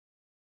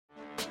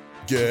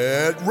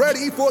Get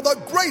ready for the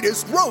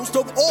greatest roast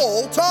of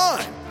all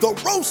time, the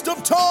Roast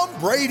of Tom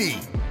Brady,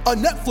 a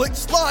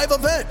Netflix live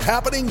event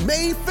happening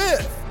May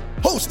 5th.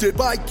 Hosted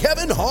by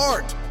Kevin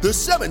Hart, the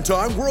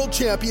 7-time world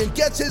champion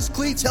gets his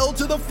cleats held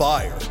to the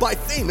fire by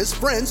famous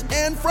friends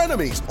and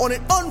frenemies on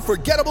an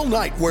unforgettable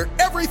night where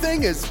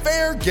everything is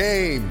fair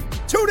game.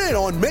 Tune in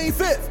on May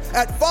 5th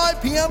at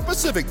 5 p.m.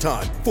 Pacific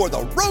time for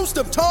the Roast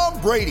of Tom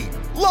Brady,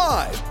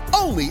 live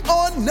only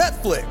on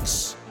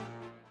Netflix.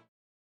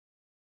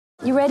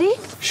 You ready?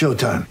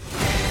 Showtime.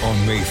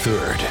 On May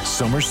 3rd,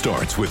 summer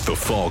starts with The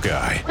Fall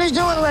Guy. Let's do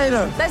it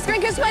later. Let's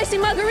drink a spicy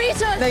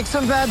margarita. Make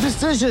some bad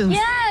decisions.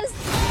 Yes!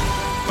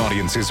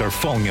 Audiences are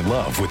falling in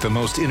love with the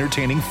most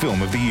entertaining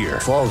film of the year.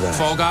 Fall Guy.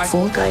 Fall Guy?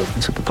 Fall guy.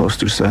 That's what the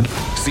poster said.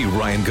 See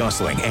Ryan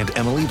Gosling and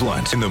Emily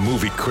Blunt in the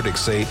movie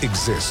critics say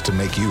exists to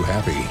make you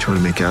happy. Trying to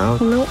make it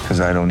out? Nope. Because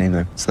I don't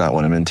either. It's not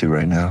what I'm into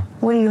right now.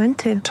 What are you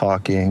into?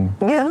 Talking.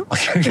 Yeah.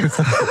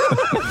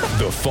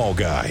 The Fall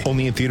Guy.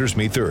 Only in theaters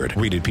May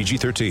 3rd. Rated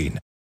PG-13.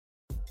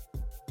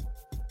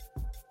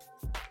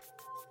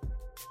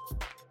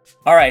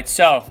 All right,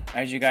 so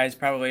as you guys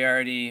probably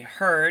already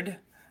heard,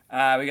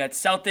 we got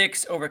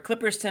Celtics over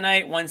Clippers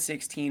tonight,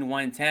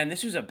 116-110.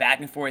 This was a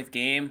back-and-forth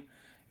game,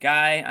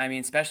 Guy. I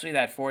mean, especially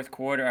that fourth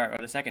quarter, or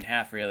the second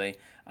half, really.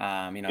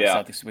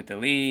 Celtics with the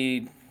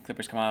lead,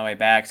 Clippers come all the way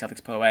back,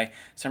 Celtics pull away.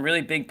 Some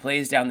really big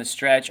plays down the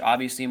stretch.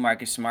 Obviously,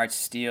 Marcus Smart's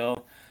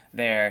steal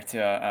there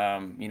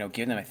to,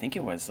 give them, I think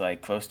it was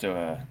like close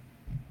to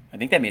I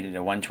think that made it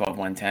a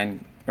 112-110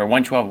 or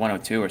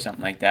 112-102 or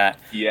something like that.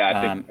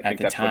 Yeah, I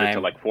think that put it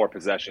to like 4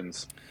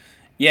 possessions.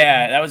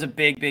 Yeah, that was a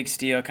big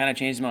steal. Kind of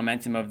changed the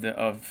momentum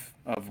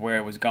of where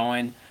it was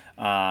going.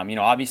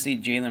 Obviously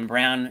Jaylen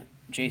Brown,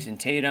 Jason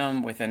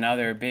Tatum with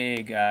another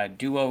big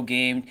duo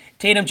game.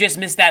 Tatum just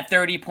missed that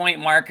 30-point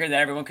marker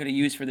that everyone could have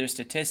used for their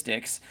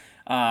statistics.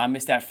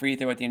 Missed that free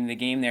throw at the end of the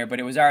game there, but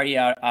it was already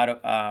out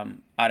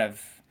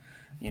of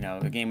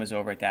the game was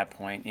over at that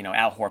point.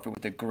 Al Horford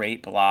with a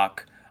great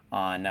block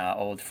on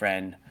old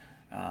friend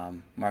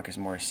Marcus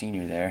Morris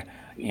Sr. there,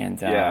 and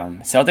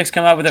Celtics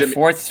come out with a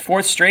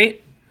fourth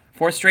straight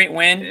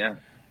win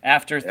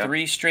after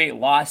 3 straight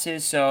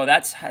losses. So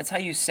that's how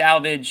you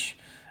salvage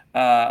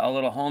a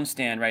little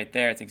homestand right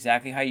there. It's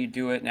exactly how you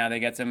do it. Now they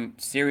get some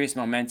serious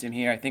momentum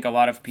here. I think a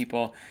lot of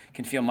people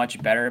can feel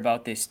much better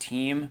about this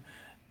team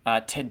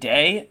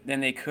today than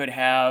they could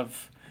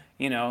have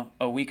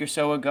a week or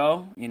so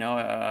ago.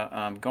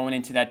 Going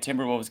into that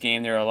Timberwolves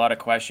game, there are a lot of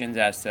questions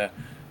as to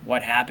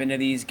what happened to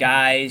these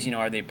guys.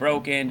 Are they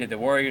broken? Did the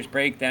Warriors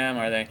break them?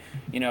 Are they,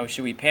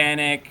 should we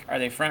panic? Are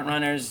they front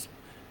runners?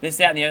 This,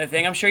 that, and the other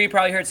thing. I'm sure you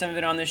probably heard some of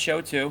it on this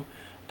show too.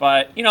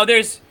 But, we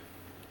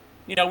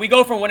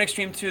go from one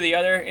extreme to the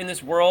other in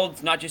this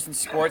world, not just in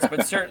sports,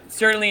 but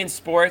certainly in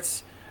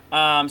sports.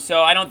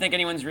 So I don't think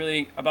anyone's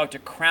really about to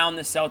crown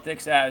the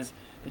Celtics as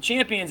the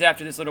champions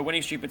after this little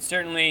winning streak, but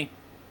certainly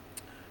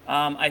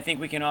I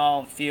think we can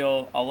all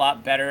feel a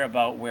lot better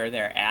about where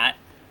they're at.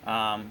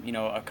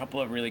 A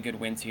couple of really good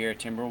wins here.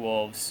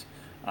 Timberwolves,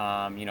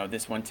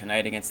 this one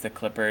tonight against the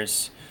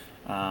Clippers.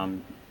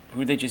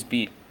 Who they just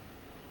beat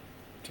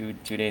two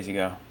days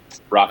ago?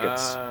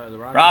 Rockets. The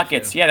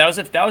Rockets. Yeah,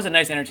 that was a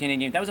nice, entertaining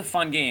game. That was a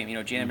fun game.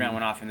 Jaylen Brown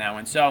went off in that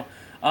one. So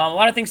a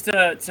lot of things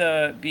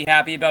to be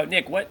happy about.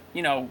 Nick, what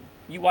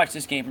you watched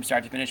this game from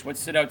start to finish. What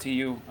stood out to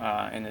you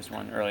in this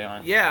one early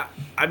on? Yeah,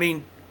 I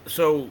mean,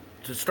 so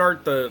to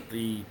start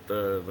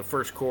the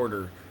first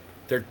quarter.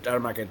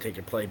 I'm not going to take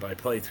it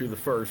play-by-play through the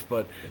first,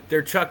 but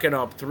they're chucking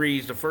up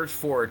threes. The first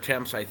 4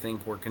 attempts, I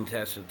think, were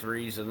contested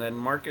threes, and then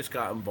Marcus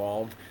got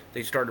involved.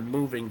 They started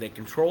moving. They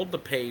controlled the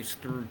pace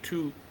through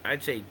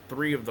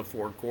 3 of the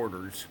 4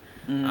 quarters.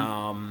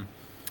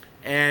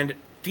 And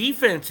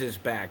defense is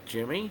back,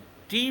 Jimmy.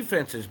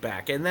 Defense is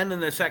back. And then in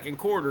the second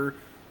quarter,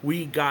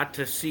 we got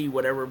to see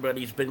what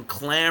everybody's been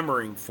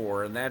clamoring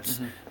for, and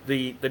that's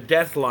the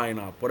death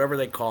lineup, whatever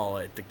they call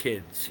it, the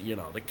kids,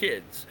 the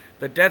kids.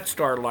 The Death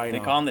Star lineup. They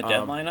call them the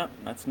Death lineup?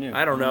 That's new.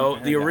 I don't know.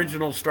 The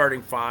original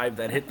starting 5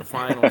 that hit the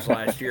finals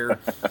last year.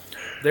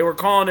 They were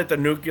calling it the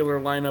nuclear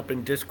lineup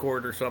in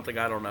Discord or something.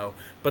 I don't know.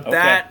 But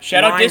that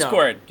shout out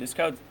Discord.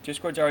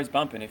 Discord's always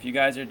bumping. If you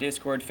guys are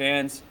Discord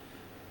fans,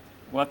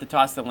 we'll have to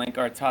toss the link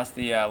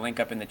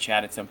up in the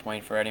chat at some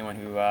point for anyone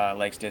who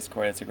likes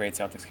Discord. It's a great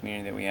Celtics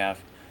community that we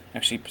have.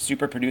 Actually,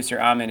 super producer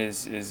Ahmed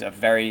is a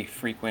very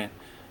frequent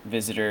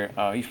visitor.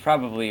 He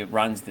probably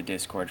runs the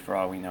Discord for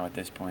all we know at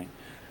this point.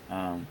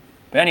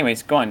 But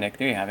anyways, go on, Nick.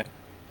 There you have it.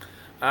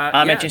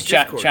 Ahmed just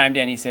chimed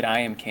in. He said, "I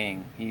am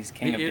king." He's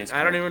king of Discord.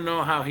 I don't even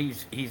know how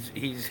he's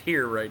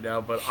here right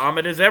now, but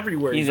Ahmed is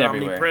everywhere. He's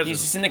everywhere.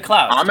 He's just in the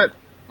clouds.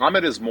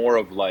 Ahmed is more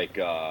of like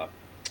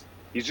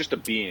he's just a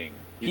being.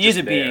 He is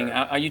a being.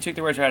 You took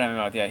the words right out of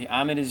my mouth. Yeah,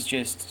 Ahmed is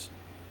just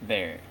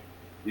there.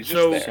 He's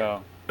just there.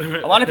 So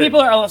a lot of people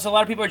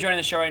are joining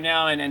the show right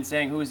now and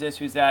saying, "Who's this?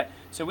 Who's that?"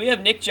 So we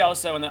have Nick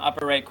Gelso in the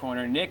upper right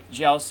corner. Nick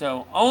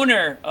Gelso,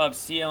 owner of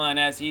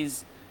CLNS.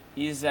 He's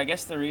I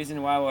guess the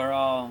reason why we're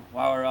all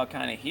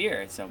kind of here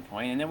at some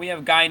point. And then we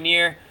have Guy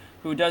Neer,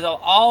 who does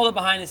all the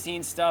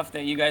behind-the-scenes stuff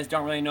that you guys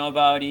don't really know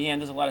about. He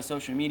handles a lot of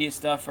social media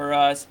stuff for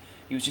us.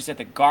 He was just at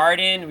the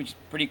Garden, which is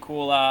pretty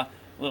cool.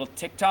 Little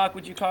TikTok,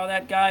 would you call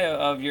that, guy,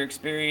 of your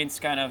experience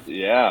kind of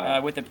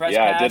with the press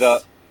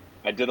pass?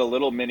 I did a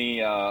little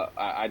mini.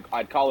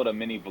 I'd call it a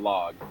mini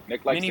vlog.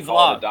 Nick likes mini to call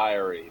vlog. it a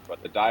diary,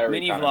 but the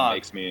diary kind vlog. of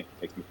makes me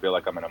feel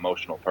like I'm an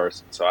emotional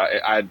person. So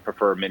I'd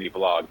prefer a mini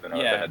vlog than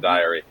a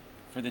diary.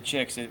 For the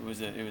chicks, it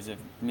was a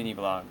mini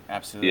vlog.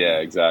 Absolutely. Yeah,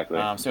 exactly.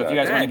 So if you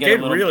guys want to get it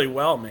a little, really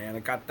well, man.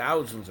 It got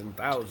thousands and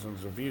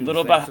thousands of views.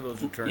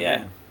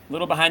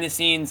 Little behind the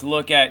scenes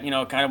look at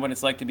kind of what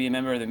it's like to be a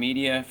member of the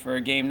media for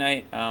a game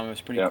night. It was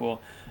pretty cool.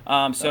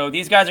 So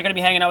these guys are going to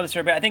be hanging out with us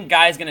for a bit. I think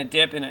Guy's going to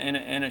dip in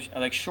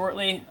a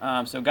shortly.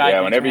 So Guy,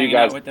 whenever you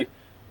guys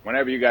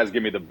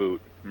give me the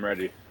boot, I'm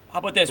ready. How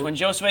about this? When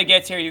Josue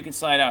gets here, you can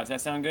slide out. Does that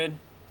sound good?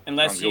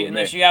 Unless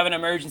you have an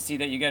emergency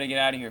that you got to get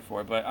out of here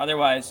for, but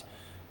otherwise,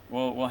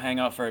 we'll hang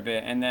out for a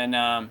bit. And then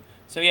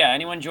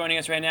anyone joining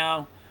us right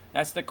now,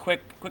 that's the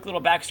quick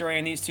little backstory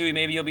on these two.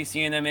 Maybe you'll be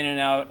seeing them in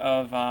and out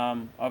of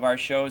our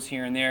shows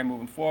here and there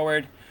moving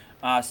forward.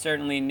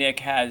 Certainly, Nick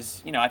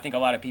has I think a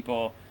lot of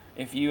people.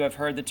 If you have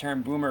heard the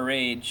term boomer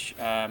rage,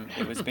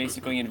 it was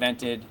basically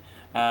invented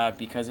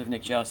because of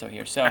Nick Gelso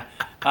here. So,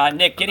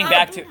 Nick, getting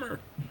back to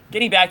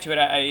it,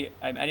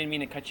 I didn't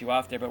mean to cut you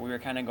off there, but we were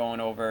kind of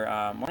going over.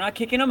 We're not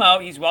kicking him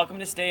out. He's welcome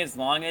to stay as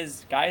long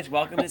as Guy's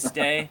welcome to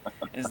stay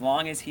as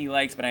long as he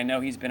likes. But I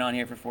know he's been on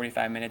here for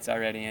 45 minutes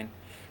already,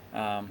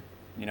 and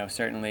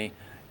certainly,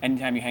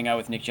 anytime you hang out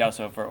with Nick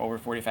Gelso for over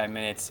 45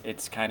 minutes,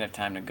 it's kind of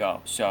time to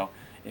go. So.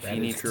 If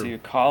he needs to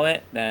call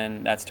it,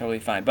 then that's totally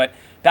fine. But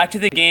back to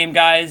the game,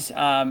 guys.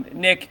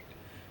 Nick,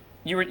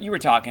 you were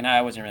talking.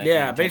 I wasn't really.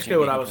 Yeah, basically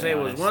what I was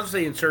saying was once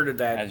they inserted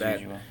that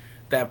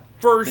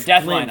first the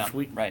death glimpse,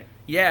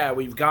 lineup,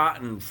 we've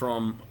gotten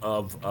from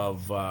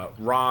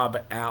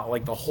Rob out,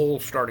 like the whole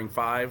starting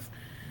five.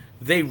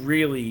 They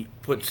really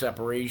put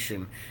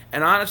separation.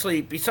 And honestly,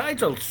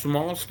 besides a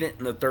small stint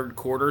in the third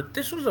quarter,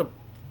 this was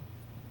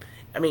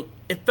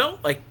it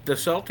felt like the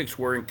Celtics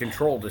were in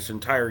control this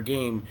entire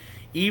game.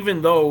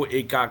 Even though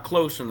it got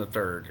close in the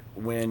third,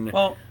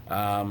 go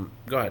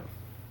ahead.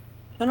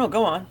 No,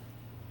 go on.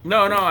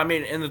 No. I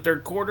mean, in the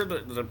third quarter,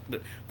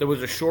 there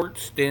was a short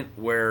stint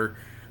where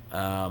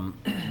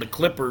the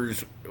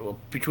Clippers,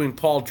 between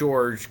Paul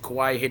George,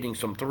 Kawhi hitting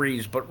some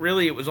threes, but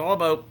really it was all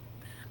about.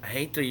 I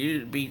hate to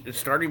it's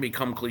starting to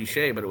become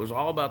cliche, but it was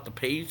all about the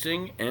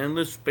pacing and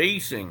the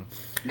spacing.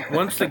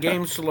 Once the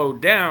game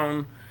slowed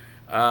down,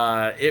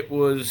 it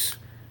was.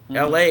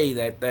 LA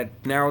that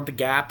narrowed the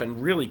gap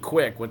and really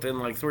quick within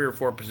like 3 or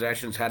 4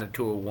 possessions had it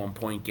to a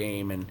 1-point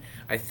game and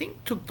I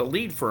think took the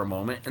lead for a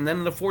moment and then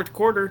in the fourth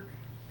quarter,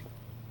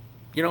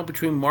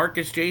 between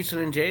Marcus, Jason,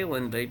 and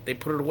Jalen, they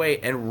put it away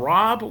and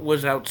Rob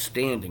was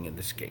outstanding in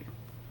this game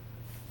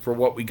for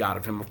what we got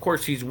of him. Of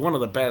course, he's one of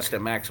the best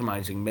at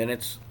maximizing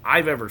minutes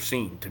I've ever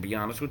seen, to be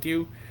honest with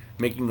you,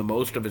 making the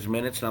most of his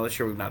minutes. Now this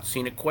year we've not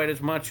seen it quite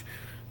as much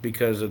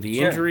because of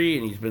the injury,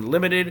 and he's been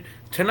limited.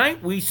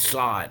 Tonight, we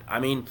saw it. I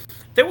mean,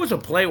 there was a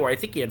play where I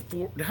think he had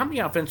 4. How many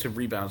offensive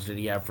rebounds did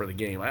he have for the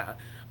game?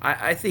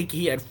 I think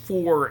he had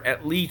 4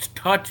 at least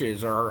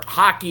touches or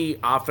hockey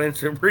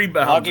offensive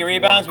rebounds. Hockey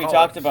rebounds, we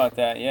talked about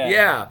that,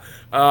 yeah.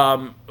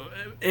 Yeah.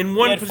 In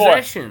one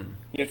possession.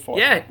 4. He had 4.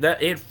 Yeah,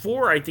 he had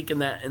 4, I think, in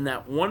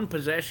that one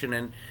possession.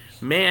 And,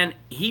 man,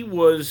 he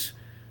was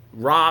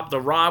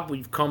the Rob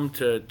we've come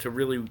to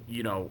really,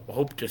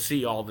 hope to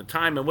see all the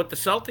time. And what the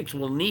Celtics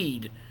will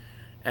need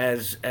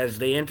as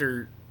they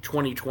enter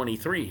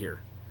 2023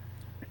 here.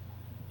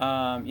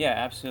 Yeah,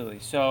 absolutely.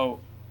 So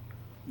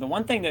the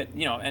one thing that,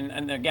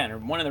 and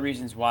again, one of the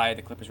reasons why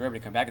the Clippers were able to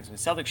come back is the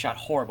Celtics shot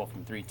horrible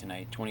from 3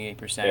 tonight,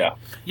 28%.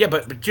 Yeah,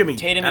 but Jimmy,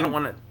 Tatum, I don't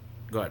want to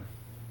 – go ahead.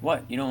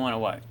 What? You don't want to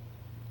what?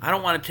 I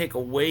don't want to take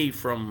away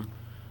from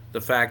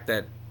the fact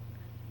that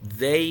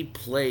they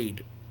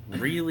played –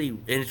 really,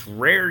 and it's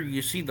rare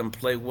you see them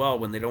play well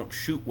when they don't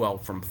shoot well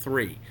from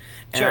 3.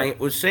 And I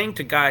was saying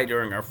to Guy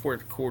during our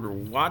fourth quarter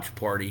watch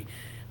party,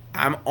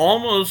 I'm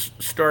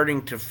almost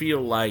starting to feel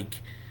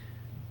like,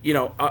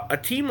 a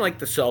team like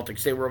the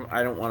Celtics,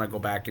 I don't want to go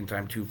back in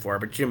time too far,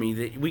 but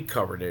Jimmy, we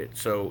covered it.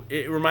 So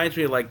it reminds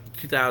me of like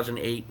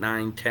 2008,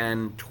 9,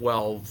 10,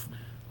 12,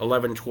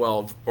 11,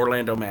 12,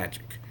 Orlando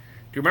Magic.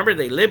 Do you remember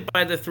they lived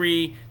by the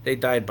 3, they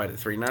died by the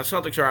 3? Now, the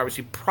Celtics are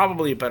obviously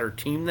probably a better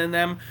team than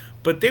them,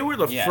 but they were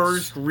the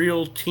first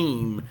real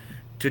team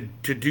to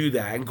do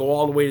that and go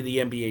all the way to the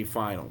NBA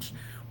Finals.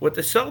 What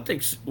the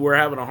Celtics were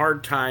having a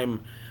hard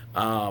time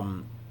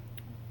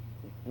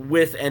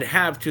with and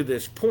have to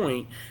this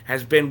point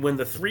has been when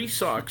the 3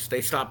 sucks,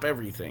 they stop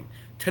everything.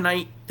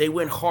 Tonight, they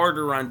went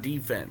harder on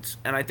defense.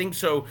 And I think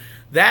so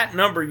that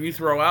number you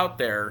throw out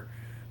there,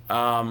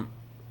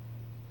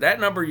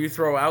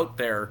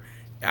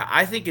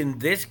 I think in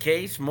this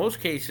case, most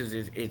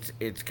cases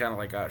it's kind of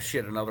like, oh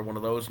shit, another one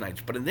of those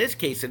nights. But in this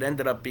case, it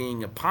ended up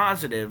being a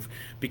positive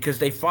because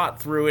they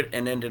fought through it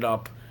and ended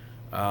up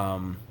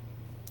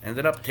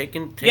ended up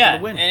taking Yeah,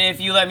 the win. and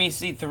if you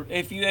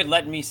had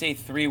let me say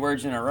 3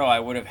 words in a row, I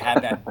would have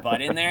had that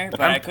 "but" in there.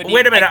 But I couldn't.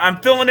 Wait a minute,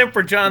 I'm filling in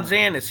for John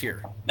Zanis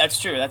here. That's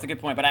true. That's a good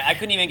point. But I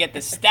couldn't even get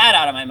the stat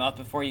out of my mouth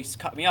before you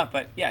cut me off.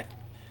 But yeah,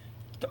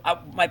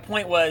 my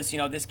point was,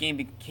 this game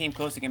became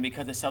close again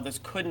because the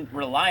Celtics couldn't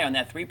rely on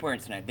that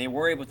 3-pointer tonight. They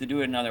were able to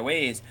do it in other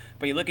ways.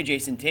 But you look at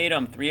Jason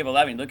Tatum, 3 of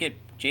 11. Look at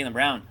Jaylen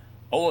Brown,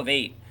 0 of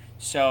 8.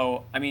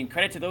 So, I mean,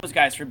 credit to those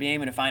guys for being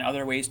able to find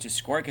other ways to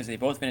score because they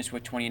both finished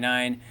with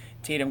 29.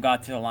 Tatum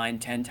got to the line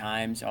 10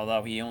 times,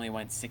 although he only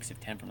went 6 of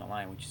 10 from the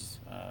line, which is,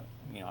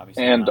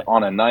 obviously. And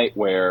on a night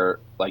where,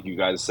 like you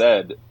guys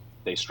said,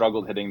 they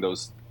struggled hitting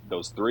those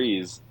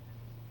threes,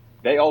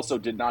 they also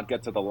did not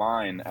get to the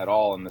line at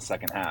all in the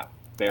second half,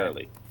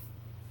 barely.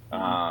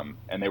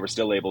 And they were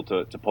still able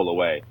to pull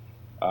away.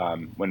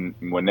 When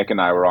Nick and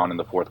I were on in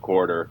the fourth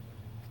quarter,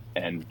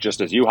 and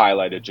just as you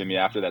highlighted, Jimmy,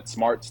 after that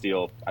Smart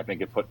steal, I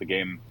think it put the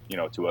game,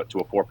 to a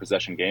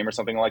 4-possession game or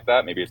something like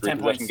that, maybe a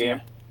 3-possession game.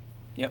 Yeah.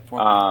 Yep,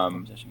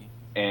 4-possession game.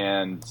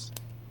 And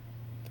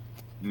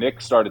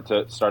Nick started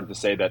to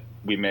say that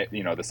we may, the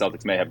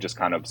Celtics may have just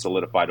kind of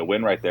solidified a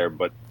win right there,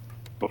 but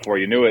before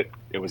you knew it,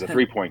 it was a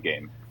 3-point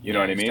game. You know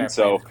what I mean?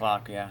 So the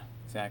clock, yeah,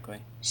 exactly.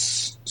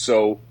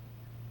 So,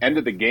 end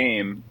of the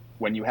game,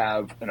 when you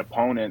have an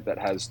opponent that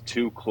has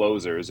 2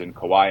 closers in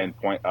Kawhi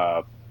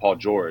and Paul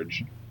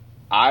George,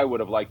 I would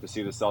have liked to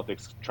see the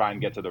Celtics try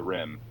and get to the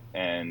rim.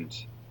 And,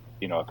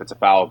 if it's a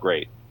foul,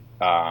 great.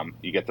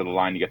 You get to the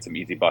line, you get some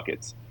easy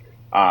buckets.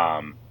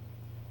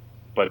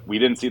 But we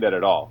didn't see that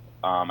at all.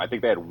 I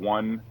think they had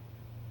one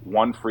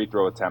free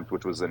throw attempt,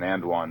 which was an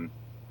and one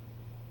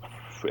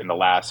in the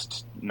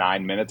last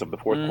 9 minutes of the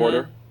fourth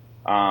quarter.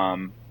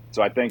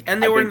 So I think,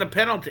 and they were in the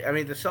penalty. I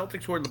mean, the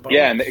Celtics were in the bonus.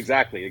 Yeah, and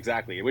exactly.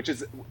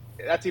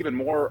 That's even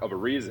more of a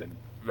reason,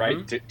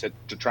 right,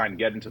 to try and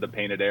get into the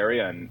painted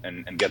area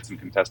and get some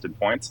contested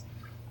points.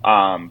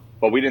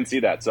 But we didn't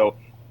see that. So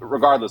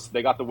regardless,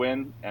 they got the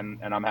win, and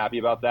I'm happy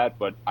about that.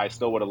 But I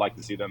still would have liked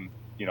to see them,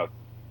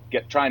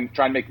 try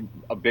and make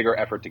a bigger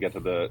effort to get to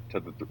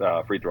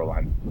the free throw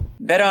line.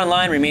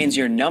 BetOnline remains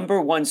your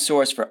number one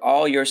source for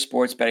all your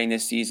sports betting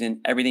this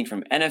season. Everything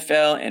from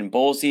NFL and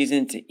bowl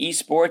season to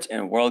esports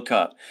and World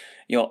Cup.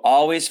 You'll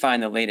always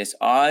find the latest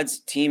odds,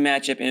 team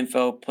matchup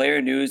info,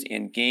 player news,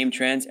 and game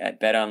trends at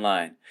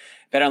BetOnline.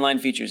 BetOnline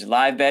features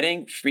live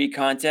betting, free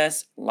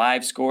contests,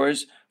 live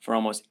scores for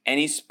almost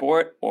any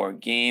sport or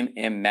game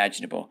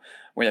imaginable.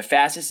 We're the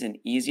fastest and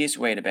easiest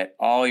way to bet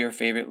all your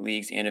favorite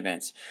leagues and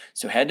events.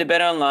 So head to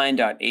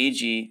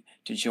betonline.ag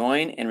to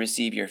join and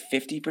receive your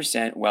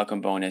 50% welcome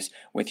bonus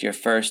with your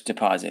first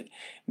deposit.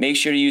 Make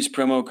sure to use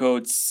promo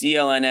code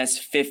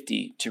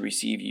CLNS50 to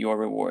receive your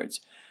rewards.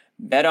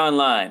 Bet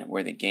online,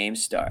 where the game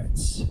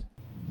starts.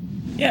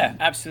 Yeah,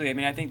 absolutely. I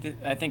mean,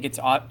 I think it's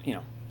odd.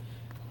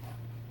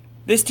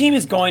 This team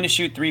is going to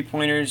shoot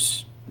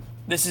 3-pointers.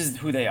 This is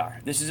who they are.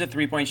 This is a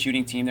 3-point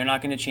shooting team. They're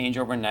not going to change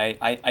overnight.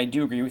 I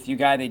do agree with you,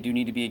 Guy. They do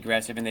need to be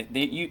aggressive, and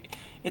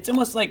it's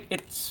almost like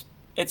it's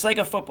like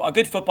a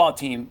good football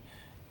team.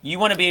 You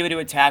want to be able to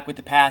attack with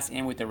the pass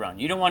and with the run.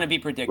 You don't want to be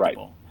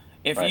predictable.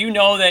 Right. If you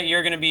know that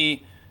you're going to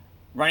be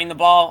running the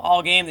ball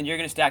all game, then you're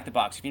going to stack the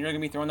box. If you're going to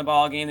be throwing the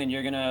ball all game, then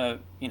you're going to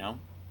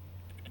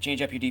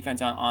change up your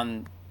defense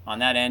on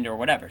that end or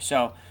whatever.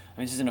 So I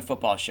mean, this isn't a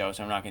football show,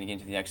 so I'm not going to get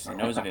into the X's and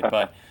O's of it,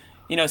 but.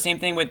 Same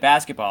thing with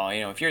basketball.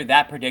 If you're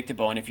that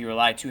predictable and if you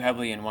rely too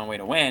heavily in one way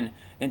to win,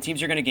 then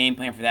teams are going to game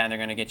plan for that and they're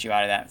going to get you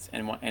out of that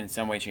in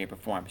some way, shape, or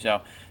form.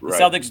 So the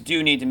Celtics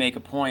do need to make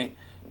a point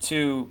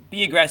to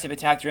be aggressive,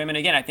 attack the rim. And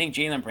again, I think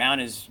Jaylen Brown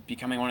is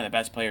becoming one of the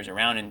best players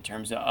around in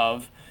terms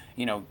of,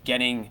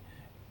 getting,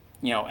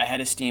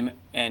 ahead of steam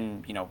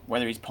and,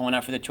 whether he's pulling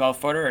up for the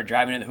 12-footer or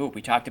driving to the hoop.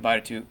 We talked about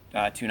it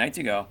two nights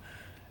ago.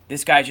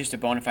 This guy's just a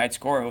bona fide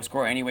scorer. He'll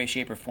score any way,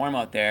 shape, or form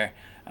out there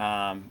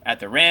at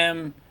the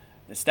rim,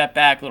 the step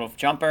back, little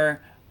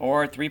jumper,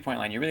 or 3-point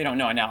line. You really don't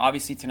know. Now,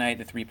 obviously tonight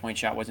the 3-point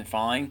shot wasn't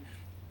falling.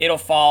 It'll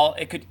fall.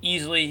 He could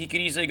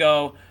easily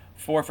go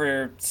 4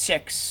 for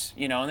 6,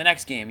 in the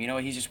next game.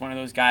 He's just one of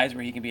those guys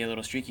where he can be a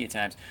little streaky at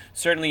times.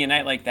 Certainly a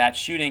night like that,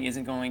 shooting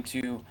isn't going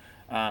to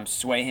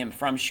sway him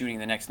from shooting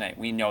the next night.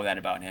 We know that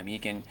about him.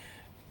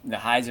 The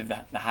highs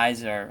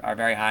are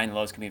very high and the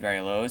lows can be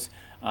very lows.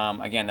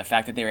 Again, the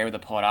fact that they were able to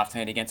pull it off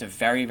tonight against a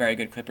very, very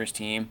good Clippers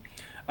team,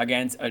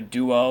 against a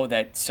duo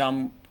that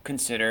some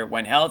consider,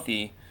 when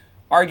healthy,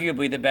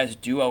 arguably the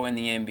best duo in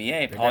the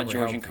NBA, Paul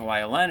George and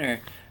Kawhi Leonard.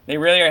 They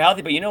really are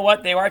healthy, but you know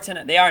what? They are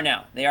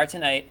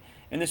tonight,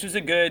 and this was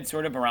a good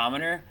sort of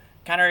barometer.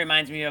 Kind of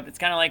reminds me of, it's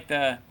kind of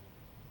like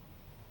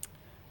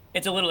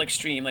it's a little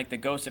extreme, like the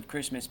Ghost of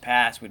Christmas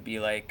Past would be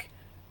like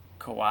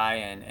Kawhi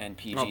and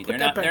PG. They're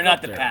not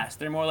the past.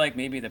 They're more like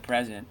maybe the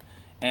present.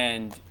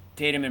 And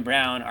Tatum and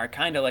Brown are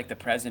kind of like the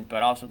present,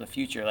 but also the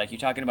future. Like you're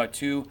talking about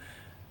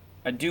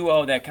a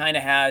duo that kind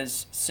of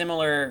has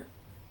similar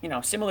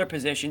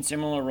positions,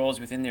 similar roles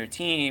within their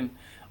team.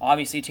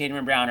 Obviously, Tatum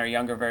and Brown are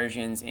younger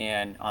versions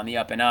and on the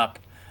up and up.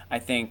 I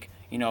think,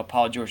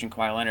 Paul George and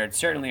Kawhi Leonard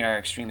certainly are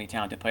extremely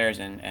talented players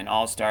and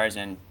all-stars.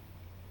 And,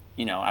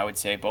 I would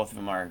say both of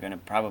them are going to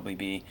probably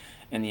be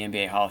in the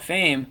NBA Hall of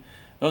Fame.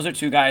 Those are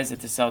two guys that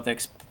the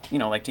Celtics,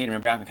 like Tatum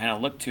and Brown, can kind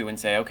of look to and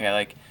say, okay,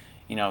 like,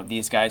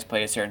 these guys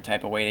play a certain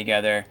type of way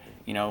together.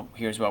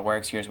 Here's what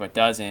works, here's what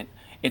doesn't.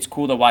 It's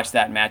cool to watch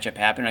that matchup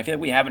happen. I feel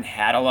like we haven't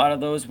had a lot of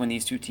those when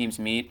these two teams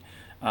meet.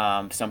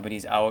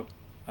 Somebody's out,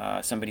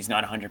 somebody's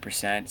not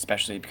 100%,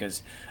 especially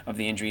because of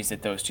the injuries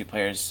that those two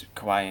players,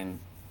 Kawhi and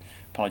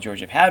Paul George,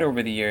 have had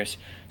over the years.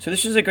 So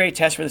this is a great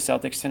test for the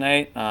Celtics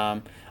tonight.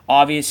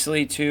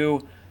 Obviously,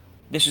 too,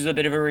 this is a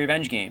bit of a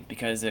revenge game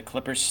because the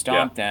Clippers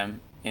stomped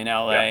them in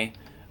LA.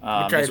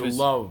 Yeah. Which I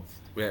love.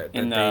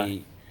 In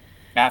the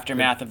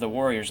aftermath of the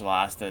Warriors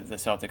loss, the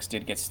Celtics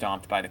did get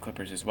stomped by the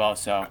Clippers as well.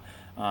 So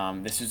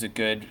this is a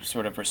good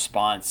sort of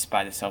response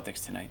by the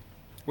Celtics tonight.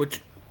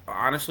 Which,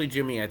 honestly,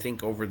 Jimmy, I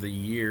think over the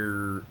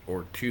year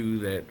or two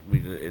that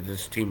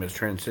this team has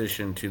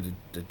transitioned to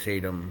the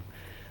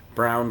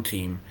Tatum-Brown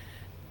team,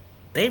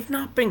 they've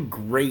not been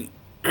great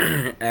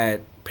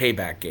at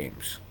payback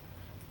games.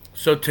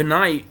 So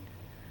tonight,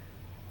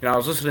 I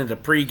was listening to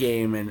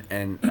pregame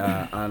and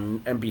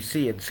on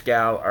NBC, and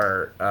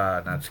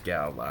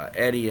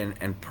Eddie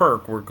and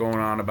Perk were going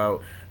on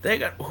about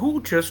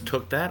who just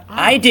took that off?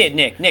 I did,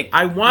 Nick.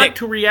 I want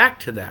to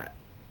react to that.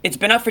 It's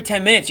been up for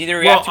 10 minutes. Either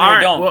react to it or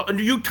don't. Well,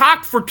 you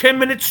talked for 10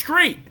 minutes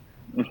straight.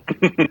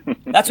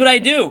 That's what I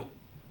do.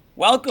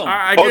 Welcome.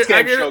 I just.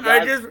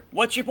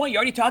 What's your point? You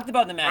already talked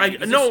about the Magic.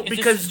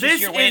 Because this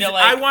is. Your way to,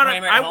 like,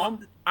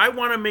 I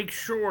want to make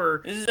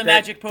sure. This is the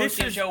Magic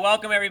post-game show.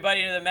 Welcome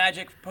everybody to the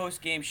Magic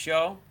post-game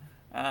show.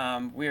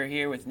 We are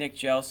here with Nick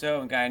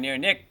Gelso and Guy Neer.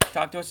 Nick,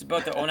 talk to us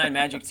about the 09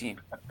 Magic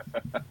team.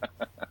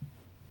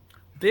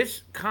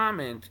 This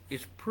comment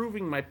is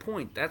proving my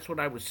point. That's what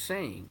I was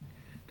saying.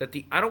 That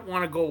I don't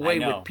want to go away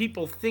with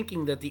people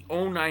thinking that the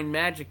 09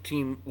 Magic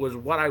team was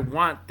what I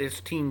want this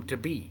team to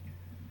be.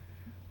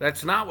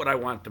 That's not what I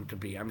want them to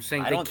be. I'm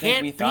saying they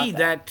can't be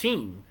that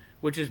team,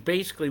 which is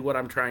basically what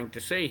I'm trying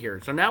to say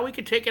here. So now we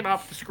can take it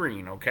off the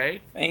screen,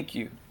 okay? Thank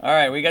you. All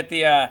right, we got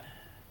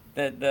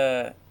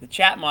the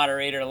chat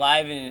moderator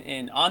live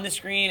in on the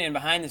screen and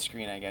behind the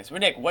screen, I guess. Well,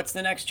 Nick, what's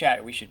the next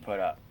chat we should put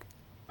up?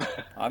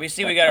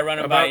 Obviously, we got to run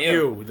it by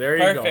you. There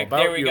you go. Perfect.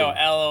 There we go.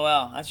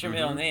 LOL. That's your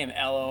middle name.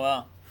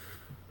 LOL.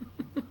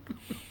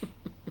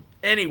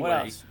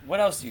 Anyway, what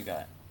else do you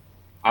got?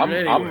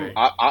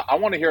 I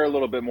want to hear a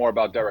little bit more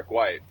about Derek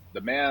White.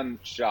 The man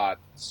shot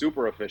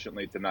super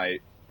efficiently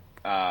tonight.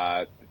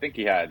 I think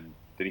did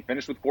he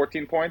finish with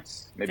 14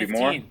 points? Maybe 15.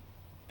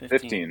 more?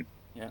 15.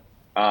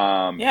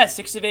 Yeah.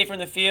 6 of 8 from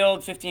the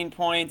field, 15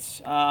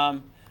 points.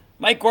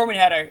 Mike Gorman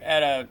had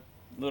a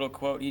little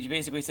quote. He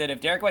basically said,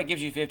 if Derek White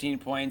gives you 15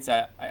 points,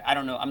 I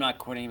don't know, I'm not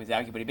quoting him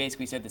exactly, but he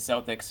basically said the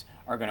Celtics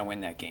are going to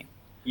win that game.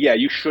 Yeah,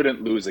 you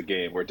shouldn't lose a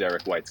game where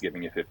Derek White's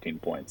giving you 15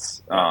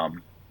 points.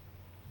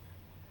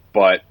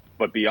 But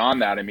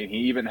beyond that, I mean, he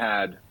even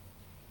had,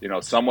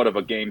 somewhat of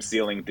a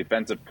game-sealing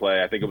defensive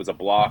play. I think it was a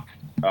block,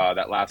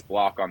 that last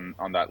block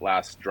on that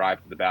last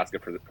drive to the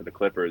basket for the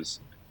Clippers.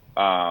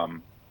 I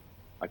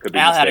could be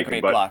Al mistaken, had a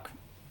great block.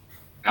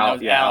 Al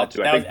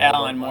too. That was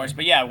Al and Morris,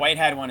 but yeah, White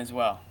had one as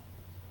well.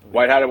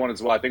 White had one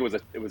as well. I think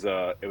it was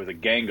a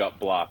gang up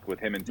block with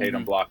him and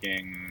Tatum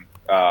blocking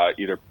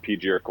either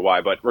PG or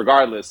Kawhi. But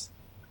regardless,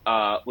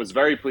 was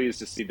very pleased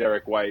to see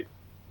Derek White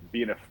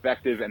be an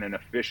effective and an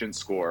efficient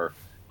scorer.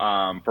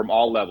 From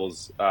all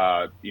levels,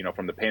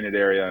 from the painted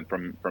area and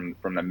from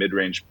the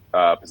mid-range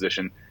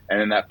position.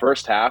 And in that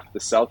first half, the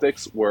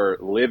Celtics were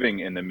living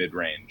in the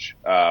mid-range,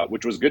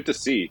 which was good to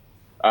see.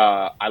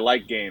 I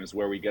like games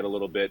where we get a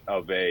little bit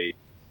of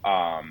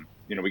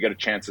we get a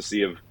chance to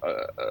see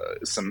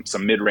some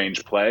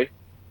mid-range play.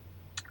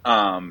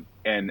 And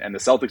the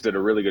Celtics did a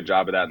really good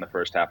job of that in the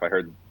first half. I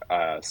heard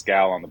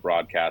Scal on the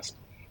broadcast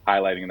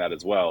highlighting that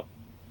as well.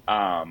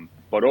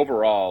 But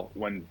overall,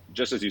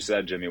 just as you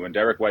said, Jimmy, when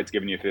Derek White's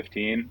giving you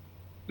 15,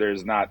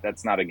 that's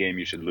not a game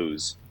you should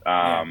lose.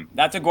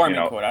 That's a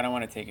Gorman quote. I don't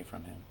want to take it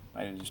from him.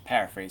 I'm just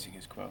paraphrasing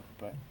his quote,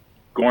 but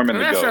Gorman.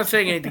 That's not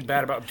saying anything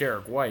bad about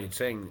Derek White. It's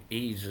saying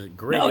he's a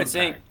great impact. It's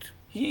saying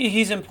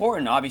he's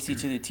important, obviously,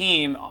 to the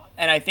team,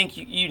 and I think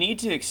you need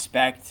to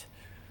expect.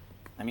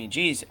 I mean,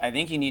 I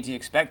think you need to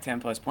expect 10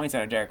 plus points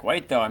out of Derek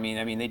White, though. I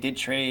mean, they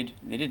did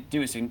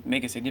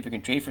make a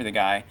significant trade for the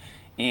guy,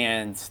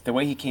 and the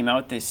way he came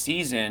out this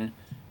season.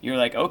 You're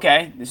like,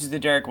 okay, this is the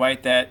Derek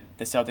White that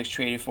the Celtics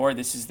traded for.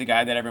 This is the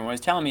guy that everyone was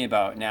telling me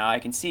about. Now I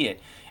can see it.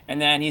 And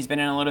then he's been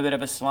in a little bit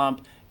of a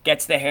slump,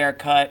 gets the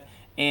haircut,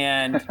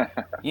 and,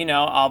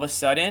 all of a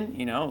sudden,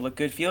 look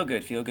good, feel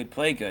good,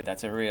 play good.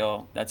 That's a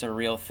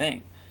real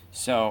thing.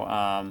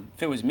 So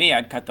if it was me,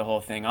 I'd cut the whole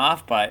thing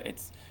off, but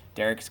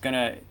Derek's going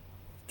to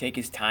take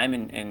his time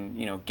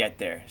and get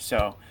there.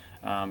 So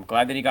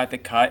glad that he got the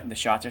cut. The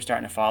shots are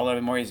starting to fall a little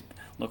bit more. He's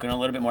looking a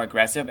little bit more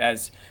aggressive,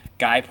 as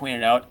Guy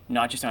pointed out,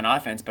 not just on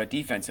offense, but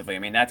defensively. I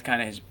mean, that's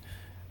kind of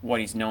what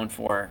he's known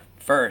for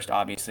first,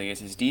 obviously, is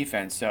his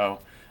defense. So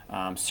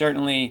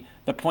certainly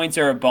the points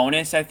are a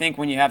bonus, I think,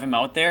 when you have him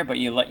out there, but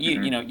you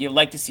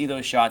like to see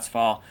those shots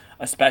fall,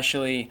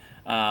 especially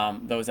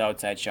those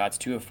outside shots,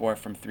 2 of 4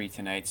 from 3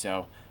 tonight.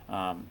 So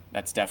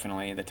that's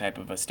definitely the type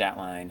of a stat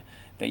line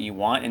that you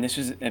want. And this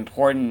was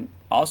important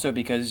also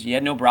because you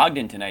had no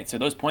Brogdon tonight. So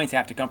those points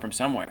have to come from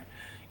somewhere.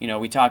 You know,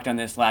 we talked on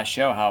this last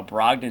show how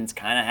Brogdon's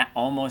kind of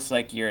almost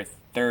like your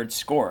third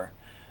scorer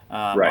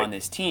on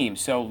this team.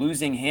 So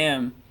losing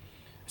him,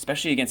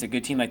 especially against a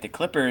good team like the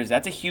Clippers,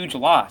 that's a huge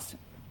loss.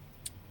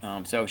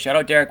 So shout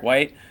out Derek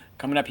White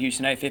coming up huge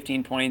tonight,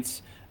 15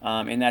 points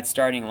in that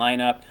starting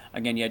lineup.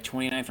 Again, you had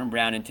 29 from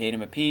Brown and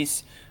Tatum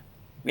apiece.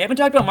 We haven't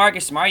talked about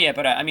Marcus Smart yet,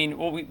 but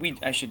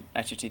I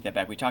should take that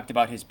back. We talked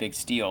about his big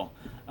steal,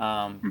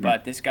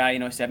 but this guy,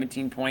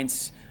 17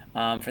 points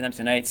for them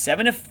tonight,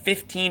 7 of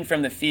 15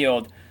 from the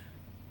field.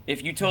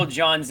 If you told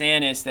John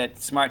Zanis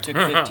that Smart took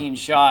 15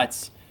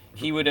 shots,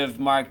 he would have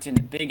marked a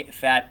big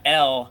fat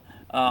L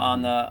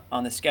on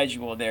the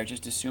schedule there,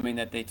 just assuming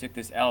that they took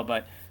this L.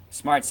 But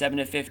Smart 7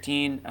 of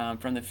 15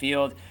 from the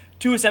field,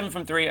 2 of 7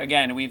 from 3.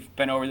 Again, we've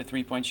been over the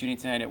 3-point shooting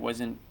tonight. It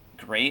wasn't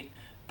great,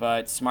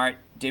 but Smart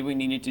did what he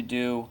needed to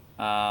do.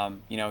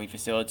 He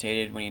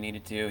facilitated when he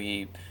needed to.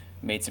 He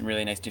made some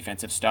really nice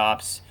defensive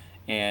stops,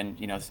 and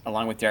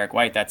along with Derek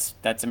White, that's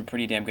some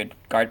pretty damn good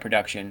guard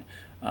production.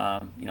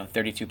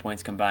 32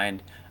 points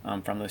combined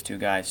from those two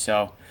guys.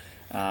 So,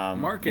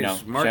 Marcus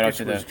shout out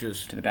to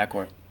was the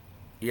backcourt.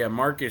 Yeah,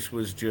 Marcus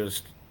was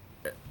just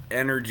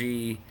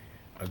energy.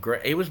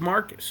 It was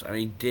Marcus. I mean,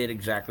 he did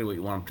exactly what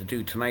you want him to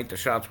do. Tonight, the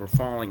shots were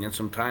falling, and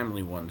some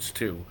timely ones,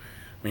 too.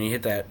 I mean, he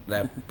hit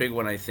that big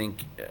one, I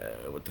think,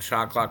 with the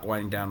shot clock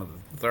winding down to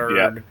the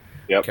third.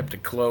 Yep. Kept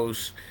it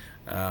close.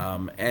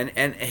 And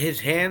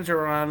his hands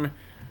are on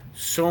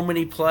so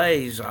many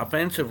plays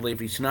offensively. If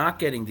he's not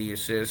getting the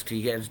assist,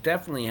 he has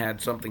definitely had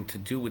something to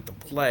do with the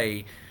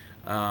play,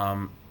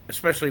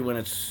 especially when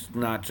it's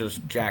not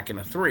just jacking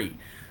a three.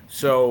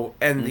 So,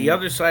 and the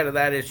other side of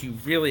that is you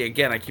really,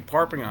 again, I keep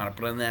harping on it,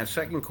 but in that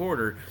second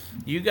quarter,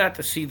 you got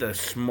to see the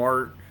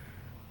Smart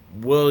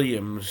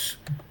Williams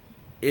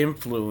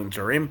influence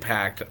or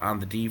impact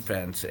on the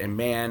defense. And,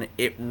 man,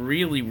 it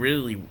really,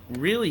 really,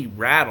 really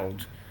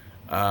rattled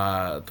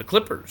the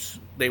Clippers.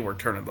 They were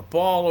turning the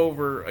ball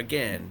over,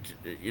 again,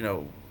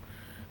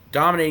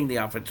 dominating the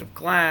offensive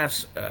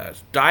glass,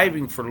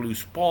 diving for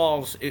loose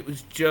balls. It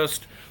was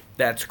just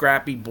that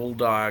scrappy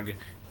Bulldog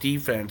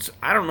defense.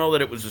 I don't know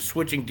that it was a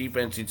switching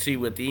defense you'd see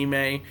with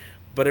Ime,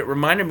 but it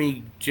reminded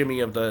me, Jimmy,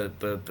 of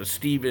the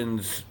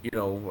Stevens,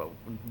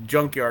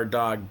 junkyard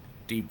dog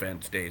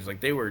defense days. Like,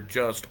 they were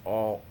just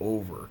all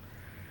over,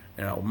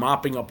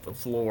 mopping up the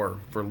floor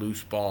for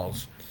loose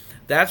balls.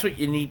 That's what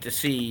you need to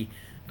see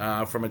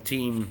from a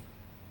team,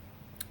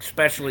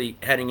 especially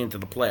heading into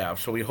the playoffs.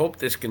 So we hope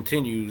this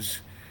continues.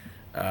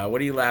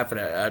 What are you laughing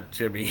at,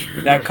 Jimmy?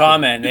 That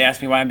comment. They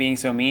asked me why I'm being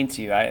so mean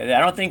to you. I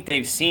don't think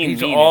they've seen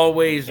He's mean.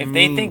 always if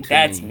mean they think to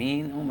that's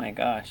me. mean, oh my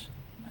gosh.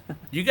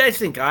 You guys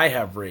think I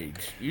have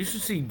rage? You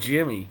should see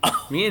Jimmy.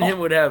 Me and him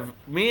would have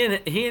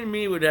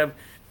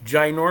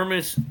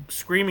ginormous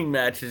screaming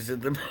matches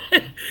at the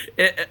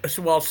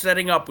while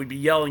setting up. We'd be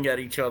yelling at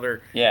each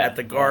other at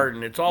the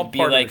Garden. It's all It'd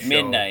part be like of the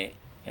show. midnight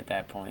at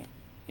that point.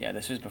 Yeah,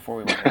 this was before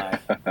we went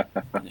live.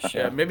 on the show.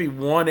 Yeah, maybe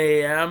 1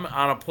 a.m.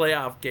 on a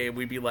playoff game.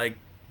 We'd be like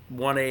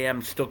 1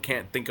 a.m. Still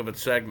can't think of a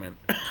segment.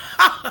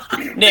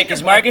 Nick,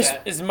 is Marcus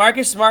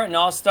Smart an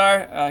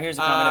all-star? Here's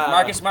a comment. If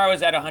Marcus Smart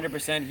was at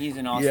 100%, he's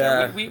an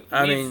all-star.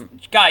 Yeah,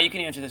 Guy, you can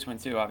answer this one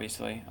too,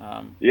 obviously.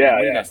 What do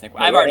you guys think?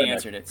 No, I've already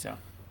answered it, so.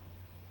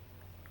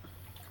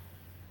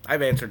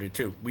 I've answered it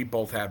too. We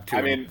both have too.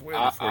 I mean, We're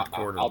in the fourth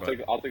quarter. I'll take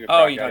a Oh, crack you at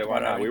talked it. Why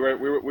about not?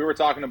 it. We were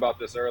talking about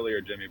this earlier,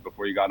 Jimmy,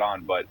 before you got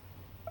on, but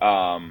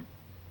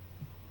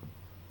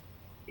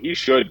he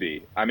should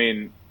be. I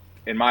mean,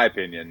 in my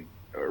opinion,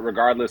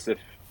 regardless if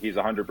he's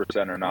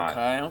 100% or not.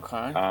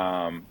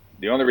 Okay.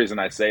 The only reason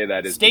I say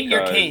that is State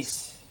your because-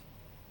 case.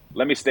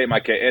 Let me state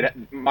my case.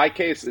 My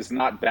case is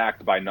not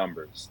backed by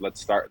numbers.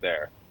 Let's start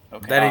there.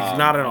 Okay. That he's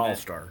not an okay.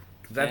 all-star.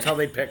 That's how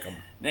they pick him.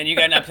 Then you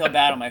got an uphill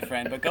battle, my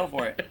friend, but go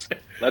for it.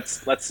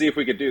 Let's see if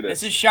we could do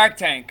this. This is Shark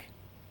Tank.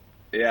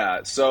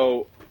 Yeah.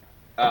 So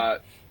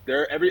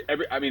there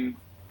I mean,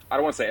 I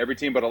don't want to say every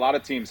team, but a lot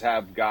of teams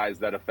have guys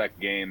that affect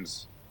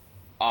games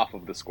off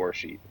of the score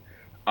sheet.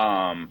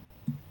 And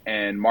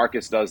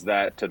Marcus does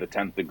that to the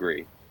 10th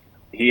degree.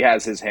 He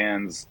has his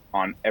hands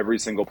on every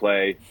single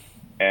play,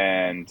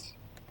 and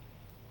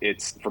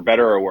it's for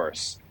better or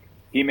worse.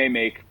 He may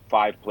make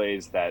 5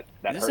 plays that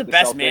Is this hurt a the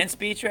best Celtics. man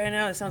speech right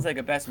now? It sounds like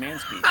a best man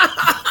speech.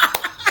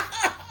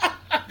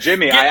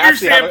 Jimmy, Get I your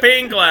actually have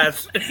champagne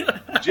glass.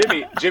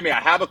 Jimmy, I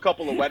have a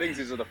couple of weddings.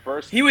 These are the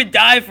first. He would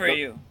die for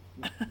you.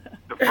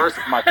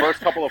 My first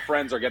couple of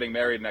friends are getting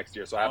married next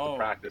year, so I have to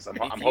practice. I'm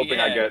hoping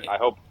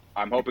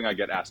I'm hoping I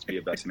get asked to be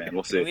a best man.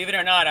 We'll see. Believe it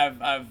or not,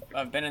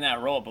 I've been in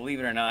that role. Believe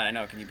it or not, I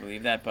know. Can you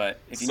believe that? But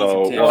if you So, need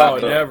some tips, we'll have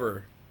to-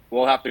 Never.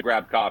 We'll have to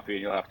grab coffee,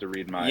 and you'll have to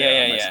read my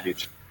my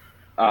speech.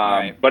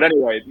 Right. But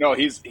anyway, no,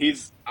 he's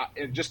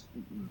just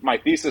my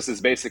thesis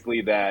is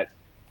basically that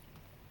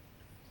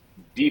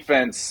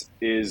defense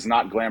is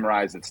not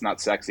glamorized. It's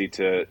not sexy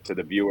to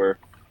the viewer,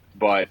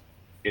 but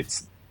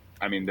it's.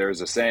 I mean,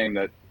 there's a saying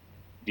that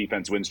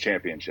defense wins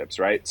championships,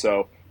 right?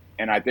 So,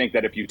 and I think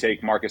that if you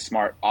take Marcus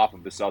Smart off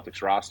of the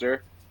Celtics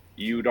roster,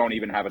 you don't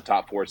even have a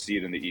top 4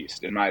 seed in the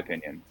East, in my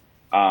opinion.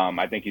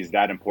 I think he's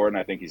that important.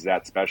 I think he's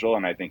that special,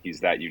 and I think he's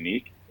that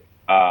unique.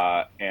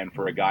 And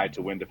for a guy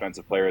to win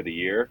Defensive Player of the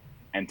Year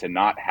and to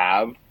not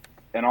have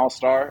an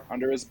All-Star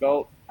under his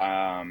belt,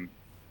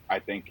 I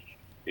think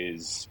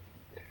is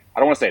 – I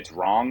don't want to say it's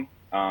wrong,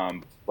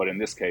 but in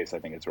this case, I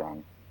think it's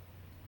wrong.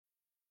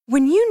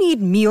 When you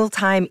need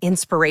mealtime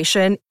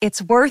inspiration,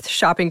 it's worth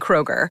shopping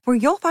Kroger, where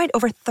you'll find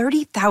over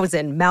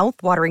 30,000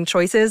 mouth-watering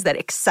choices that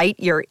excite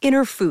your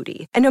inner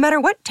foodie. And no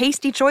matter what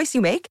tasty choice you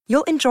make,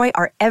 you'll enjoy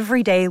our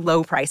everyday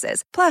low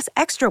prices, plus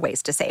extra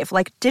ways to save,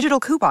 like digital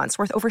coupons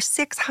worth over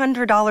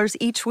 $600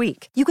 each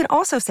week. You can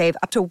also save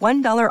up to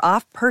 $1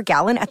 off per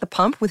gallon at the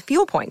pump with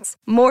fuel points.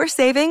 More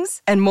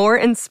savings and more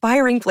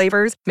inspiring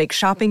flavors make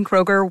shopping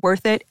Kroger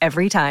worth it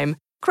every time.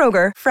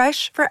 Kroger,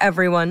 fresh for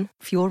everyone.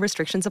 Fuel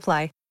restrictions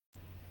apply.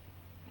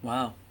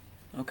 Wow.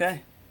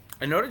 Okay.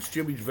 I noticed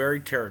Jimmy's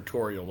very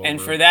territorial over And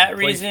for that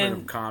placement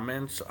reason, of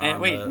comments. And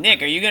wait,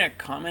 Nick, are you gonna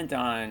comment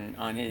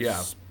on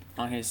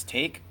his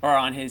take or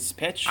on his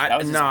pitch? I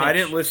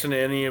didn't listen to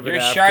any of it. You're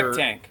after, Shark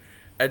Tank.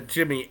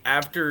 Jimmy,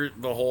 after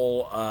the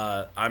whole,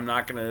 I'm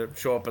not going to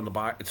show up in the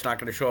box. It's not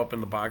going to show up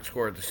in the box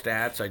score of the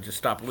stats. I just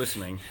stopped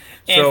listening.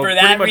 And so for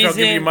that pretty much,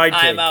 reason, I'll give you my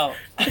take. I'm out.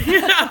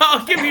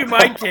 I'll give you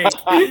my take.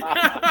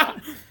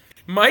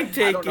 My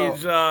take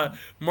is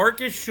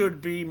Marcus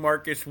should be,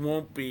 Marcus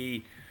won't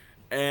be,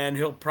 and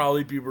he'll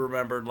probably be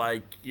remembered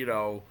like,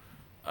 one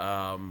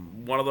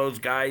of those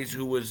guys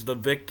who was the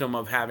victim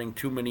of having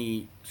too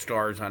many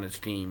stars on his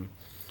team.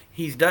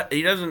 He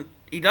doesn't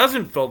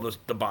fill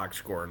the box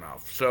score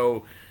enough,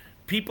 so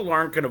people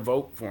aren't going to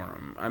vote for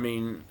him. I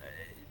mean,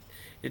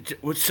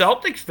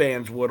 Celtics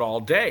fans would all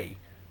day,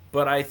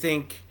 but I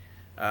think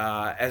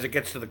as it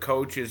gets to the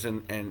coaches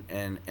and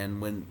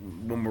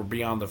when we're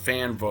beyond the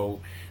fan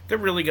vote, they're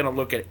really going to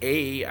look at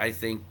I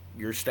think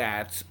your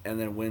stats and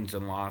then wins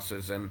and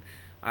losses. And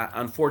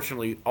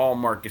unfortunately, all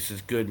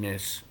Marcus's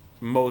goodness,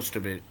 most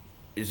of it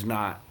is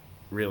not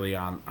really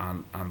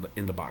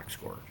in the box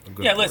score.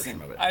 Yeah,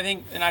 listen, I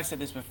think, and I've said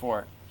this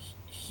before,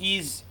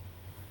 he's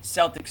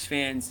Celtics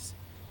fans'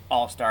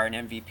 all-star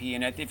and MVP.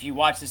 And if you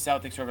watch the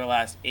Celtics over the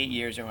last 8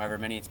 years or however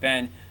many it's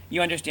been,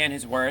 you understand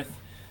his worth.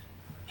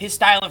 His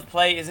style of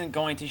play isn't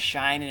going to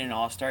shine in an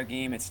all-star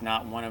game. It's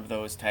not one of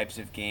those types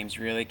of games,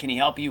 really. Can he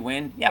help you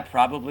win? Yeah,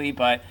 probably,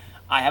 but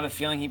I have a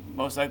feeling he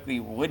most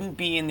likely wouldn't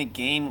be in the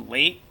game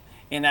late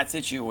in that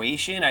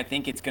situation. I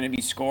think it's going to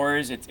be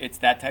scores. It's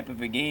that type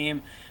of a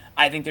game.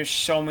 I think there's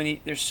so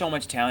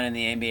much talent in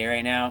the NBA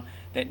right now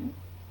that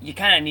you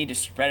kind of need to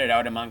spread it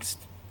out amongst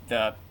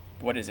the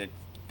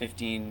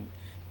 15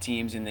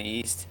 teams in the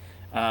East.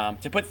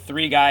 To put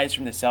 3 guys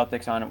from the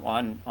Celtics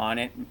on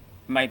it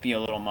might be a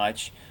little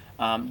much.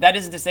 That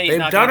isn't to say he's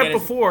not going to get They've done it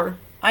before.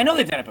 I know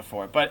they've done it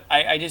before, but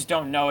I just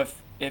don't know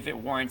if it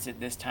warrants it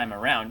this time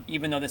around,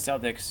 even though the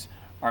Celtics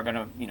are going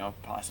to,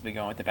 possibly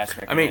go with the best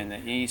record in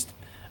the East.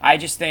 I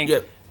just think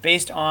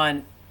based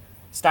on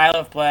style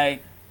of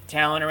play,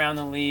 talent around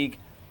the league,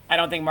 I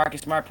don't think Marcus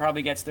Smart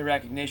probably gets the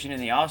recognition in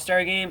the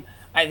All-Star game.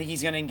 I think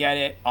he's going to get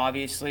it,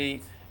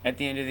 obviously, at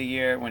the end of the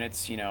year when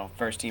it's,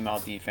 first team all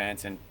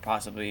defense and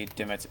possibly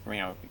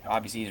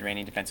obviously he's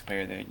reigning defensive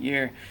player of the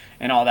year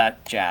and all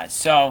that jazz.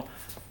 So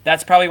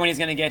that's probably when he's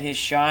going to get his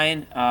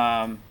shine.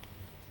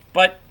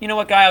 But you know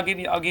what, Guy?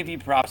 I'll give you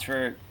props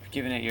for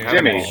giving it your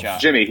best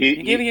shot. You're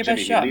giving it your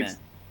best shot, man.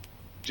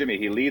 Jimmy,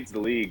 he leads the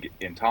league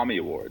in Tommy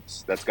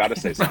Awards. That's got to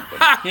say something.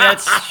 Yeah,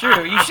 that's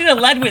true. You should have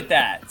led with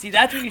that. See,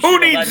 that's what you should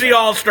have led with. Who needs the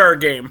All-Star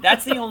game?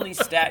 That's the only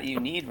stat you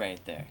need right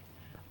there.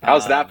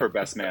 How's that for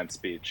best man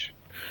speech?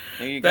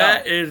 There you go.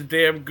 That is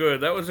damn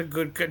good. That was a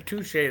good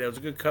touche. That was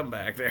a good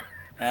comeback there.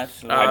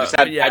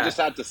 Absolutely. I just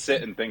had to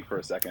sit and think for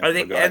a second. I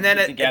think, and then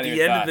at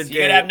the end of the day,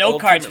 you could have no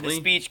cards for the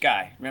speech,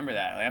 Guy. Remember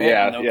that.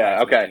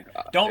 Okay.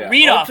 Don't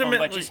read off them,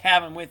 but just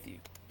have them with you.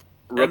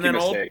 Rookie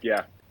mistake.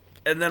 Yeah.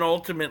 And then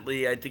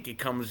ultimately, I think it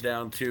comes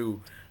down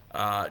to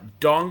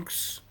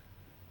dunks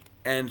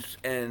and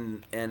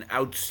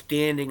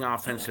outstanding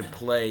offensive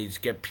plays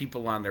get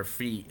people on their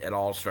feet at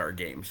All-Star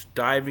games.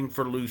 Diving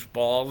for loose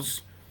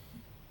balls,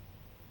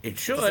 it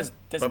should,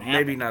 but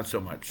maybe not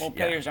so much. Well,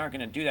 players aren't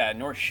going to do that,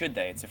 nor should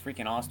they. It's a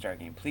freaking All-Star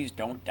game. Please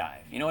don't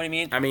dive. You know what I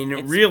mean? I mean,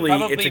 it's really,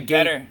 probably it's a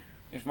better game,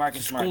 if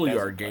Marcus Smart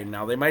schoolyard game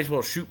now. They might as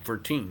well shoot for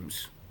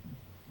teams.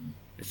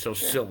 It's so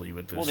silly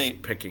with this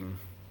picking.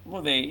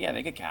 Well, they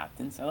get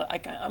captains.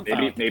 I'm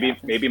fine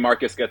maybe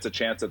Marcus gets a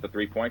chance at the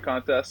 3-point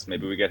contest.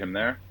 Maybe we get him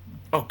there.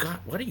 Oh God,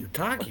 what are you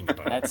talking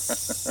about?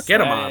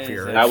 Get him off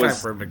here. It's time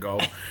for him to go.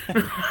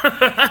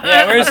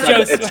 Yeah, where's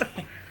Joe?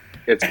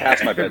 It's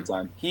past my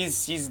bedtime.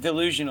 He's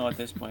delusional at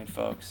this point,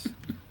 folks.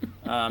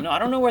 No, I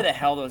don't know where the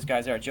hell those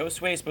guys are. Joe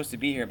Sway is supposed to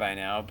be here by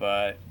now,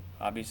 but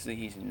obviously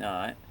he's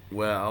not.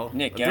 Well,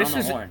 Nick, get on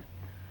the horn.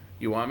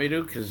 You want me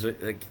to? Because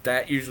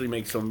that usually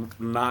makes him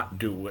not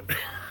do it.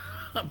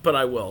 But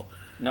I will.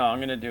 No,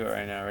 I'm gonna do it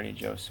right now. Ready,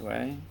 Joe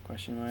Sway?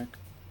 Question mark.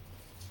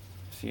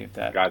 see if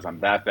that. Guys, I'm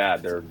that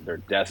bad. They're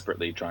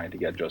desperately trying to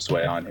get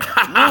Josue on here.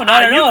 No,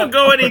 not at You all. can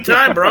go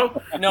anytime,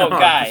 bro. No, I'm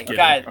guy, just kidding.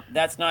 guy,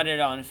 that's not it at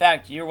all. In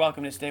fact, you're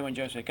welcome to stay when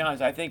Josue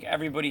comes. I think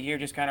everybody here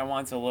just kind of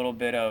wants a little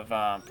bit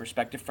of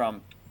perspective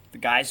from the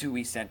guys who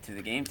we sent to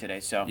the game today.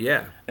 So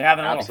Yeah. they're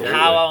having a little Absolutely.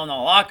 powwow in the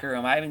locker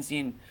room. I haven't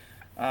seen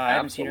or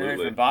heard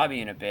Absolutely. from Bobby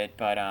in a bit,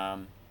 but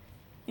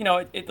you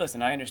know,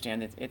 listen, I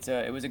understand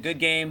it was a good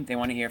game. They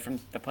want to hear from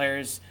the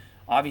players.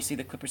 Obviously,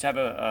 the Clippers have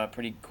a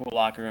pretty cool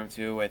locker room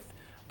too, with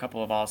a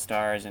couple of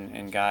all-stars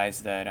and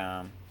guys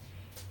that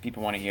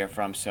people want to hear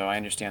from. So I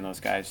understand those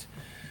guys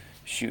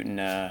shooting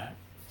the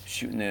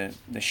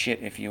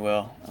shit, if you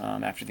will,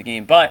 after the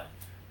game. But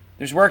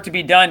there's work to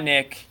be done,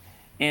 Nick,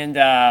 and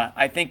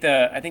I think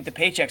the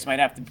paychecks might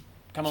have to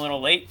come a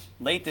little late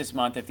this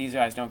month if these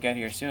guys don't get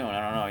here soon. I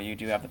don't know. You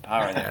do have the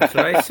power there. That's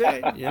what I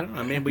said. You know,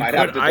 I mean, Might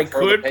have to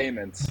defer the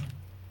payments.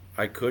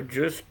 I could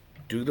just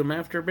do them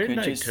after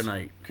midnight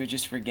tonight. Could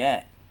just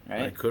forget,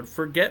 right? I could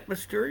forget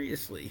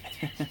mysteriously.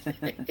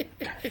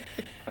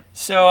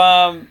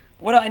 So,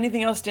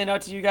 anything else stand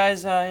out to you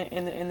guys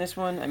in this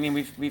one? I mean,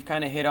 we've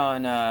kind of hit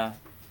on a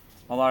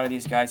lot of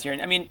these guys here.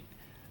 And I mean,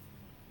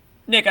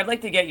 Nick, I'd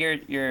like to get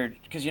your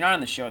because you're not on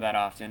the show that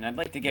often. I'd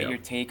like to get your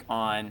take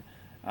on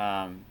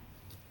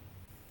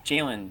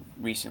Jalen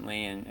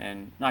recently,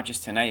 and not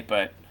just tonight,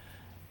 but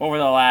over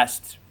the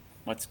last,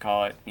 let's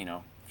call it,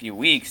 few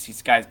weeks.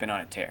 This guy's been on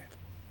a tear.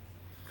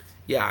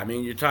 Yeah, I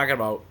mean, you're talking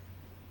about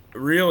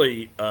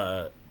really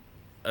a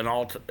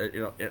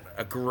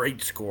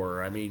great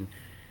scorer. I mean,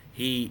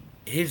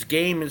 his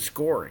game is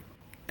scoring,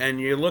 and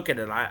you look at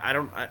it.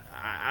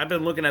 I've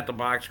been looking at the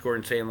box score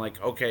and saying,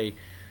 like, okay,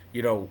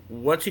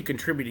 what's he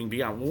contributing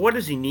beyond? What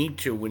does he need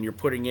to when you're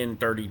putting in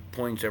 30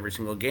 points every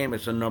single game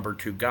as a number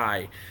 2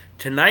 guy?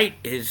 Tonight,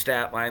 his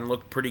stat line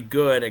looked pretty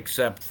good,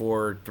 except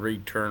for 3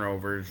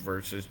 turnovers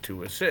versus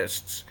 2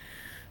 assists.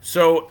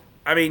 So,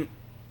 I mean,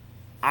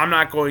 I'm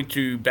not going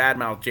to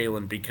badmouth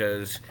Jalen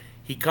because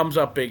he comes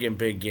up big in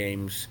big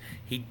games.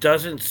 He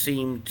doesn't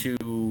seem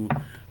to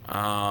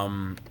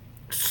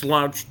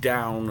slouch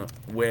down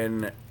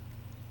when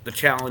the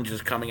challenge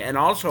is coming, and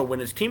also when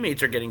his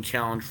teammates are getting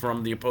challenged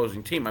from the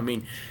opposing team. I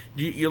mean,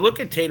 you look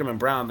at Tatum and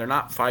Brown; they're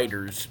not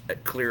fighters,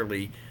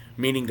 clearly,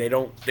 meaning they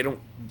don't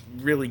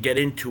really get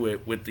into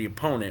it with the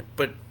opponent.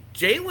 But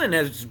Jalen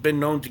has been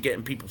known to get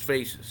in people's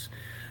faces,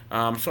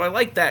 so I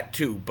like that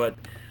too. But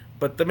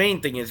the main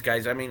thing is,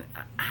 guys, I mean,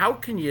 how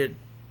can you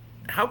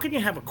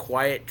have a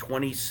quiet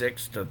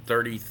 26 to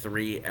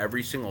 33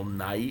 every single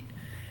night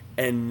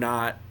and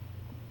not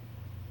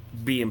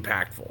be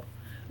impactful?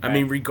 I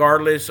mean,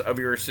 regardless of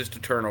your assist to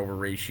turnover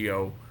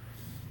ratio,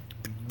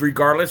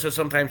 regardless of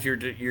sometimes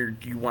you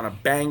want to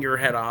bang your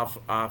head off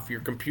your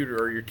computer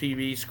or your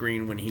TV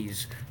screen when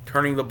he's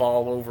turning the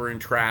ball over in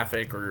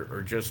traffic,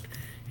 or just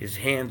his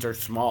hands are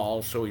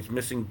small, so he's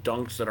missing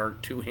dunks that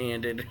aren't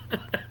two-handed.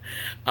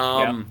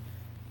 Well,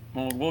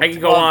 I can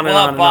go on and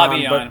on and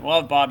on. But we'll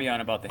have Bobby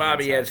on about the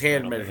Bobby has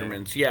hand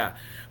measurements, yeah.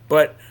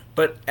 But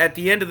at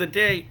the end of the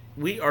day,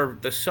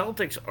 the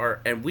Celtics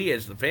are, and we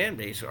as the fan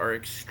base are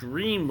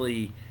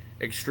extremely,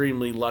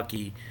 extremely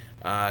lucky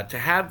to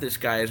have this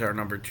guy as our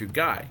number 2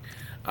 guy.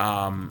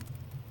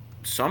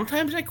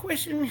 Sometimes I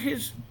question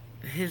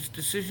his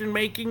decision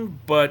making,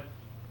 but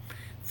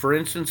for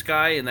instance,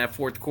 guy, in that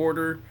fourth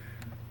quarter,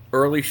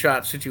 early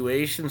shot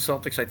situation,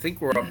 Celtics I think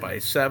were up by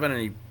 7,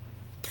 and he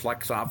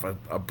flex off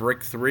a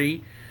brick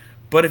 3.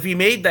 But if he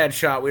made that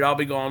shot, we'd all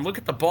be going, look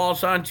at the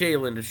balls on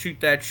Jalen to shoot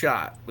that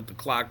shot with the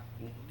clock,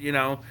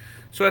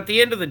 So at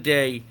the end of the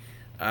day,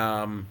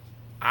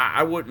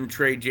 I wouldn't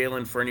trade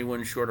Jalen for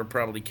anyone short of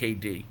probably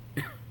KD.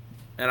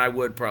 And I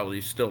would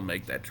probably still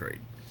make that trade.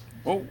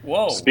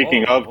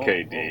 Speaking of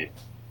KD.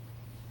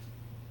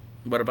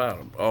 What about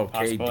him? Oh,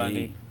 Possible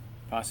KD.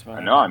 Possible.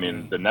 I know, I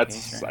mean, the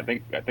Nets, I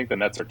think the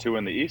Nets are 2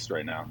 in the East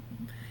right now.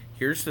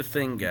 Here's the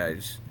thing,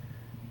 guys.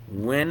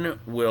 When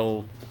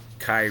will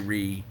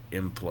Kyrie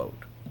implode?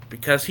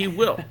 Because he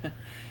will.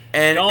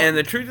 And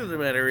the truth of the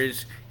matter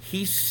is,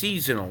 he's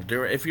seasonal.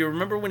 If you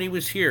remember when he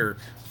was here,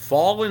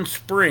 fall and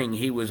spring,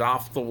 he was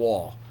off the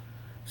wall.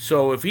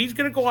 So if he's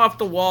going to go off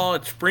the wall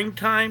at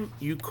springtime,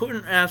 you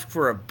couldn't ask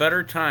for a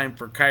better time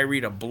for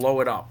Kyrie to blow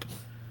it up.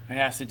 It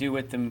has to do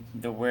with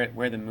the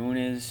where the moon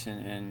is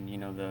and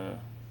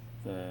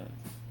the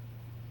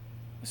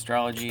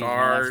astrology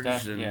Stars and all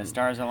that stuff. and-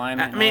 Stars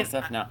alignment I mean, and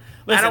all that stuff.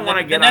 No, I don't want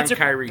to the get Nets on are-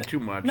 Kyrie too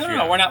much. No,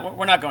 yeah.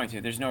 we're not going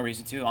to. There's no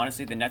reason to.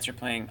 Honestly, the Nets are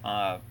playing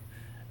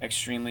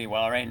extremely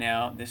well right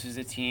now. This is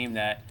a team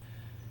that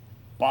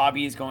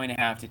Bobby is going to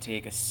have to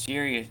take a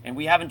serious, and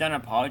we haven't done an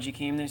apology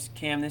cam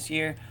this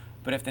year,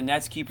 but if the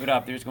Nets keep it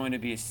up, there's going to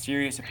be a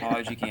serious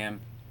apology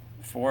cam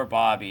for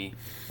Bobby.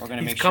 We're going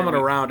to He's make sure coming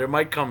around. It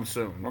might come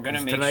soon. we're going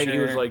to make Tonight sure he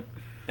was like,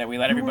 that we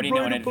let "You were everybody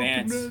know in right about the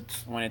advance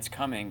Nets." when it's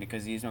coming,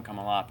 because these don't come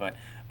a lot. But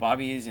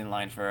Bobby is in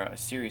line for a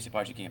serious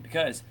apology camp,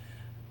 because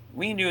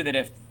we knew that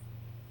if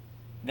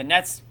the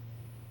Nets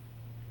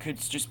could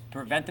just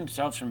prevent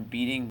themselves from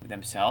beating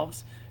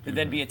themselves, that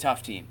they'd be a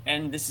tough team.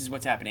 And this is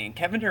what's happening. And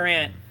Kevin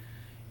Durant,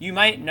 you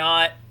might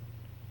not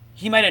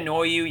he might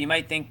annoy you. You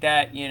might think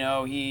that,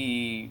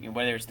 he,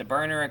 whether it's the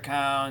burner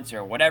accounts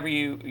or whatever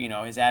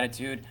his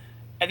attitude.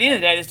 At the end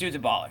of the day, this dude's a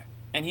baller.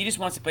 And he just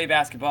wants to play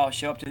basketball,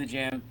 show up to the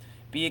gym,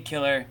 be a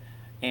killer,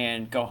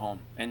 and go home.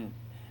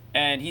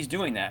 And he's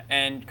doing that.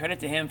 And credit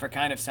to him for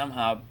kind of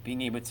somehow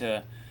being able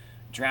to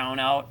drown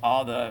out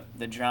all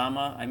the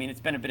drama. I mean,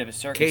 it's been a bit of a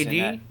circus. KD? In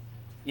that.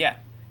 Yeah.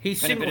 He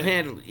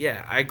single-handedly,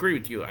 yeah, I agree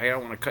with you. I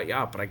don't want to cut you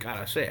out, but I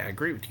gotta say, I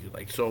agree with you.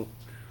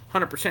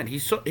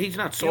 100%. He's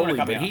not solely,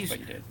 but he's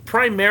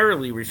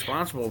primarily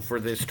responsible for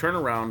this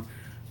turnaround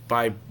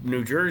by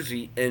New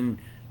Jersey, and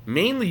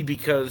mainly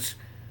because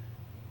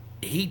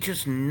he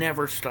just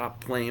never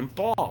stopped playing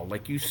ball.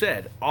 Like you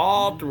said,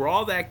 through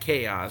all that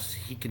chaos,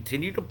 he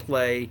continued to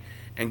play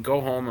and go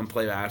home and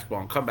play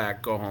basketball and come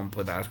back, go home,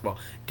 play basketball.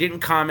 Didn't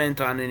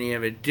comment on any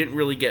of it, didn't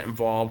really get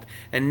involved.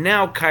 And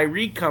now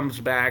Kyrie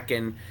comes back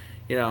and,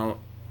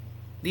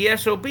 the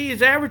SOB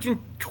is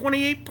averaging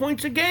 28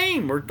 points a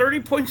game or 30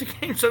 points a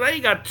game. So now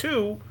you got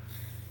 2.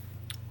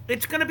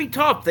 It's going to be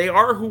tough. They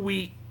are who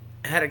we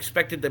had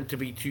expected them to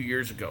be 2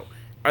 years ago.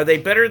 Are they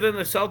better than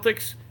the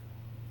Celtics?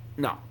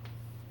 No.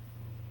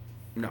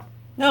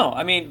 No,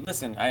 I mean,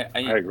 listen, I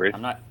agree.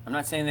 I'm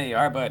not saying they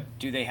are, but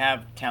do they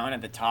have talent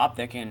at the top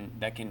that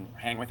can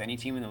hang with any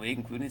team in the league,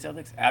 including the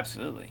Celtics?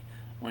 Absolutely.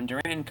 When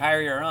Durant and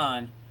Kyrie are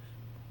on,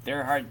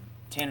 they're a hard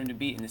tandem to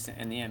beat in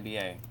the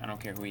NBA. I don't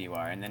care who you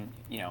are. And then,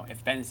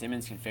 if Ben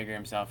Simmons can figure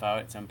himself out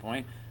at some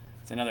point,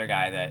 it's another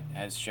guy that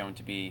has shown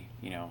to be,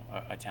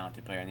 a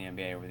talented player in the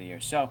NBA over the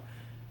years. So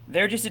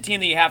they're just a team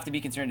that you have to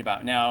be concerned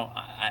about. Now,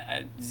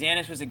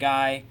 Giannis was a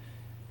guy,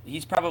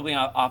 he's probably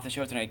off the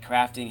show tonight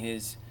crafting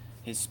his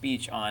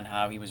speech on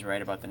how he was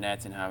right about the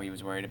Nets and how he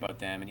was worried about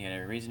them and he had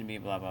every reason to be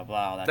blah, blah,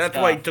 blah. That's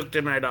stuff. why he took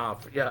the night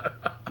off. Yeah.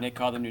 Nick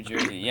called them New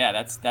Jersey. Yeah,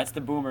 that's the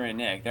Boomer and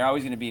Nick. They're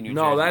always going to be New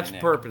Jersey. No, that's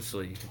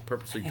purposely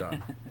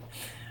done.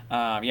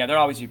 Yeah, they'll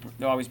always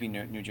be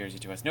New Jersey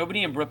to us.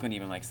 Nobody in Brooklyn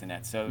even likes the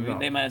Nets, so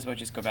they might as well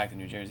just go back to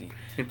New Jersey.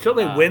 Until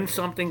they win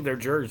something, they're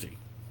Jersey.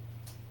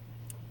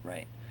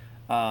 Right.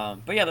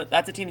 But yeah,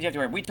 that's a team that you have to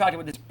worry. We talked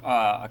about this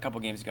a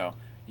couple games ago.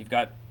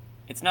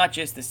 It's not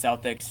just the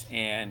Celtics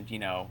and,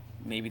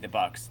 maybe the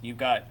Bucks. You've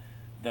got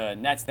the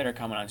Nets that are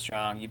coming on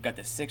strong. You've got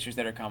the Sixers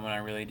that are coming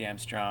on really damn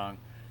strong.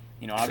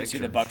 Obviously Sixers.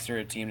 The Bucks are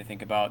a team to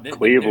think about.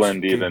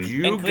 Cleveland even.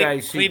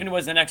 Cleveland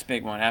was the next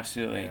big one,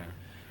 absolutely. Yeah.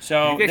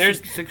 So you guys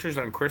see Sixers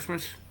on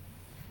Christmas?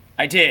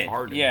 I did.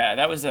 Yeah,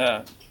 that was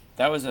a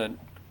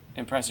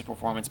impressive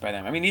performance by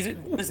them. I mean,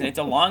 listen, it's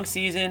a long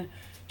season.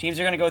 Teams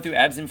are going to go through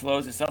ebbs and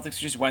flows. The Celtics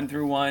just went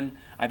through one.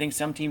 I think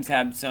some teams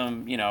have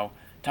some,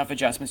 tough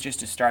adjustments just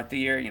to start the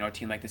year. A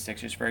team like the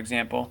Sixers, for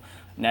example.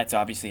 Nets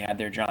obviously had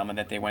their drama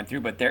that they went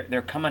through, but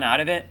they're coming out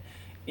of it,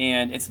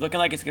 and it's looking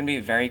like it's going to be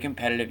a very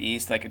competitive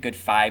East, like a good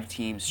 5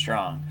 teams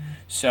strong.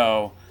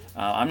 So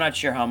I'm not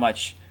sure how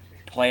much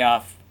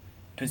playoff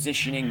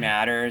positioning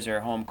matters or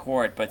home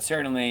court, but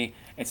certainly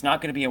it's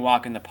not going to be a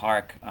walk in the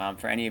park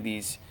for any of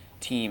these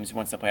teams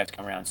once the playoffs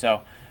come around.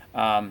 So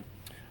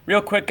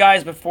real quick,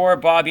 guys, before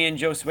Bobby and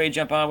Joe Sway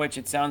jump on, which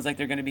it sounds like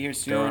they're going to be here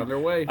soon. They're on their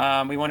way.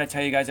 We want to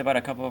tell you guys about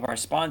a couple of our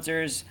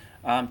sponsors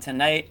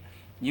tonight.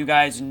 You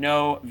guys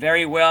know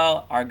very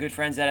well our good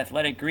friends at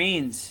Athletic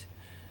Greens.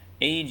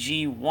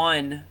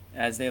 AG1,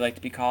 as they like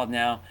to be called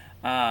now,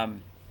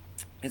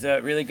 is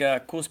a really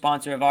good, cool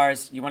sponsor of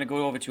ours. You want to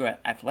go over to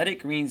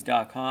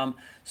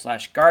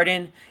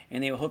athleticgreens.com/garden,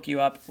 and they will hook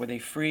you up with a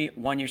free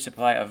 1-year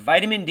supply of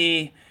vitamin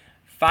D,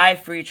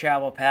 5 free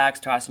travel packs.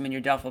 Toss them in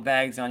your duffel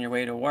bags on your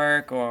way to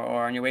work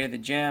or on your way to the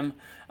gym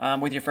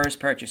with your first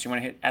purchase. You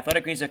want to hit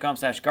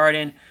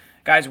athleticgreens.com/garden.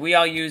 Guys, we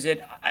all use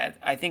it.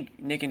 I think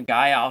Nick and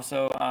Guy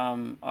also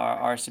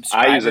are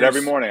subscribers. I use it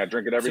every morning. I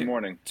drink it every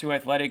morning. To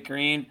Athletic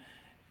Green.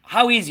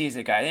 How easy is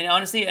it, guys? And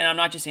honestly, and I'm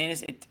not just saying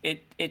this,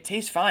 it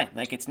tastes fine.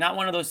 Like, it's not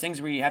one of those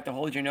things where you have to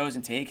hold your nose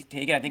and take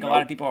it. I think a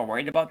lot of people are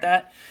worried about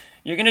that.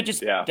 You're going to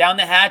just down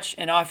the hatch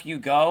and off you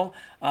go.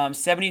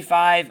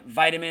 75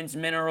 vitamins,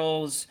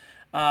 minerals,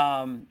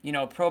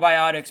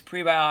 probiotics,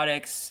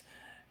 prebiotics,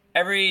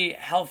 every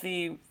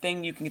healthy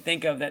thing you can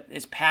think of that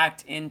is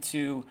packed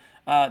into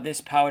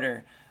this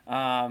powder.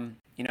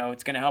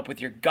 It's going to help with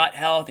your gut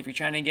health if you're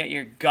trying to get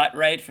your gut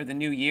right for the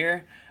new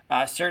year.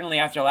 Certainly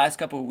after the last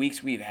couple of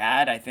weeks we've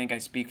had, I think I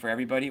speak for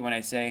everybody when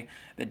I say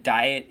the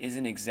diet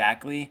isn't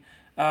exactly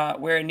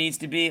where it needs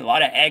to be. A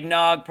lot of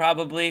eggnog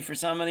probably for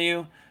some of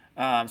you.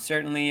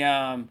 Certainly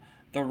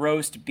the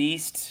roast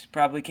beast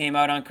probably came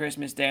out on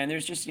Christmas Day, and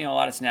there's just a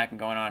lot of snacking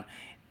going on.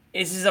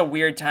 This is a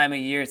weird time of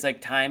year. It's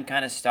like time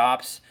kind of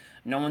stops.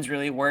 No one's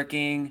really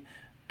working,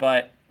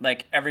 but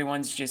like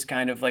everyone's just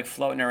kind of like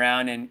floating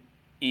around and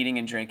eating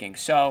and drinking.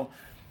 So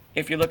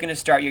if you're looking to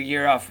start your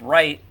year off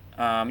right,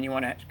 you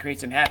want to create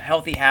some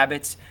healthy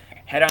habits,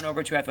 head on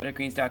over to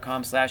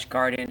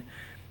athleticgreens.com/garden.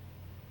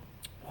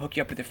 Hook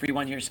you up with a free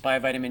 1-year supply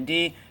of vitamin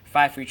D,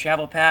 5 free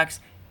travel packs,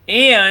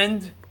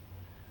 and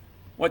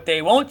what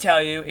they won't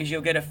tell you is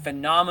you'll get a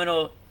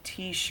phenomenal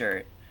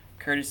t-shirt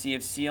courtesy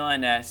of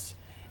CLNS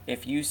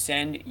if you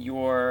send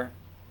your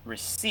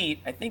receipt.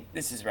 I think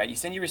this is right. You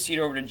send your receipt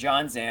over to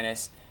John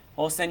Zanis,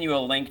 He'll send you a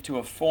link to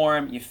a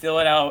form. You fill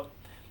it out,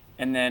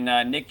 and then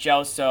Nick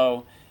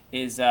Gelso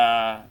is,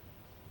 I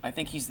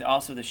think he's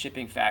also the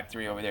shipping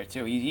factory over there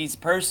too. He's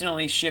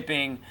personally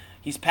shipping.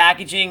 He's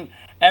packaging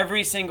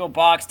every single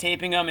box,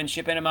 taping them, and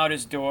shipping them out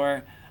his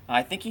door.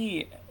 I think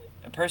a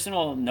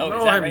personal note. No,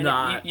 is that I'm right?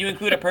 not. You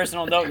include a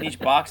personal note in each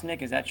box,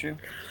 Nick. Is that true?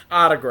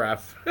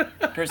 Autograph.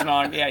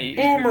 Personal, yeah. You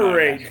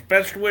Boomerage.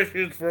 Best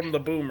wishes from the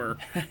boomer.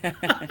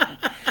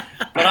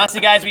 But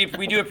honestly, guys, we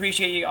do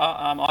appreciate you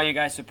all you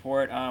guys'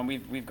 support.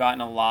 We've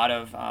gotten a lot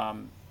of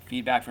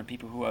feedback from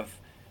people who have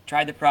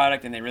tried the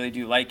product and they really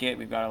do like it.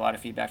 We've got a lot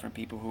of feedback from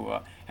people who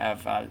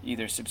have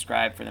either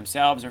subscribed for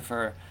themselves or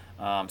for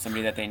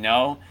somebody that they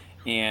know.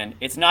 And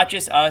it's not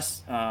just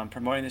us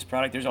promoting this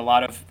product. There's a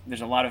lot of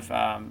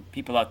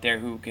people out there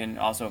who can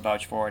also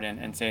vouch for it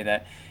and say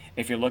that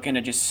if you're looking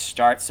to just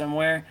start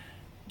somewhere,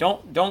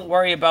 don't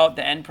worry about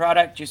the end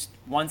product. Just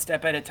one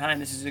step at a time.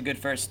 This is a good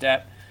first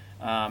step.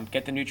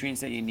 Get the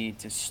nutrients that you need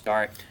to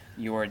start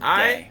your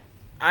day.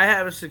 I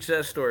have a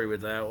success story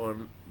with that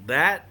one.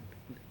 That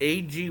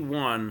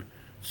AG1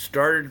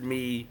 started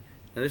me,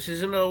 and this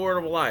isn't a word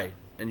of a lie,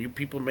 and you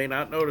people may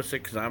not notice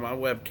it because I'm on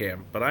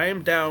webcam, but I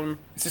am down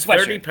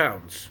 30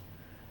 pounds.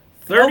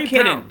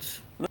 30 pounds.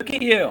 Look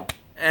at you.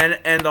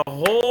 And the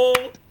whole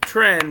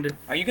trend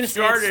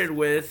started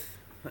with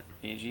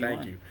AG1.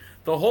 Thank you.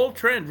 The whole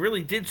trend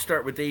really did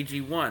start with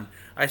AG1.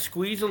 I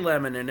squeeze a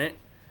lemon in it,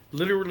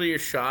 literally a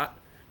shot,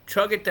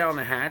 chug it down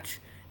the hatch,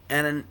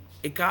 and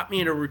it got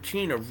me in a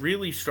routine of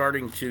really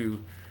starting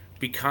to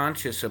be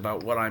conscious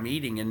about what I'm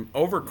eating. And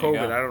over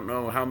COVID, I don't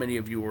know how many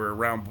of you were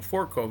around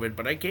before COVID,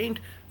 but I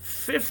gained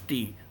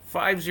 50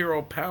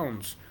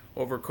 pounds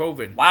over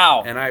COVID.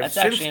 Wow. And I've that's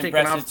since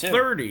taken off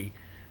 30.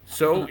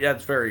 So, yeah,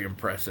 it's very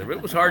impressive.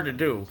 It was hard to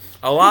do.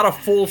 A lot of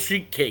full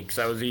sheet cakes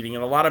I was eating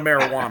and a lot of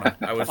marijuana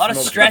I was a lot smoking.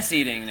 of stress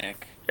eating,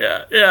 Nick.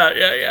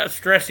 Yeah.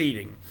 Stress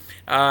eating.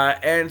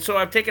 And so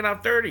I've taken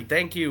out 30.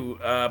 Thank you,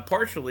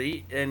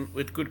 partially, and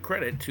with good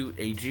credit to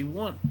AG1.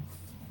 Well,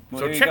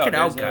 so check it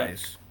out,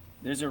 guys.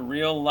 There's a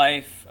real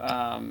life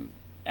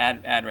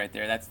ad right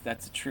there.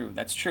 That's true.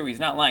 That's true. He's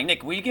not lying.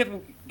 Nick, will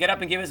you get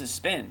up and give us a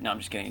spin? No, I'm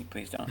just kidding.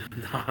 Please don't.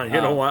 No, you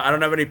know what? I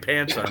don't have any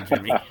pants on,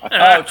 Jimmy.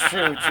 Oh,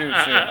 true.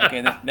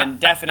 Okay, then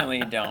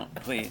definitely don't,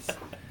 please.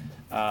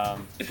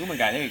 Boomer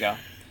guy, there you go.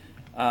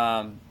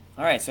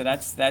 All right, so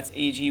that's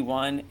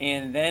AG1,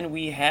 and then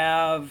we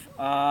have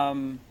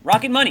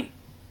Rocket Money.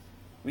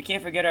 We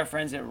can't forget our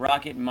friends at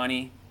Rocket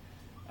Money.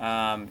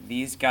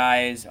 These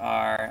guys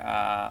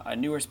are a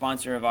newer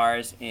sponsor of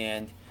ours,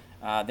 and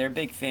their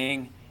big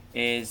thing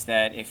is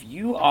that if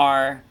you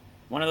are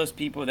one of those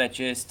people that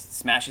just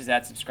smashes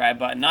that subscribe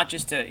button, not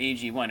just to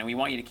AG1, and we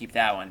want you to keep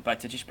that one,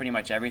 but to just pretty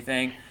much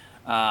everything,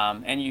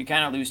 and you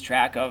kind of lose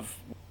track of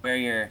where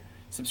your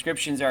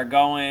subscriptions are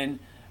going,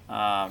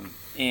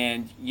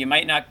 and you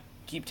might not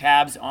keep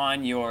tabs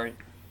on your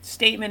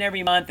statement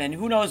every month, and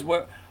who knows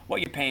what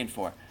you're paying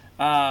for.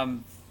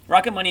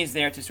 Rocket Money is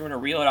there to sort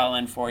of reel it all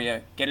in for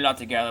you, get it all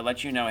together,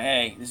 let you know,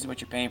 hey, this is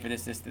what you're paying for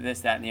this,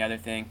 that, and the other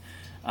thing.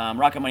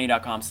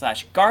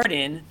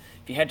 RocketMoney.com/garden.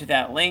 If you head to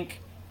that link,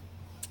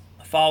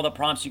 follow the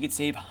prompts, you could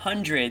save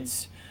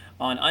hundreds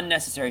on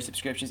unnecessary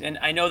subscriptions. And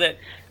I know that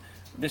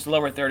this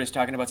lower third is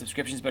talking about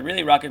subscriptions, but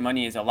really Rocket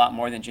Money is a lot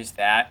more than just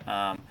that.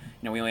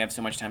 We only have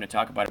so much time to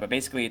talk about it, but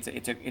basically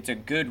it's a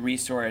good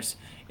resource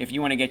if you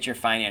want to get your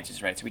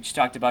finances right. So we just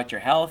talked about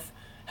your health.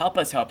 Help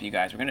us help you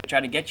guys. We're going to try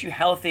to get you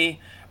healthy.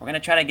 We're going to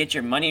try to get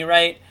your money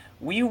right.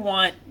 We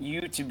want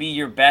you to be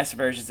your best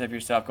versions of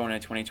yourself going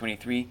into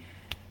 2023.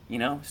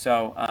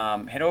 So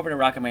head over to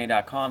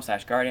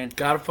rocketmoney.com/garden.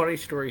 Got a funny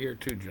story here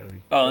too,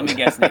 Joey. Oh, let me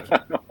guess, Nick.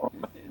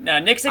 Now,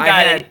 Nick's a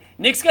guy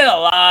Nick's got a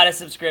lot of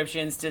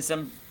subscriptions to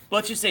some,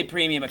 let's just say,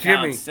 premium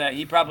accounts.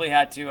 He probably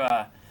had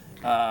to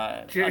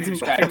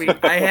unsubscribe. Jimmy,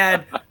 I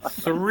had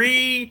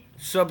 3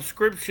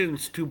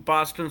 subscriptions to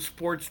Boston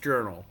Sports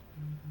Journal.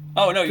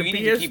 Oh, no, you need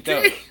to keep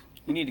those.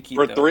 You need to keep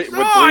those.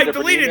 No, I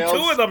deleted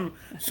 2 of them.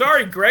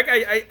 Sorry, Greg.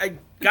 I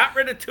got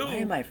rid of 2. Why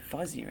am I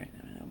fuzzy right now?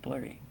 I'm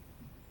blurry.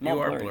 You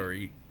are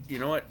blurry. You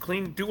know what?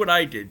 Do what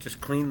I did.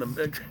 Just clean them.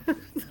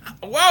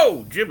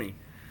 Whoa, Jimmy.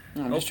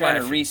 I'm just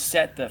trying to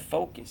reset the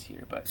focus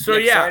here. But so,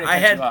 Nick, yeah, I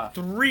had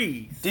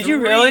 3. Did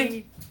you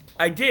really?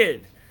 I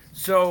did.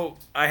 So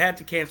I had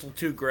to cancel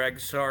 2,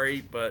 Greg.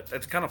 Sorry, but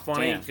that's kind of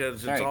funny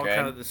because it's all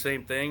kind of the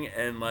same thing.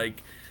 And,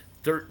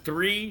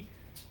 3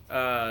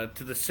 to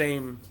the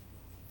same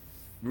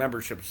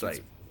membership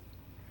site.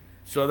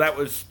 So that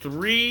was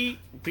 3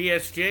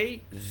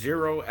 BSJ,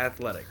 0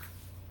 athletic.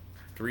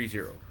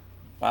 3-0.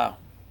 Wow.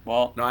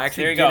 Well, no, I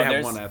actually did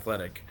have 1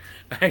 athletic.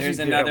 There's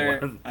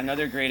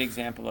another great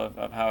example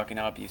of how it can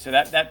help you. So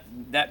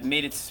that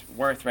made its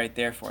worth right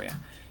there for you.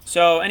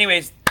 So,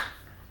 anyways,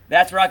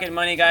 that's Rocket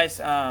Money, guys.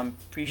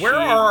 Appreciate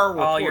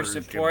all your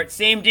support. Jimmy?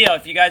 Same deal.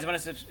 If you guys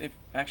want to,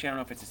 actually, I don't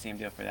know if it's the same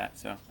deal for that,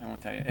 so I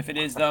won't tell you. If it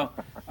is, though,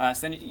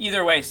 send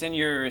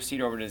your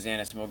receipt over to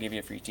Xanis, and we'll give you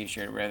a free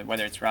T-shirt,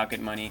 whether it's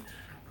Rocket Money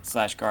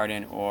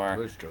 /garden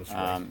or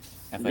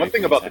one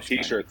thing about the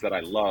T-shirts that I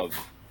love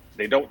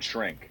they don't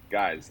shrink,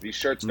 guys. These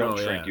shirts don't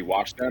shrink. You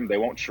wash them, they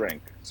won't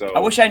shrink. So I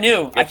wish I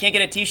knew. I can't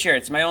get a T-shirt.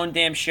 It's my own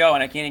damn show,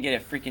 and I can't get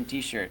a freaking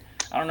T-shirt.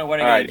 I don't know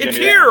what I got to do. It's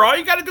here. All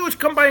you got to do is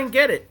come by and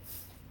get it.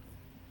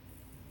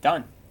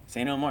 Done.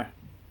 Say no more.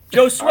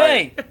 Joe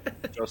Sway.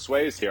 Right. Joe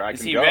Sway's here.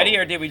 Is he ready,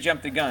 or did we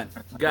jump the gun?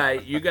 Guy,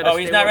 you got to. Oh,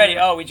 he's not ready.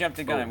 Oh, we jumped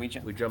the gun. We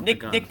jumped Nick, the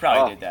gun. Nick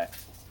probably did that.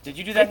 Did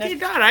you do that, Nick? I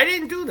did not. I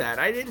didn't do that.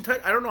 I didn't.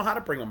 I don't know how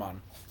to bring him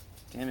on.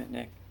 Damn it,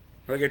 Nick.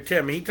 Look at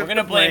Tim. He took. We're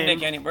gonna blame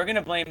Nick anyway. We're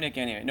gonna blame Nick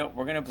anyway. No,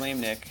 we're gonna blame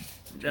Nick.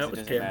 That was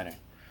it doesn't Tim. matter.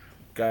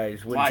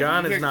 Guys, when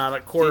John is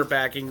not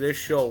quarterbacking this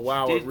show,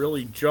 wow, it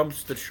really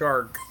jumps the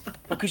shark.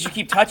 Because you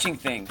keep touching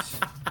things.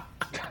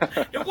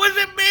 It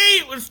wasn't me.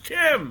 It was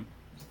Tim.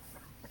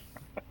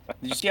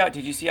 Did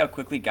you see how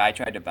quickly Guy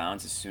tried to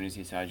bounce as soon as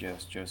he saw Joe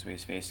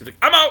Sway's face? He's like,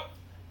 I'm out.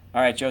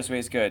 All right, Joe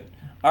Sway's good.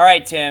 All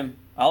right, Tim.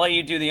 I'll let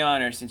you do the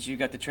honor since you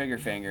got the trigger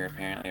finger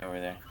apparently over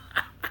there.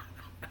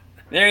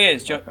 There he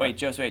is. Joe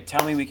Sway,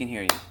 tell me we can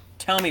hear you.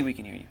 Tell me we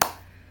can hear you.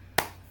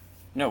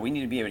 No, we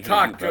need to be able to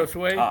hear you, bro. Joe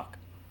Sway. Talk.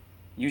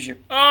 Use your.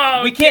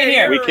 Oh, we can't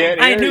hear him. We can't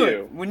hear I knew you.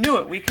 it. We knew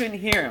it. We couldn't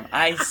hear him.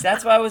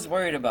 That's what I was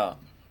worried about.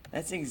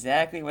 That's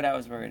exactly what I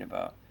was worried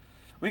about.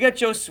 We got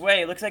Joe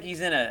Sway. It looks like he's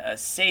in a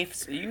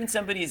safe. Are you in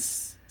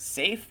somebody's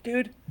safe,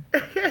 dude?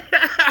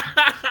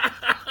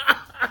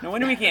 No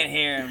wonder we can't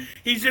hear him.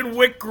 He's in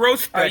Wick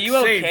Grossbeck. Are you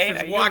okay?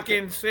 Safe.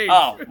 Walk-in safe.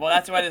 Oh, well,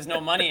 that's why there's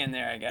no money in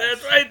there, I guess.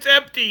 That's why it's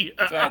empty.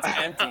 That's why it's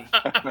empty.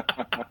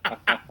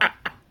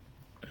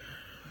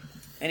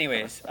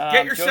 Anyways,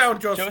 get your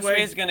sound, Joe Sway. Joe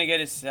Sway's gonna get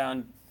his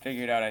sound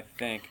figured out, I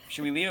think.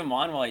 Should we leave him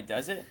on while he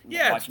does it?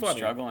 Yeah, Watch it's him funny.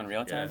 struggle in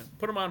real time. Yeah.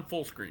 Put him on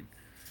full screen.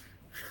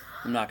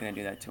 I'm not gonna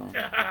do that to him.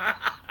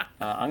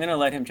 I'm gonna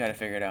let him try to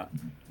figure it out.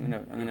 I'm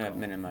gonna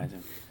minimize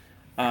him.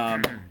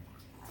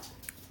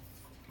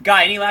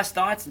 Guy, any last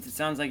thoughts? Since it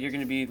sounds like you're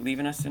gonna be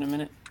leaving us in a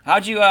minute.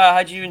 How'd you?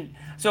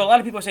 So a lot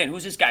of people are saying,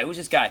 "Who's this guy? Who's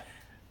this guy?"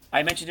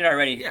 I mentioned it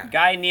already. Yeah.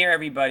 Guy near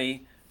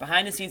everybody.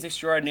 Behind the scenes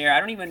extraordinaire. I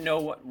don't even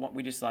know what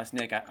we just lost,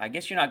 Nick. I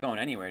guess you're not going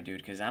anywhere, dude,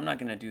 because I'm not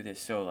gonna do this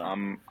solo.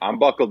 I'm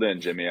buckled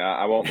in, Jimmy.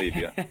 I won't leave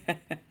you.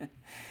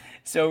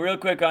 So real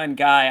quick on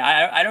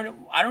Guy, I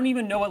don't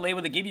even know what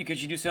label to give you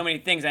because you do so many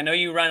things. I know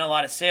you run a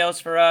lot of sales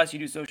for us. You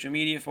do social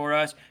media for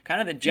us. Kind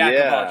of the jack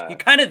of all. You're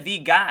kind of the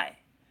guy.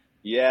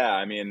 Yeah,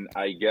 I mean,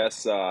 I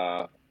guess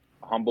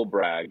humble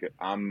brag.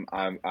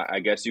 I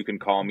guess you can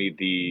call me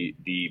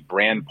the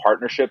brand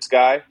partnerships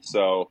guy.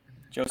 So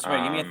Joe Sway,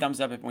 give me a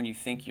thumbs up when you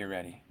think you're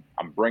ready.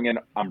 I'm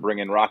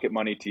bringing Rocket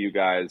Money to you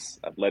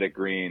guys. Athletic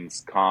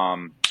Greens,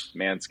 Calm,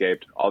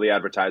 Manscaped, all the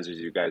advertisers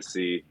you guys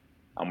see.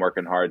 I'm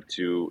working hard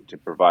to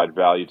provide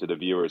value to the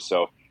viewers.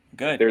 So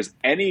good.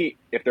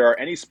 If there are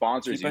any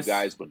sponsors you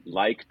guys would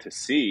like to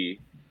see,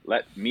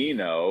 let me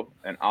know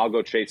and I'll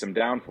go chase them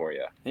down for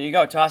you. There you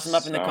go. Toss them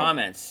up in the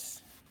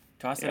comments.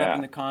 Toss it up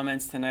in the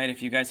comments tonight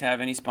if you guys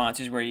have any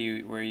sponsors where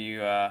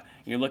you're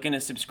looking to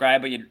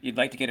subscribe but you'd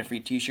like to get a free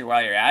T-shirt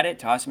while you're at it.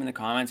 Toss them in the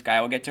comments.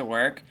 Guy will get to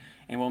work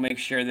and we'll make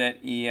sure that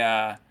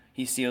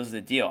he seals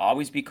the deal.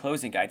 Always be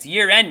closing, guy. It's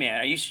year end,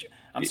 man.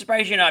 I'm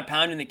surprised you're not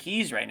pounding the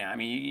keys right now. I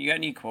mean, you got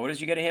any quotas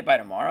you got to hit by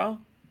tomorrow?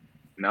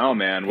 No,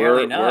 man.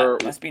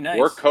 Must be nice.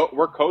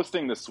 We're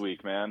coasting this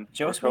week, man.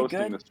 Joe Sway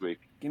coasting good? this week.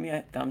 Give me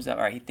a thumbs up.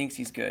 All right, he thinks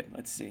he's good.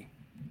 Let's see.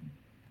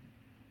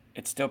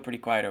 It's still pretty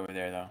quiet over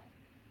there, though.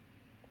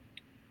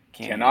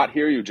 Cannot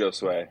hear you, Joe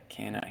Sway.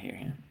 Cannot hear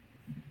him.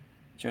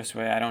 Joe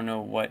Sway, I don't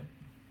know what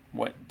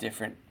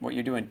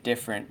you're doing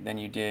different than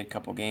you did a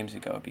couple games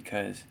ago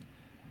because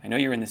I know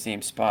you're in the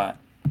same spot.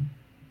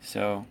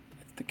 So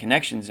the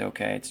connection's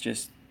okay. It's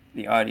just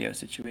the audio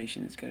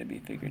situation is going to be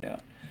figured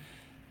out.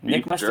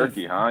 Beef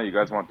jerky, huh? You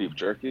guys want beef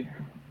jerky?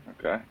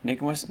 Okay.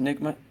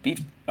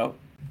 Beef. Oh,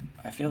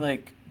 I feel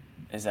like,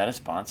 is that a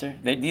sponsor?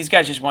 These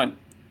guys just want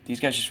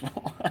beef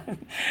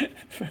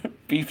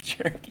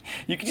jerky.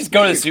 You can just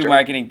go to the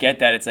supermarket and get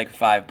that. It's like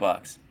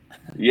 $5.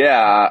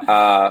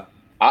 Yeah.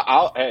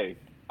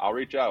 I'll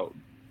reach out.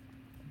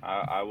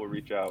 I will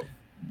reach out.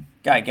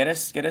 Guy, get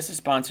us a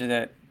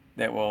sponsor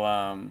that will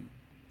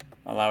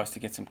allow us to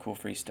get some cool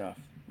free stuff.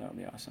 That would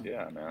be awesome.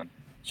 Yeah, man.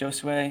 Joe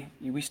Sway,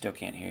 we still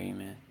can't hear you,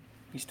 man.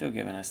 You're still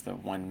giving us the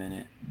 1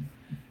 minute.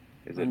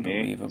 Is it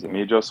me? Is it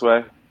me, Joe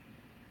Sway?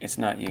 It's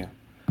not you.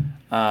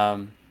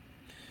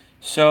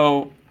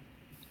 So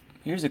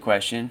here's a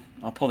question.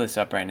 I'll pull this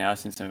up right now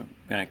since I'm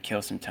gonna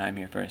kill some time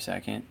here for a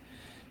second.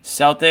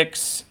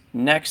 Celtics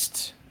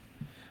next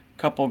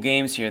couple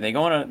games here. They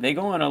go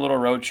on a little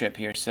road trip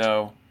here.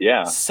 So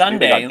yeah,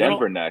 Sunday,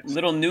 Denver next.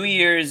 Little New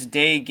Year's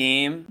Day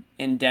game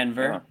in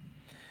Denver.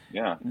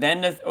 Yeah.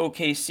 Then the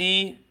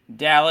OKC,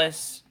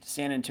 Dallas,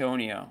 San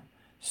Antonio.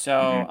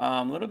 So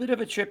a little bit of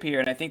a trip here,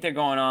 and I think they're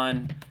going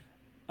on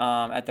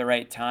at the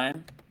right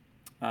time.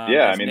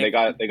 I mean, they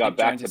got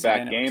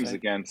back-to-back games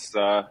against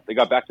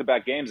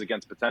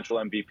potential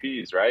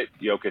MVPs, right?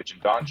 Jokic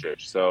and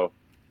Doncic. So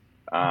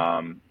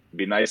it'd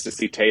be nice to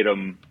see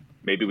Tatum.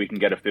 Maybe we can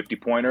get a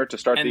 50-pointer to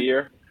start the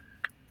year.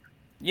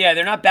 Yeah,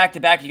 they're not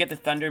back-to-back. You get the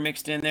Thunder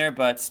mixed in there,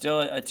 but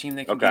still a team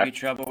that can give you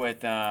trouble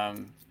with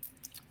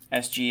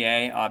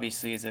SGA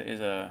obviously is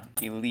a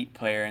elite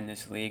player in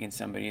this league and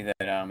somebody that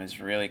has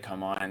really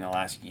come on in the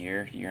last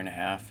year and a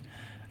half.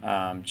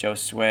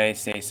 Josue,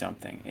 say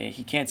something.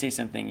 He can't say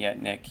something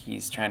yet, Nick.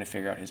 He's trying to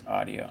figure out his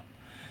audio.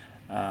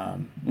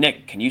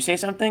 Nick, can you say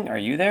something? Are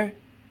you there?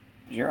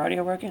 Is your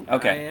audio working?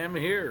 Okay. I am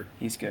here.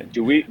 He's good.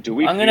 Do we?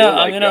 I'm gonna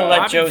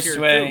let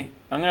Josue.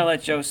 I'm gonna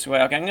let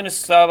Josue. Okay, I'm gonna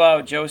sub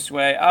out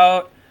Josue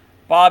out.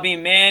 Bobby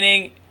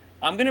Manning.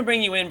 I'm going to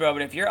bring you in, bro,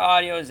 but if your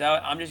audio is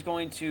out, I'm just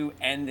going to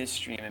end this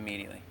stream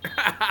immediately.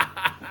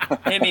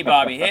 Hit me,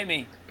 Bobby. Hit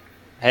me.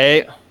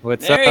 Hey,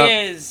 what's up? There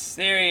he is.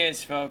 There he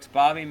is, folks.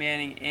 Bobby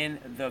Manning in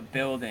the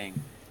building.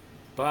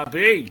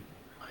 Bobby.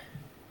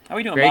 How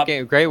we doing, Great Bob?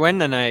 game, great win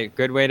tonight.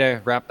 Good way to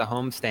wrap the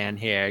homestand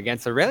here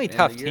against a really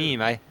tough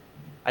team. I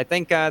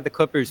think the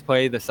Clippers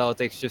played the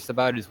Celtics just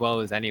about as well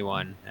as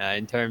anyone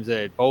in terms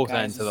of both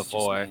ends of the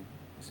floor.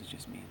 This is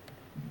just me.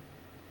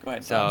 Go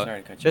ahead. So I'm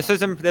sorry to cut you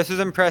off. this was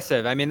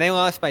impressive. I mean, they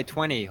lost by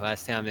 20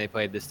 last time they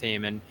played this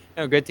team, and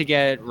good to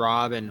get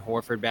Rob and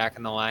Horford back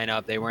in the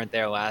lineup. They weren't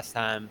there last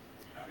time.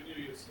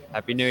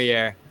 Happy New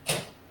Year.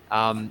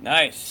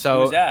 Nice.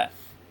 So who's that?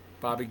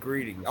 Bobby,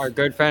 greetings. Our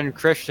good friend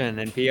Christian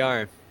in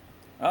PR.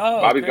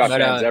 Oh, Bobby's got Christian.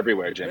 fans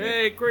everywhere, Jimmy.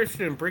 Hey,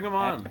 Christian, bring him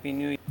on. Happy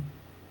New Year.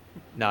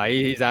 No,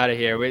 he's out of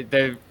here.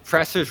 The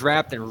presser's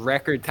wrapped in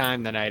record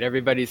time tonight.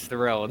 Everybody's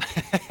thrilled.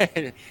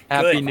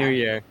 Happy New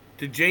Year.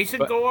 Did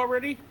Jason go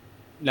already?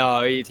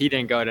 No, he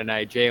didn't go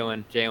tonight.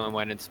 Jalen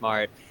went in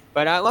smart.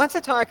 But lots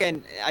of talk,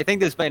 and I think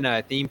there's been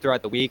a theme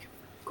throughout the week.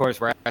 Of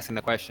course, we're asking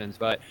the questions,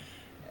 but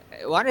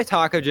a lot of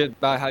talk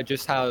about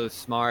how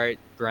Smart,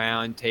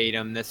 Brown,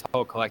 Tatum, this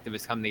whole collective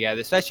has come together,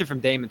 especially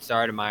from Damon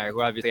Stoudemire,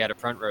 who obviously had a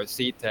front row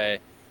seat to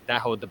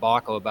that whole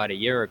debacle about a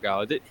year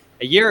ago.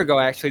 A year ago,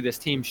 actually, this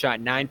team shot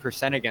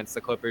 9% against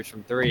the Clippers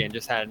from three and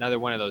just had another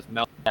one of those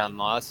meltdown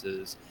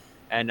losses.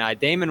 And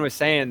Damon was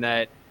saying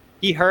that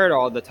he heard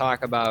all the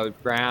talk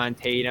about Brown,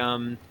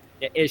 Tatum,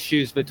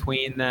 issues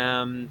between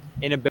them,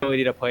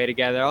 inability to play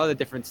together, all the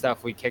different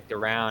stuff we kicked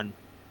around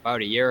about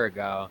a year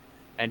ago.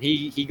 And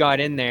he got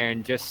in there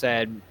and just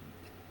said,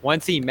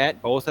 once he met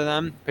both of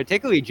them,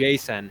 particularly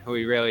Jason, who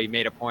he really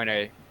made a point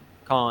of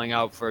calling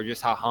out for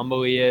just how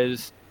humble he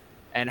is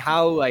and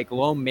how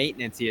low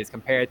maintenance he is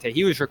compared to,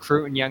 he was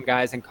recruiting young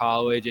guys in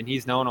college, and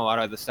he's known a lot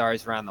of the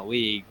stars around the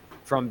league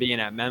from being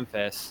at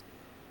Memphis.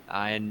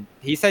 And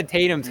he said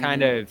Tatum's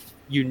kind of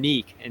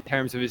unique in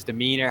terms of his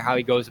demeanor, how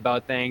he goes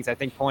about things. I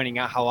think pointing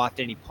out how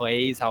often he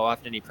plays, how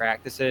often he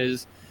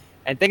practices.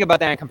 And think about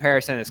that in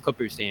comparison to this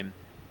Clippers team,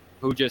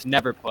 who just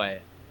never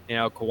play.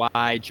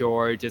 Kawhi,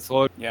 George, it's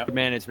load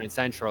management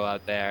central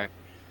out there.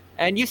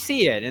 And you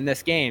see it in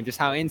this game, just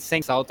how in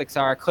sync Celtics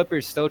are.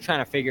 Clippers still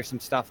trying to figure some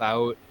stuff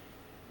out.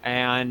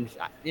 And,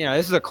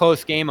 this is a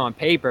close game on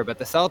paper, but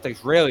the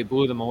Celtics really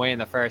blew them away in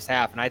the first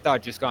half. And I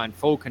thought just got in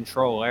full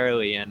control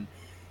early and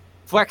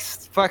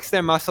flexed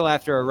their muscle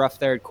after a rough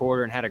third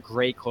quarter and had a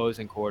great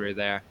closing quarter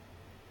there.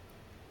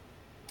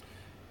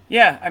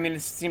 Yeah, I mean,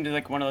 it seemed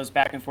like one of those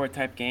back and forth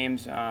type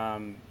games.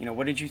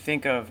 What did you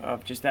think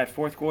of just that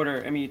fourth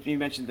quarter? I mean, you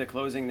mentioned the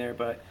closing there,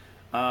 but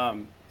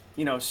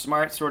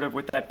Smart sort of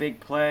with that big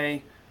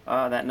play,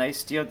 that nice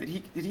steal. Did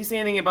he say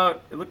anything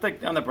about? It looked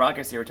like on the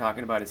broadcast they were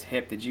talking about his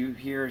hip. Did you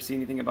hear or see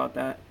anything about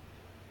that?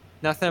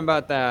 Nothing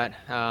about that.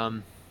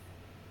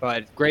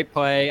 But great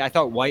play. I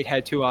thought White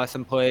had two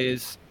awesome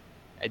plays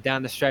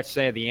down the stretch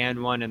there, the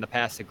and one and the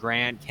pass to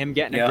Grant. Him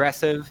getting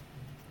aggressive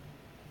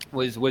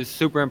was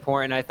super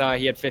important. I thought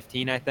he had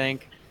 15, I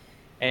think.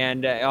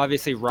 And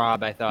obviously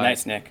Rob, I thought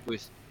nice, Nick.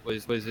 was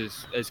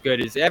as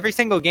good as every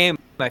single game.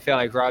 I feel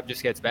like Rob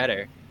just gets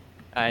better.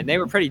 And they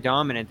were pretty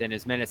dominant in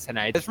his minutes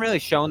tonight. It doesn't really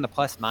show in the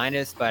plus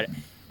minus, but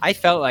I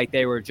felt like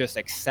they were just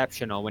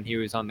exceptional when he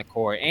was on the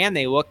court. And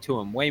they look to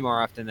him way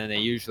more often than they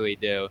usually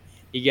do.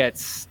 He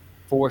gets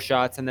 4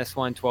 shots in this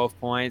one, 12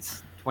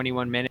 points,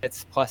 21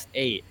 minutes, plus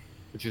 8.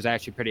 Which was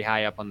actually pretty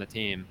high up on the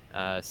team.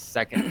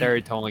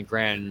 Third to only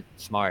Grant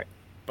Smart.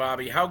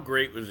 Bobby, how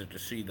great was it to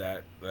see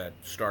that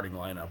starting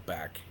lineup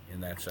back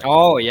in that second?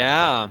 Oh,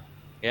 yeah.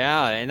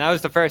 Yeah, and that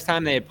was the first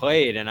time they had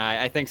played. And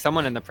I think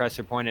someone in the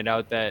presser pointed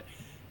out that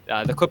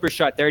the Clippers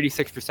shot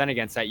 36%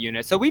 against that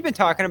unit. So we've been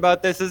talking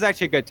about this. This is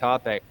actually a good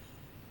topic.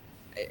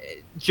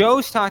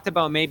 Joe's talked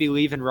about maybe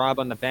leaving Rob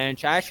on the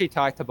bench. I actually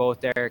talked to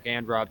both Derek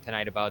and Rob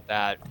tonight about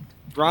that.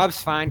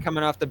 Rob's fine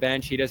coming off the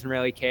bench. He doesn't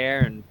really care.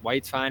 And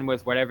White's fine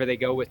with whatever they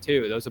go with,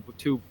 too. Those are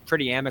two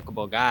pretty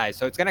amicable guys.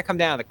 So it's going to come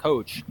down to the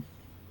coach in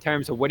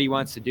terms of what he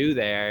wants to do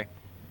there.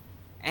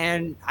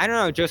 And I don't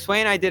know, Josue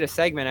and I did a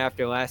segment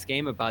after last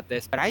game about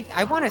this, but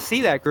I want to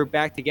see that group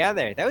back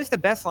together. That was the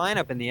best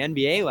lineup in the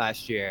NBA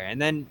last year.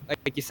 And then,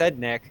 like you said,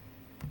 Nick,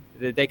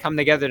 they come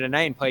together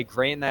tonight and play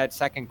great in that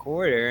second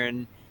quarter.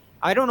 And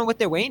I don't know what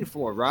they're waiting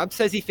for. Rob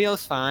says he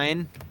feels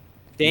fine.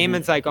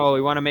 Damon's like, oh,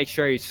 we want to make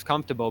sure he's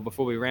comfortable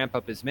before we ramp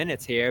up his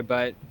minutes here.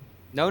 But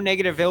no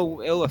negative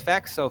ill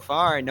effects so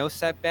far. No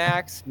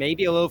setbacks.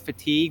 Maybe a little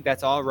fatigue.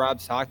 That's all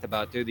Rob's talked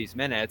about through these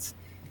minutes.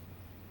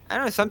 I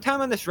don't know.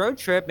 Sometime on this road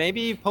trip,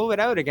 maybe pull it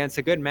out against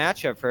a good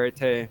matchup for it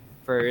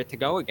for it to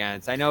go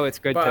against. I know it's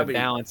good Bobby.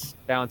 to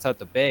balance out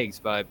the bigs,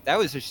 but that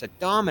was just a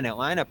dominant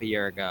lineup a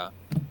year ago.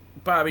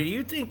 Bobby, do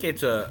you think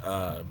it's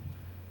a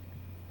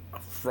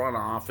front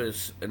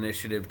office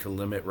initiative to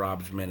limit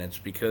Rob's minutes?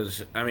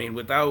 Because, I mean,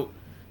 without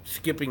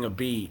skipping a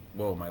beat,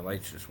 whoa, my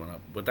lights just went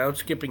up. Without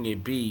skipping a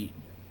beat,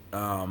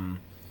 and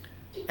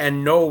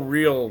no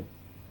real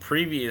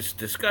previous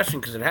discussion,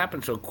 because it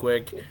happened so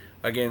quick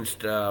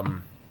against,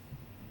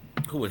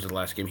 who was the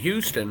last game?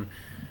 Houston.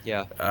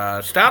 Yeah.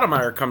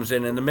 Stoudemire comes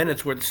in, and the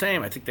minutes were the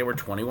same. I think they were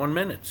 21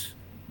 minutes.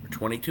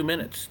 22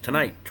 minutes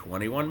tonight,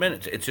 21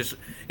 minutes.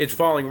 It's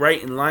falling right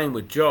in line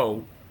with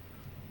Joe.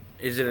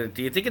 Do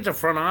you think it's a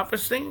front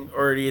office thing,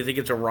 or do you think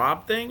it's a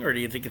Rob thing, or do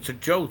you think it's a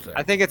Joe thing?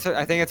 I think it's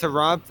a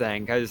Rob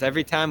thing, because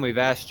every time we've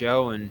asked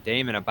Joe and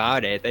Damon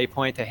about it, they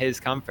point to his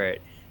comfort,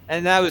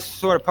 and that was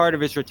sort of part of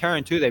his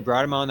return too. They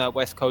brought him on that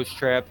West Coast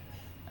trip.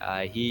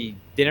 He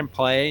didn't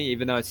play,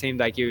 even though it seemed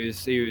like he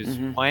was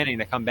planning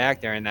to come back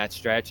during that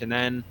stretch, and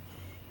then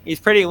he's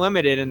pretty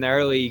limited in the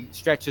early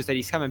stretches that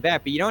he's coming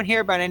back. But you don't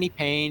hear about any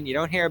pain. You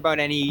don't hear about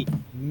any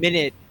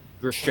minute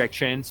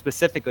restriction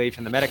specifically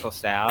from the medical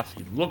staff.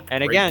 He looked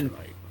and great again,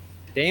 tonight.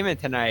 Damon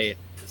tonight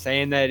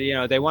saying that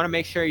they want to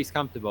make sure he's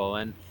comfortable.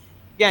 And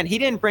again, he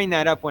didn't bring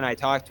that up when I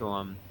talked to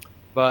him,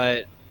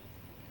 but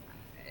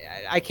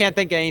I can't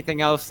think of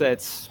anything else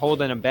that's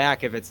holding him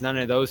back if it's none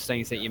of those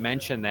things that you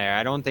mentioned there.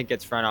 I don't think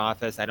it's front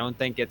office. I don't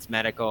think it's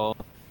medical.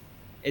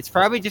 It's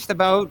probably just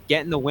about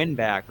getting the win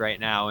back right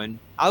now, and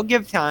I'll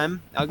give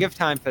time. I'll give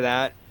time for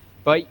that.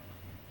 But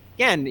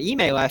again,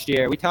 Ime last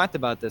year, we talked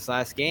about this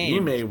last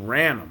game. Ime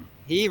ran him.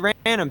 He ran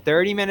him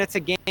 30 minutes a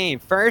game.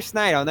 First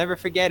night, I'll never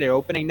forget it.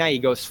 Opening night, he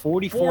goes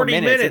 44 40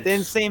 minutes. It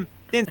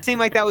didn't seem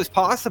like that was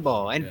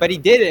possible, but he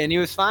did it, and he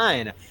was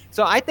fine.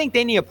 So I think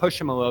they need to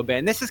push him a little bit,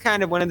 and this is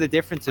kind of one of the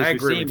differences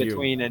we're seeing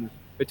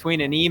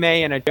between an Ime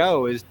and a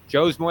Joe. Is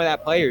Joe's more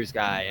that player's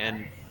guy,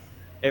 and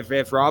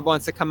if Rob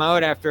wants to come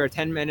out after a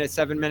 10-minute,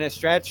 7-minute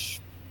stretch,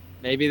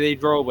 maybe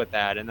they'd roll with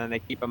that, and then they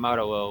keep him out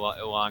a little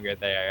longer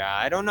there.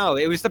 I don't know.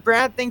 It was the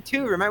Brad thing,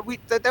 too. Remember,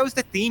 that was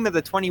the theme of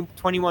the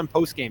 2021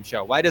 postgame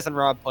show. Why doesn't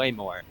Rob play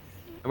more?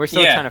 And we're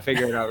still trying to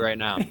figure it out right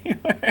now.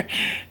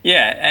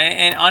 Yeah,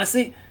 and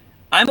honestly,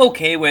 I'm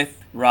okay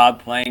with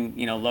Rob playing,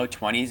 low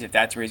 20s if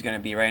that's where he's going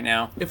to be right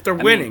now. If they're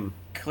winning.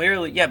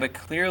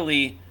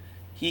 Clearly,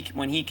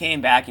 when he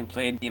came back and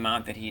played the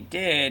amount that he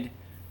did,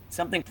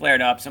 something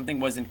flared up.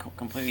 Something wasn't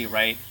completely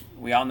right.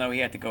 We all know he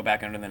had to go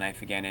back under the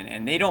knife again,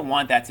 and they don't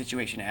want that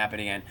situation to happen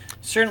again.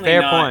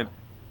 Fair point.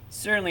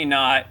 Certainly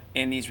not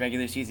in these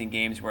regular season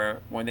games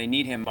when they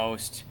need him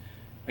most,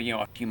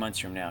 a few months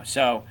from now.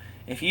 So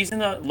if he's in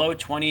the low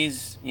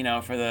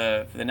 20s, for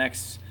the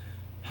next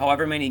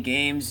however many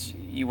games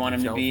you want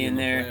him to be in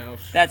there,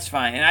 that's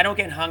fine. And I don't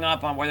get hung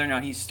up on whether or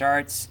not he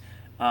starts.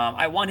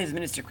 I want his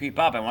minutes to creep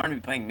up. I want him to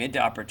be playing mid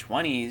to upper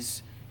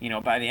 20s.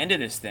 By the end of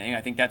this thing.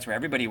 I think that's where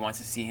everybody wants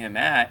to see him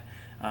at.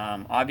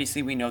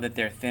 Obviously, we know that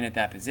they're thin at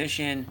that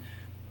position.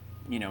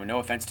 No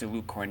offense to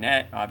Luke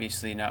Cornett,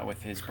 obviously not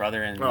with his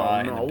brother-in-law.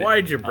 Oh, no.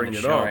 Why'd you bring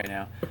it up right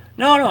now?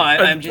 No,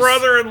 I'm just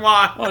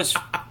brother-in-law. Well, it's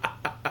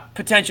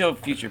potential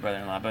future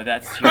brother-in-law, but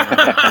that's.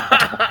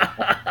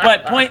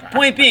 But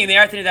point being, they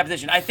are thin at that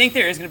position. I think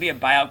there is going to be a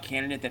buyout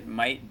candidate that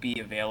might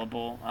be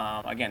available.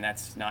 Again,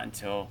 that's not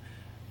until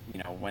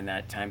when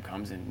that time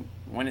comes. And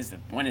when is that?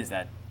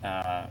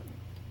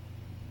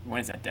 When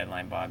is that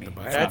deadline, Bobby?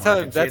 That's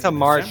a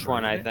March December,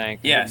 one, right? I think.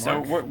 Yeah, so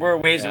we're a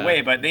ways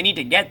away, but they need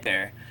to get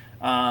there.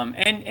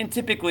 And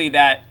typically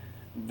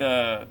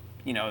there's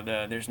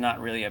not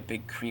really a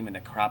big cream in the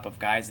crop of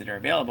guys that are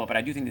available, but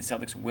I do think the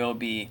Celtics will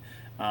be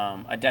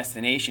a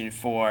destination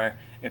for,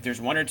 if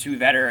there's one or two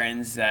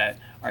veterans that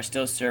are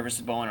still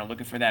serviceable and are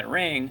looking for that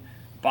ring,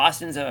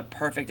 Boston's a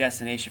perfect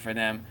destination for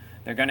them.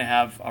 They're going to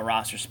have a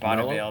roster spot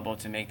available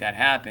to make that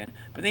happen,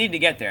 but they need to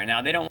get there.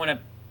 Now, they don't want to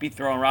be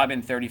throwing Rob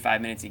in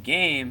 35 minutes a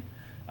game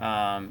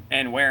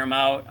and wear him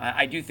out.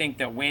 I do think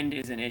that wind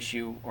is an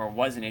issue, or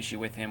was an issue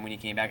with him when he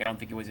came back. I don't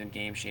think it was in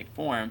game shape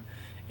form,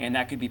 and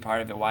that could be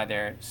part of it why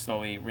they're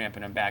slowly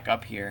ramping him back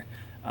up here.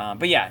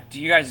 But yeah, to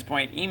you guys'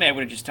 point, Ime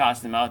would have just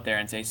tossed him out there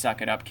and say,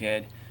 suck it up,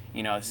 kid.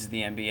 This is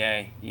the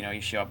NBA.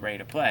 You show up ready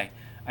to play.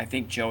 I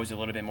think Joe's a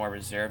little bit more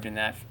reserved in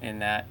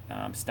that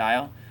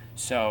style.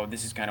 So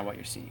this is kind of what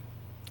you're seeing.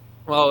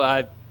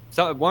 Well,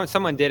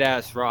 someone did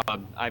ask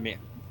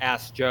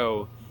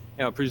Joe,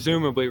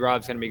 presumably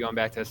Rob's going to be going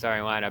back to the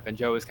starting lineup, and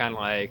Joe was kind of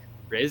like,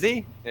 is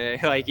he?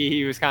 Like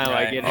he was kind of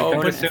like,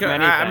 don't assume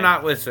anything. I'm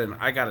not listening.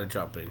 I got to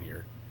jump in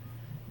here.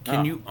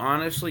 Can you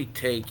honestly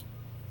take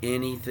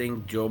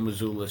anything Joe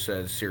Mazzulla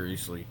says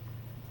seriously?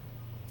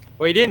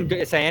 Well, he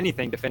didn't say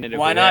anything definitively.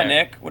 Why not,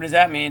 Nick? What does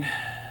that mean?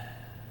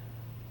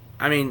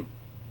 I mean,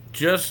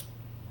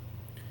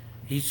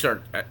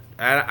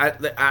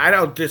 I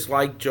don't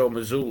dislike Joe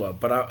Mazzulla,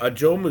 but a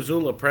Joe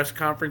Mazzulla press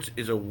conference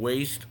is a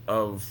waste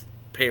of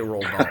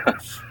payroll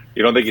dollars.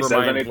 You don't think he for says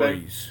my anything?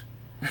 employees.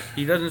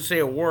 He doesn't say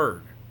a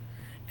word.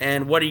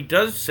 And what he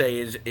does say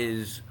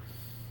is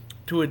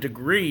to a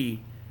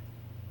degree,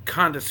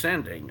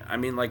 condescending. I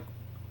mean, like,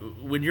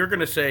 when you're going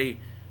to say,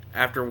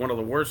 after one of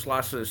the worst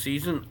losses of the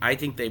season. I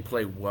think they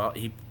played well.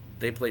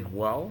 They played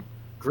well.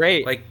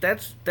 Great. Like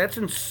that's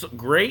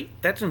great.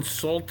 That's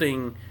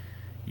insulting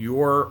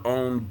your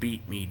own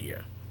beat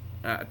media,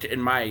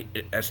 in my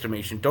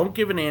estimation. Don't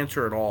give an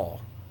answer at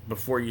all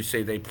before you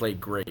say they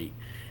played great.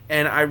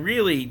 And I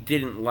really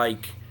didn't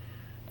like,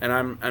 and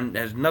I'm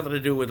has nothing to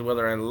do with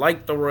whether I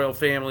like the royal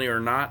family or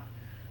not.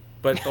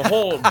 But the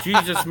whole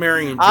Jesus,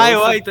 Mary, and Joseph I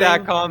like thing,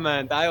 that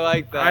comment. I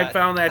like that. I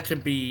found that to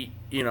be,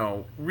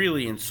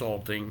 really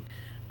insulting.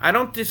 I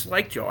don't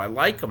dislike Joe. I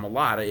like him a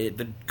lot.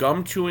 The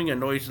gum chewing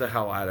annoys the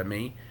hell out of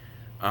me.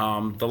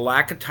 The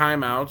lack of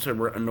timeouts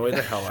annoy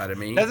the hell out of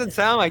me. Doesn't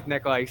sound like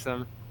Nick likes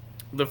him.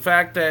 The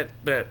fact that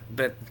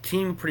the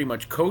team pretty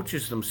much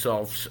coaches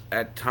themselves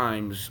at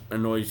times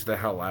annoys the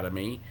hell out of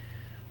me.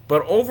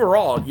 But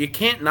overall, you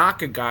can't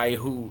knock a guy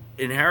who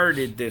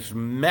inherited this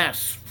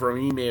mess from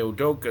Ime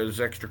Udoka's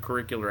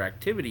extracurricular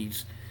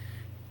activities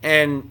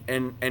and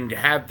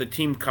have the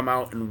team come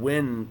out and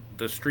win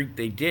the streak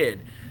they did.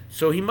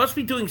 So he must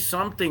be doing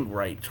something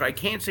right. So I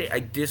can't say I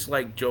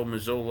dislike Joe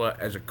Mazzulla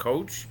as a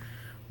coach,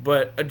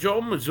 but a Joe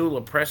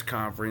Mazzulla press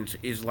conference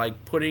is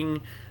like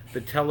putting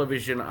the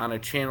television on a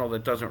channel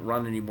that doesn't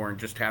run anymore and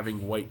just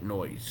having white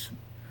noise.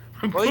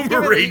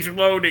 Boomer rage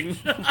loading.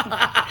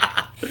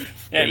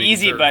 Yeah,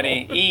 easy,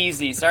 buddy.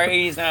 Easy.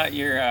 Sorry, he's not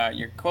your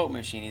quote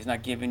machine. He's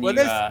not giving you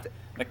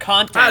the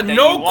content that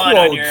no you want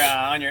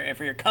quotes.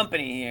 for your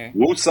company here.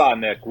 Woosah,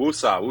 Nick.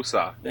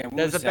 Woosah. Yeah,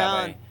 There's a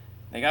balance. buddy.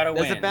 They gotta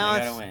win. There's a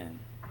balance. They gotta win.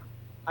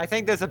 I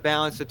think there's a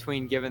balance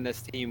between giving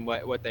this team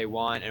what they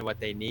want and what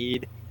they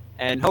need,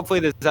 and hopefully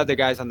there's other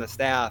guys on the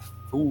staff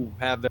who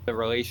have the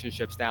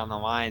relationships down the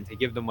line to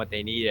give them what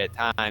they need at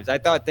times. I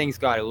thought things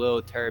got a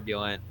little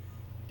turbulent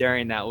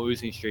during that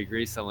losing streak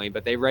recently,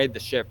 but they righted the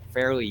ship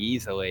fairly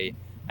easily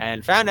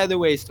and found other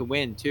ways to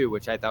win too,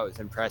 which I thought was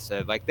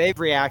impressive. Like, they've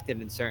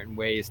reacted in certain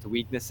ways to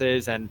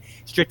weaknesses and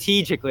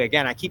strategically.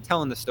 Again, I keep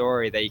telling the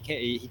story that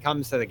he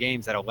comes to the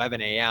games at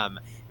 11 a.m.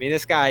 I mean,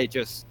 this guy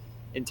just,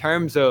 in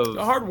terms of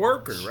a hard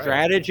worker,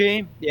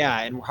 strategy, right?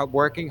 Yeah, and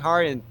working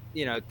hard and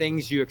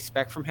things you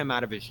expect from him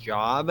out of his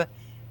job.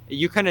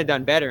 You couldn't have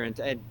done better,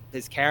 and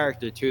his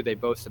character too. They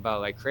boast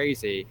about like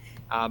crazy,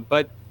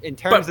 but in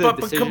terms of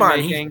decision come on,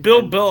 making, he's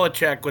Bill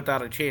Belichick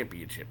without a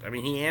championship. I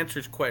mean, he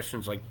answers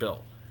questions like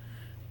Bill.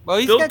 Well,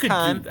 he's Bill got could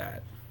time. do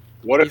that.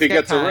 What if he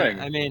gets time. a ring?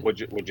 I mean, would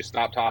you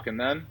stop talking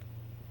then?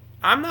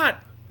 I'm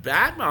not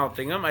bad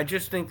mouthing him. I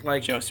just think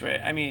like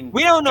Joseph. I mean,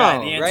 we don't know,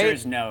 the answer right?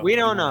 is no. We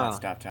don't know.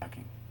 Stop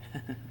talking.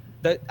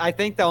 I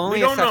think the only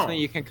We don't assessment know.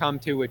 you can come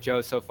to with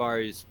Joe so far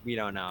is we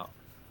don't know,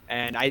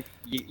 and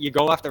you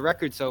go off the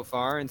record so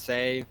far and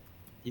say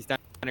he's done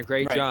a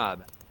great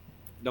job,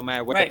 no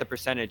matter what the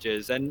percentage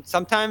is. And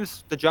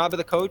sometimes the job of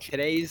the coach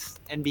today's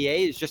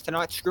NBA is just to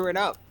not screw it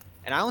up,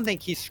 and I don't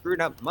think he's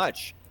screwed up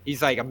much.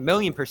 He's like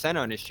 1,000,000%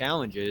 on his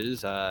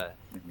challenges. The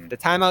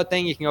timeout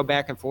thing you can go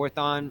back and forth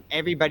on.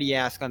 Everybody you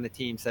ask on the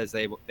team says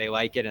they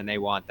like it and they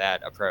want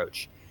that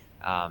approach.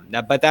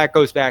 But that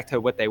goes back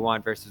to what they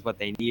want versus what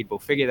they need. We'll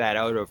figure that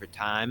out over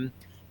time.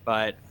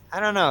 But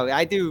I don't know.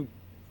 I do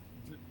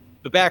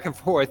the back and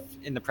forth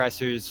in the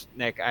pressers,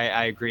 Nick.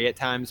 I agree at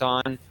times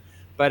on.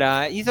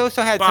 But he's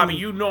also had Bobby, some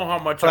you know how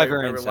much I clever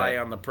rely insight.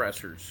 on the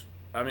pressers.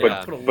 I mean,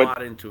 I put a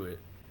lot into it.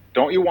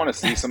 Don't you want to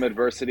see some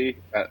adversity?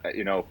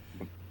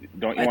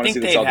 Don't you I want to think see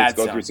the they've had Celtics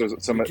go through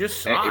some We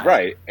just saw it.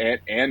 right?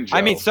 And Joe,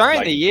 I mean,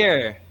 starting the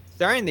year,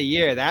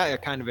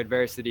 that kind of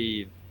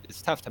adversity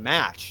is tough to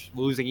match.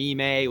 Losing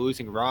Ime,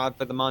 losing Rob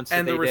for the months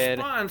And that the they did.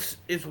 response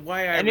is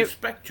why I And it-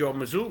 respect Joe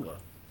Mazzulla.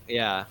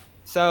 Yeah.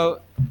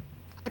 So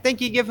I think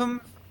you give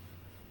him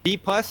B+,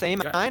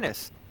 A-.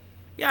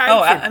 Yeah. Oh,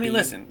 I'd say I mean, B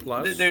listen.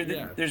 plus,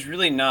 yeah. There's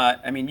really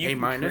not. I mean, A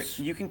minus.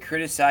 You can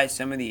criticize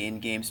some of the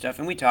in-game stuff,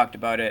 and we talked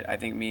about it. I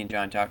think me and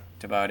John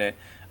talked about it.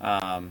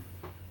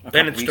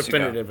 Then it's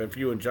definitive if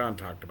you and John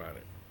talked about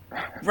it.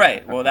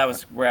 Right. Well, that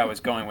was where I was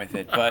going with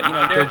it. But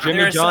The Jimmy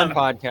there are John some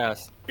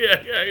podcast.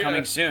 Yeah.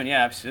 coming soon.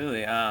 Yeah,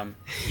 absolutely.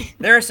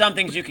 There are some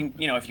things you can,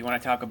 if you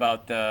want to talk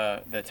about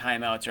the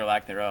timeouts or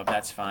lack thereof,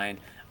 that's fine.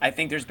 I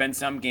think there's been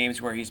some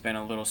games where he's been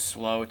a little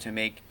slow to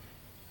make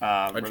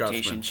rotation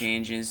Adjustments.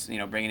 changes.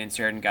 Bringing in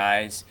certain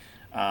guys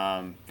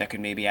that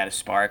could maybe add a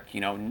spark.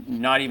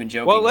 Not even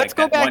joking. Well, let's like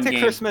go that back one to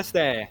game. Christmas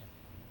Day.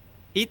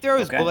 He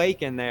throws Okay.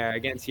 Blake in there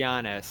against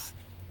Giannis.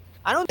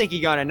 I don't think he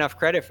got enough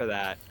credit for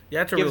that. Yeah,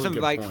 that's a Gives really him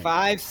good like point.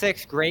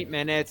 5-6 great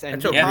minutes, and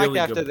That's he a talked really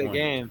after good the point.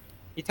 game.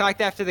 He talked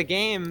after the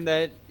game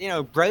that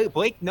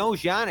Blake knows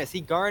Giannis.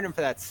 He guarded him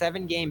for that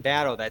 7-game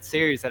battle, that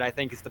series that I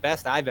think is the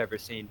best I've ever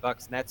seen.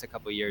 Bucks Nets a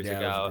couple years Yeah, ago.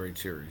 that was a great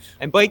series.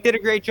 And Blake did a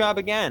great job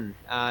again.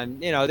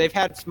 They've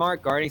had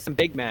Smart guarding some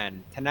big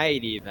men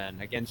tonight, even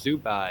against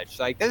Zubac.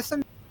 Like, there's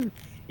some,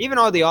 even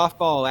all the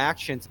off-ball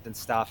actions and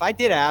stuff. I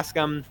did ask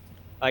him,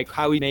 like,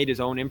 how he made his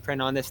own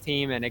imprint on this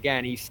team. And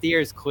again, he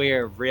steers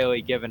clear of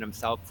really giving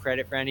himself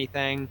credit for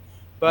anything.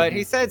 But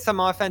he said some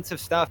offensive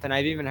stuff, and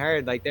I've even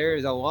heard, like,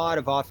 there's a lot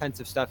of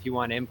offensive stuff he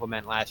wanted to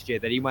implement last year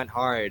that he went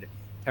hard in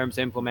terms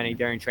of implementing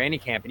during training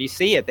camp. And you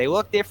see it. They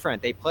look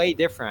different. They play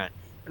different.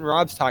 And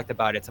Rob's talked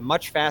about it. It's a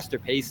much faster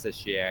pace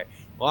this year.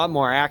 a lot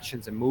more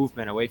actions and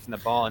movement away from the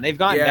ball, and they've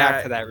gotten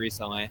back to that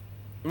recently.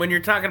 When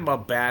you're talking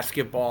about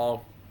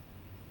basketball,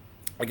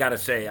 I gotta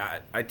say,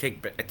 I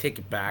take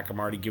it back. I'm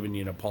already giving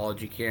you an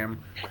apology,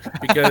 Cam,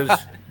 because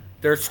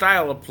their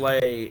style of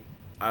play,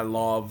 I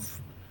love.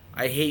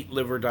 I hate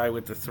live or die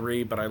with the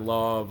three, but I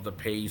love the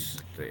pace.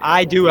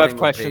 I do have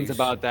questions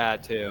about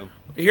that too.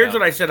 Here's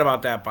what I said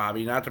about that,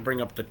 Bobby. Not to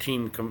bring up the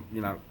team,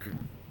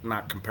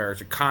 not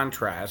comparison,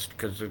 contrast,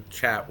 because the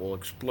chat will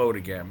explode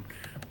again.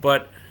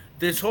 But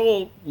this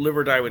whole live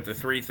or die with the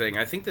three thing,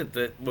 I think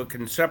that what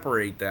can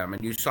separate them,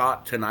 and you saw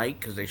it tonight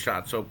because they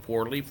shot so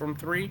poorly from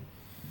three.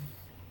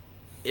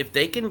 If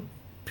they can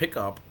pick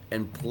up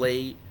and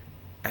play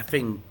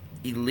effing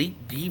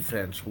elite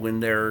defense when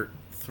they're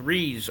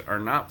threes are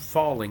not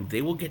falling,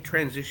 they will get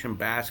transition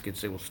baskets.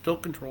 They will still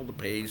control the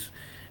pace,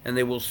 and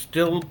they will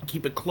still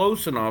keep it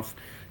close enough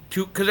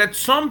to, because at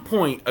some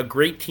point, a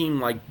great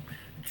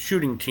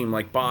shooting team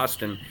like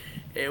Boston,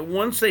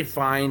 once they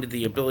find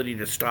the ability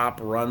to stop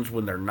runs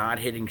when they're not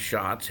hitting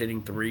shots,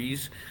 hitting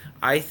threes,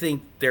 I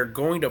think they're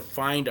going to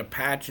find a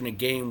patch in a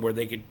game where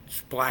they could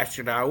splash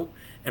it out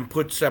and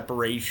put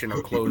separation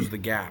or close the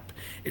gap.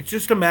 It's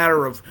just a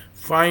matter of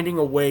finding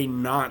a way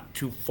not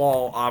to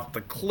fall off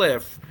the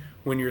cliff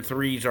when your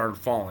threes aren't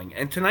falling.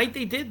 And tonight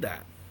they did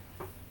that.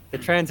 The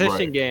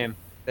transition game.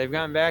 They've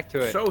gotten back to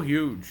it. So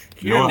huge.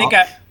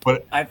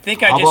 I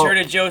think I just heard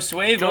a Joe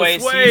Sway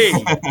voice.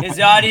 His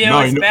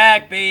audio is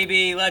back,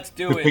 baby. Let's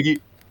do it.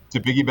 To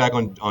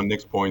piggyback on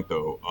Nick's point,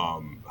 though,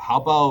 how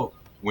about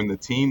when the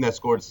team that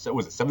scored,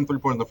 was it 7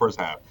 3-pointers in the first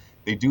half,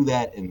 they do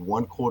that in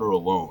one quarter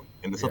alone,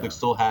 and the Celtics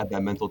still had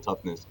that mental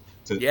toughness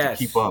to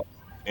keep up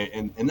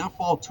and not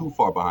fall too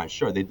far behind.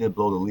 Sure, they did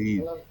blow the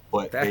lead,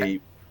 but they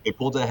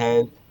pulled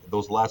ahead.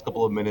 Those last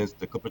couple of minutes,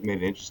 the Clippers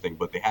made it interesting,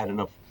 but they had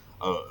enough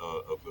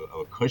of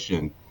a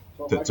cushion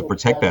to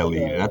protect that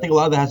lead. And I think a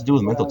lot of that has to do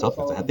with mental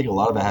toughness. I think a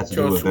lot of that has to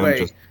do with them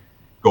just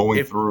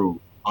going through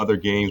other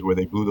games where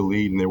they blew the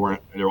lead and they were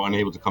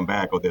unable to come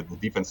back, or the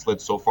defense slid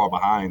so far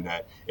behind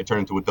that it turned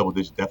into a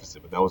double-digit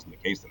deficit. But that wasn't the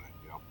case tonight.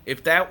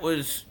 If that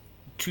was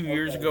 2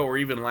 years ago or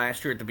even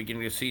last year at the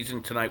beginning of the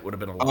season, tonight would have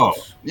been a loss.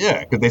 Oh,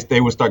 yeah, because they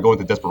would start going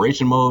to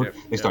desperation mode.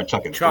 They start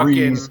chucking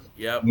threes.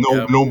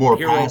 No more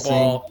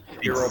passing.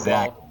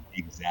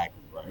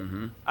 Exactly right.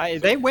 Mm-hmm.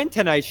 They win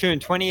tonight shooting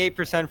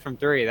 28% from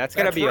three. That's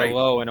got to be a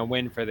low and a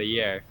win for the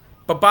year.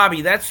 But,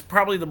 Bobby, that's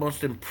probably the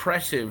most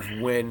impressive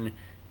when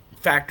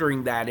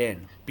factoring that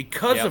in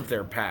because of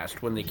their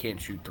past when they can't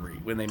shoot three,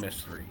 when they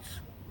miss threes.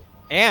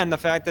 And the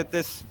fact that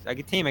this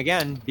team,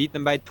 again, beat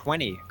them by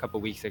 20 a couple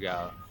weeks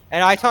ago.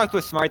 And I talked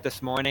with Smart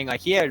this morning.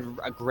 He had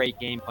a great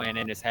game plan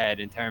in his head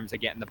in terms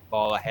of getting the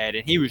ball ahead,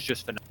 and he was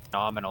just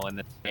phenomenal in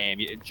the game.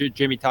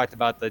 Jimmy talked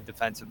about the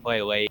defensive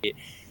play late.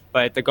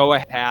 But the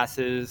go-ahead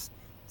passes,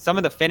 some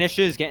of the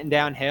finishes getting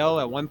downhill.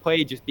 At one play,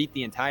 he just beat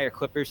the entire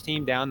Clippers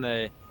team down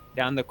the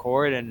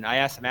court. And I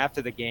asked him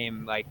after the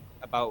game,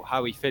 about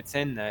how he fits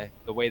in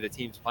the way the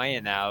team's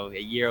playing now a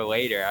year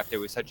later after it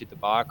was such a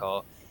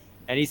debacle.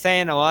 And he's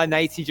saying a lot of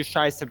nights he just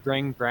tries to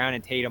bring Brown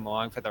and Tatum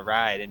along for the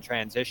ride in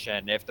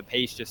transition if the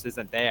pace just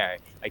isn't there.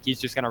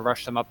 He's just going to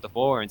rush them up the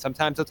floor, and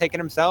sometimes he'll take it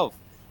himself.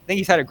 I think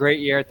he's had a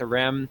great year at the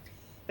rim.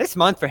 This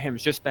month for him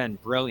has just been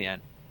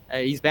brilliant.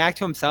 He's back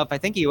to himself. I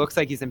think he looks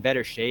like he's in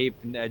better shape.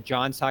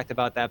 John's talked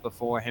about that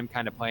before, him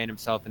kind of playing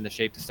himself into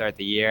shape to start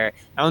the year.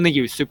 I don't think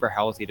he was super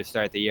healthy to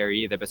start the year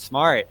either, but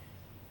Smart,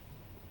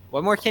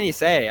 what more can you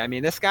say? I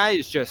mean, this guy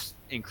is just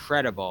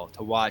incredible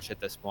to watch at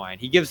this point.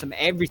 He gives them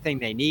everything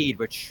they need,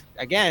 which,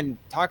 again,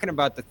 talking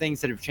about the things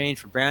that have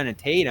changed for Brown and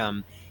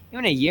Tatum,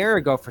 even a year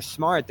ago for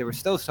Smart, there were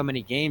still so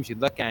many games you'd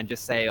look at and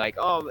just say,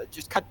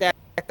 just cut back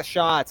the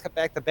shots, cut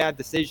back the bad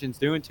decisions,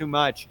 doing too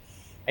much.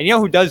 And you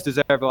know who does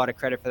deserve a lot of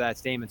credit for that?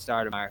 It's Damon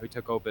Stoudemire, who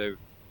took over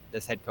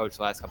this head coach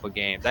the last couple of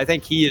games. I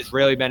think he has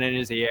really been in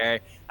his ear.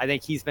 I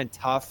think he's been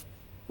tough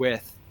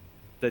with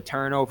the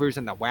turnovers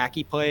and the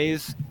wacky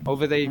plays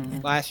over the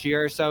last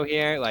year or so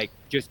here,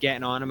 just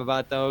getting on him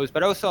about those,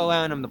 but also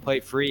allowing him to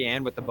play free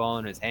and with the ball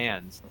in his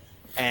hands.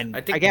 And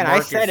again, I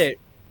said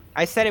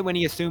it when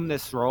he assumed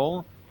this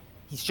role.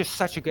 He's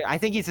just I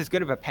think he's as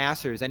good of a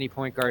passer as any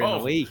point guard in the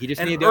league. He just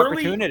needed the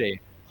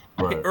opportunity.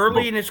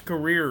 Early in his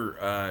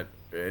career,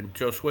 and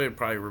Joe Sway would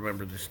probably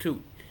remember this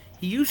too,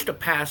 he used to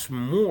pass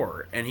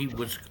more, and he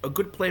was a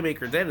good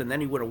playmaker then, and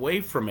then he went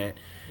away from it.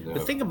 Yeah.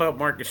 The thing about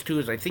Marcus, too,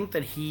 is I think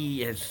that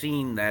he has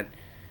seen that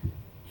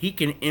he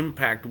can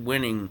impact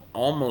winning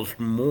almost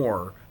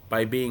more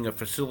by being a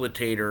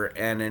facilitator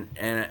and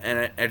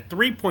a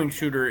three-point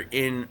shooter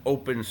in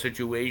open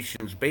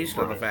situations based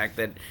on the fact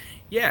that,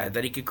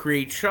 that he could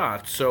create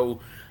shots. So,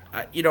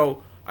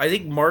 I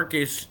think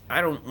Marcus,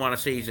 I don't want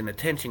to say he's an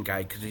attention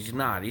guy because he's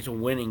not. He's a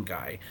winning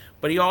guy.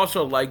 But he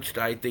also likes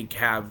to, I think,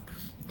 have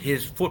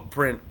his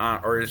footprint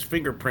or his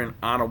fingerprint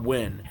on a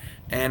win.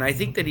 And I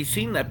think that he's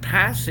seen that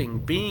passing,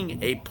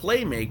 being a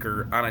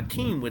playmaker on a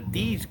team with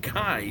these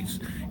guys,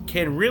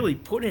 can really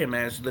put him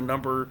as the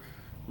number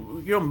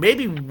two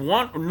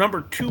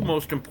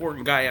most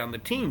important guy on the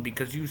team,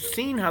 because you've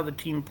seen how the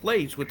team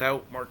plays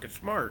without Marcus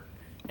Smart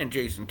and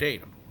Jason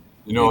Tatum.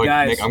 You know, hey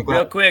guys, Nick, I'm glad.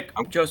 Real quick,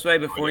 Josue,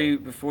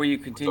 before you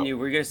continue,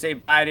 we're gonna say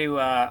bye to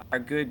our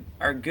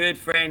good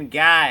friend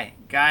Guy.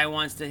 Guy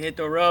wants to hit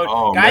the road.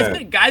 Oh, Guy's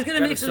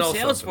gonna make some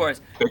sales for us.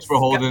 Thanks for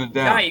holding it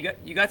down. Guy,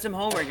 you got some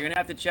homework. You're gonna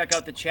have to check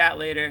out the chat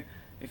later.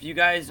 If you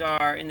guys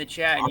are in the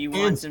chat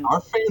and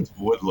our fans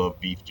would love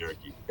beef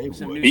jerky. They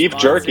would. Beef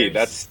jerky.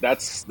 That's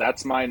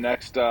my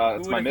next.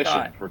 That's my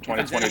mission for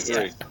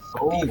 2023.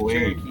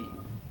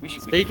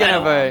 Speaking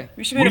of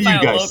we should maybe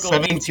find a local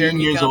 17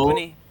 years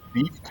company. Old.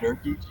 Beef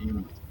jerky,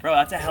 jeez. Bro,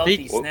 that's a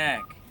healthy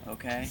snack.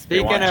 Okay.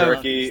 Speaking of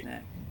jerky,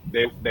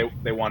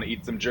 they want to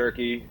eat some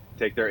jerky.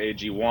 Take their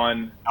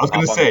AG1. I was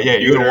gonna say, yeah,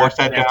 you're gonna wash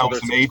that down with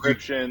some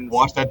AG.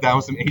 Wash that down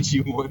with some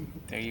AG1.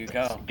 There you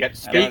go.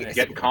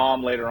 Get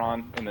calm later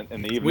on in the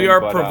evening. We are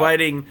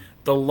providing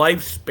the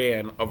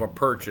lifespan of a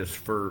purchase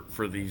for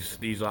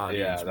these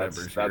audience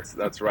members.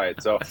 That's right.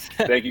 So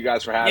thank you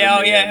guys for having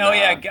me.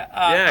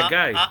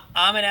 Guys.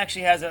 Amin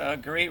actually has a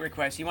great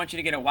request. He wants you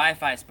to get a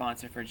Wi-Fi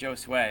sponsor for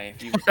Josue.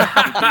 If you could do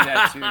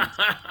that too,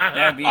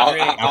 that'd be great.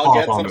 I'll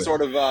get some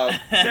sort of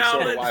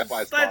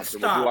Wi-Fi sponsor.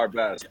 We'll do our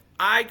best.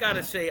 I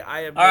gotta say,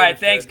 I have. All right,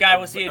 thanks, Guy.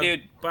 We'll see you,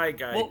 dude. Bye,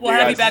 Guy. We'll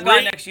have you back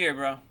on next year,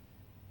 bro.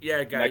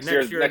 Yeah, Guy.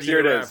 Next year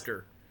it is.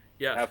 After.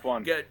 Yeah. Have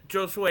fun. Yeah,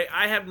 Josue,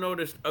 I have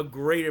noticed a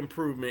great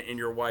improvement in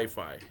your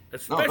Wi-Fi,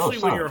 especially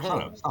when you're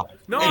home. Stop.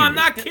 No, I'm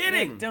not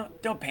kidding.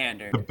 Don't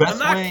pander. I'm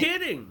not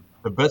kidding.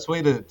 The best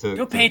way to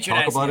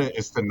talk about it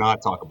is to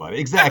not talk about it.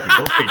 Exactly.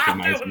 Don't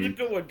patronize me.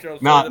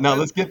 Now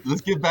let's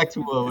get back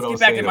to what I was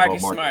saying about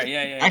Marcus. Smart.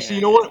 Actually,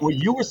 you know what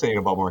you were saying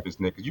about Marcus,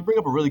 Nick, because you bring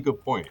up a really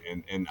good point,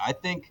 and I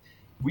think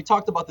we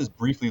talked about this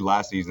briefly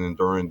last season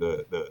during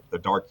the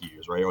dark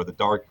years, right, or the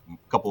dark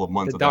couple of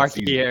months of that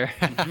season, year,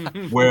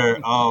 where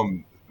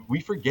we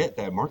forget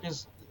that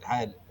Marcus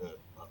had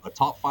a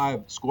top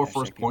 5 score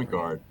first point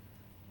guard,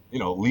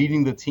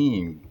 leading the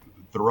team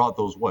throughout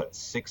those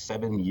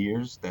 6-7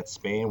 years that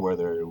span,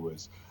 whether it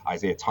was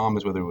Isaiah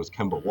Thomas, whether it was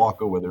Kemba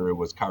Walker, whether it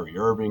was Kyrie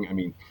Irving. I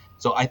mean,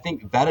 so I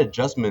think that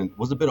adjustment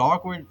was a bit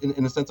awkward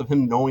in the sense of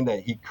him knowing that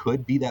he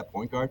could be that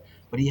point guard,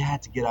 but he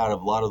had to get out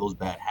of a lot of those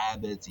bad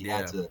habits. He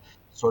had to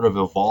sort of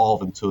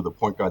evolve into the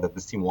point guard that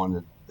this team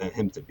wanted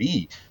him to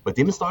be. But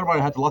Damon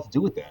Stoudemire had a lot to do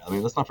with that. I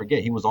mean, let's not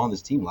forget, he was on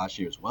this team last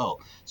year as well.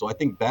 So I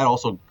think that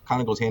also kind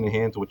of goes hand in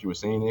hand to what you were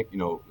saying, Nick.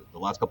 The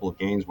last couple of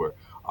games where,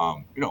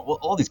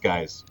 all these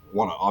guys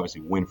want to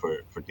obviously win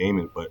for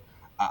Damon, but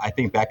I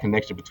think that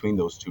connection between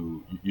those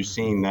two, you're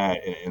seeing that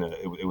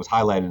it was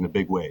highlighted in a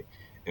big way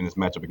in this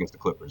matchup against the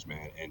Clippers,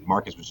 man. And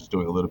Marcus was just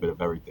doing a little bit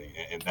of everything.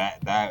 And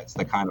that's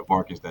the kind of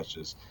Marcus that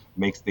just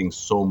makes things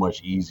so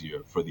much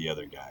easier for the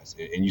other guys.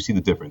 And you see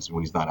the difference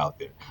when he's not out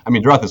there. I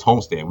mean, throughout this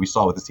homestand, we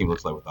saw what this team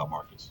looks like without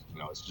Marcus.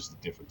 It's just a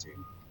different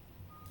team.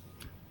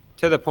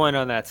 To the point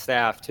on that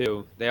staff,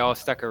 too, they all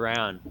stuck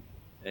around.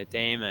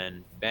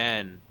 Damon,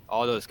 Ben,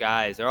 all those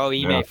guys, they're all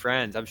Ime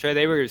friends. I'm sure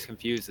they were as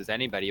confused as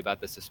anybody about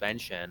the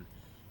suspension.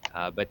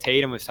 But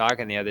Tatum was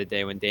talking the other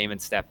day when Damon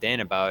stepped in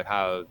about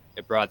how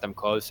it brought them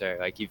closer.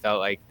 Like, he felt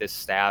like this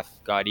staff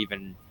got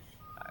even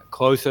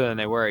closer than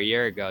they were a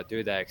year ago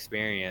through that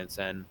experience.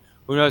 And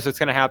who knows what's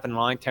going to happen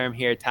long term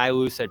here. Ty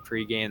Lue said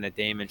pregame that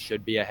Damon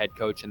should be a head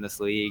coach in this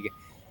league.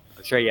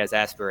 I'm sure he has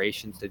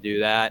aspirations to do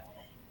that.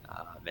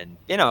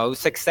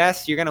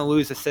 Success, you're going to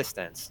lose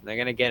assistants. They're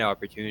going to get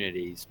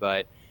opportunities.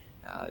 But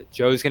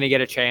Joe's going to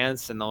get a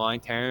chance in the long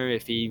term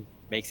if he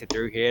makes it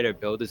through here to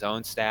build his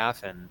own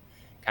staff and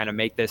kind of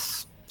make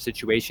this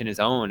situation his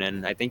own.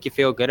 And I think you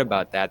feel good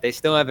about that. They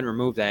still haven't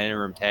removed that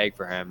interim tag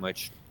for him,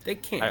 which they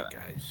can't,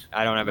 guys.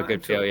 I don't have a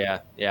good feel.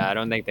 Yeah, I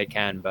don't think they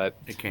can, but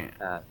they can't.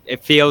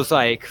 It feels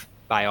like,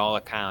 by all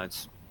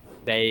accounts,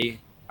 they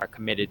are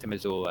committed to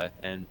Mazzulla,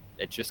 and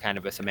it's just kind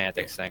of a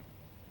semantics thing.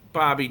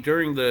 Bobby,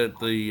 during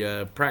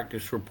the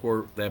practice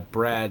report that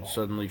Brad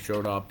suddenly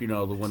showed up, the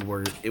one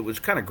where it was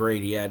kind of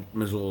great. He had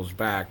Mazzulla's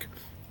back,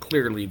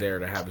 clearly there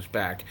to have his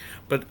back.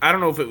 But I don't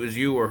know if it was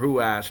you or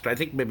who asked. I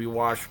think maybe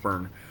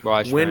Washburn.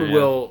 When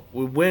will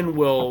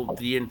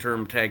the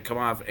interim tag come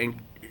off? And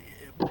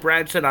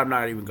Brad said, I'm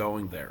not even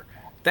going there.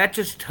 That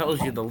just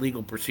tells you the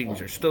legal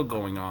proceedings are still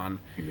going on.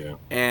 Yeah.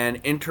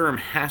 And interim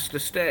has to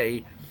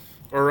stay,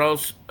 or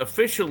else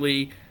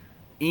officially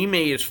Ime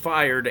is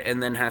fired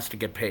and then has to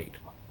get paid.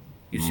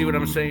 You see what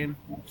I'm saying?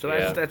 So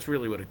that's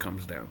really what it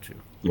comes down to.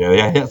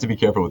 Yeah, he has to be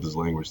careful with his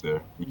language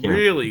there.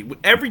 Really,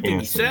 everything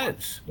he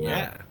says.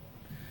 Yeah.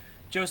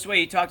 Josue,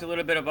 you talked a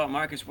little bit about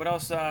Marcus. What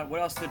else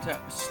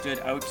stood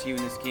out to you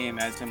in this game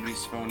as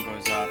somebody's phone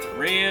goes off?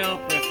 Real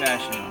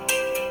professional.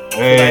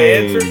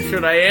 Hey.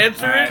 Should I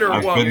answer it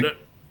or what?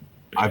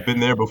 I've been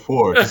there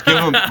before. Just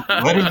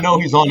let him know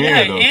he's on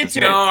air, though.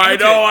 Answer it.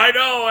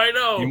 I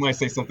know. He might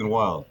say something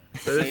wild.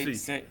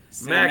 Say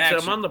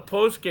Max, I'm on the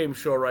post-game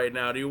show right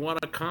now. Do you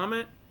want to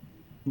comment?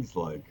 He's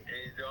like...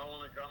 Hey, do I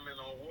want to comment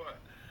on what?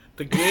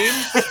 The game?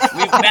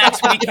 Max,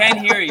 we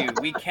can hear you.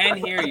 We can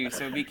hear you,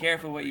 so be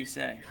careful what you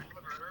say.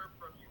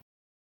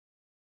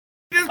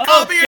 Just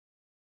call me.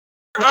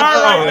 All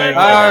right.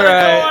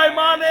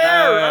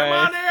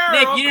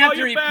 Nick, I'll you didn't have call to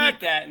you repeat back.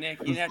 that, Nick.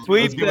 You didn't have to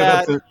Sweep repeat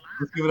that.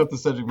 Let's give it up to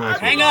Cedric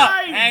Maxwell.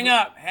 Hang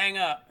up.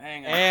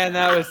 And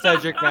that was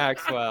Cedric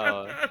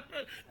Maxwell.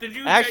 Did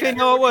you Actually,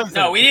 no, it wasn't.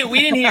 No, we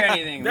didn't hear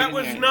anything. That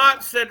was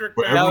not Cedric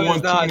For Maxwell.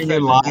 everyone not tuning in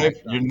Cedric live,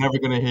 Maxwell. you're never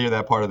going to hear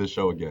that part of the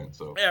show again.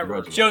 So, Ever.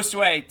 congratulations. Joe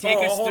Sway, take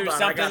us hold through on, I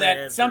something gotta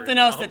answer something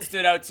it. else that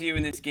stood out to you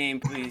in this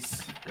game,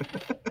 please.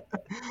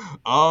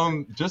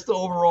 Just the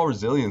overall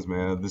resilience,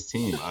 man, of this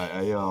team.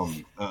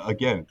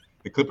 Again,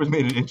 the Clippers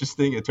made it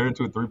interesting. It turned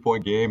into a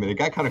 3-point game, and it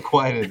got kind of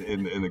quiet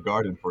in the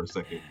Garden for a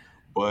second.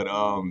 But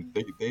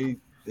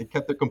they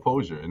kept their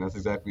composure, and that's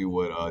exactly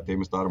what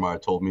Damon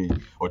Stoudemire told me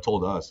or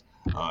told us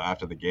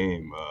after the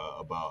game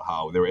about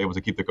how they were able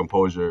to keep their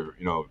composure,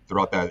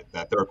 throughout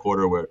that third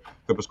quarter where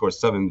Clippers scored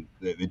 7.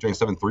 They drained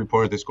 7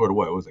 3-pointers. They scored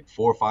what? It was like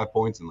 4 or 5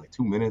 points in like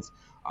 2 minutes.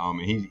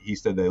 And he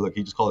said that look,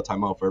 he just called a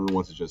timeout for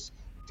everyone to just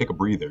take a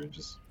breather and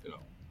just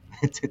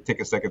take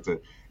a second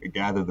to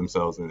gather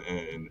themselves and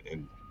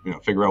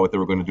figure out what they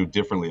were going to do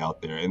differently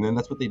out there. And then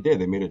that's what they did.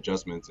 They made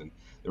adjustments and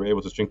they were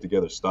able to string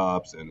together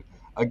stops. And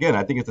again,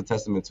 I think it's a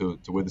testament to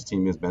where this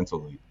team is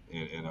mentally.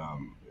 And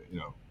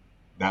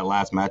that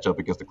last matchup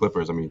against the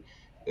Clippers, I mean,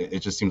 it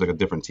just seems like a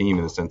different team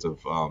in the sense of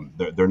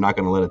they're not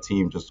going to let a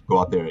team just go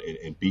out there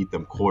and beat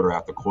them quarter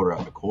after quarter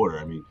after quarter.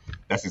 I mean,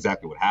 that's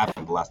exactly what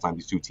happened the last time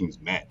these two teams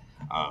met.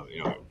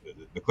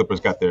 The Clippers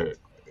got their,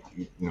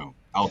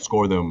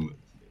 outscore them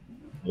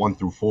 1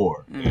 through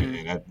 4,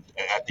 and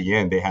at the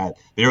end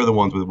they were the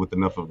ones with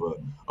enough of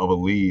a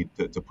lead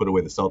to put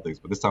away the Celtics.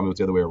 But this time it was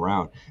the other way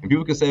around. And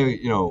people can say,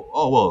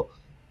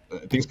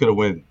 things could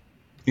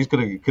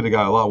have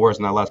got a lot worse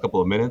in that last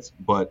couple of minutes.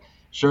 But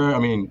sure, I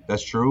mean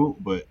that's true.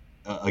 But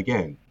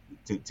again,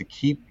 to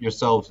keep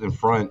yourselves in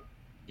front,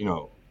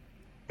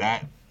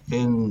 that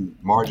thin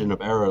margin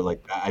of error,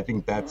 like I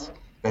think that's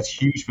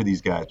huge for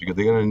these guys because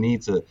they're going to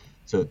need to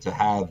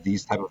have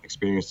these type of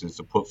experiences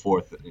to put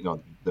forth,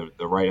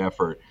 the right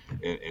effort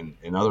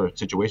in other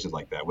situations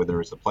like that, whether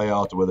it's the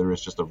playoffs or whether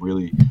it's just a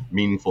really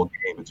meaningful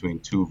game between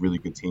two really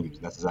good teams.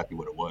 And that's exactly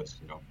what it was.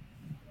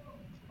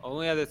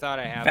 Only other thought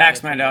I have.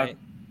 Facts, my dog.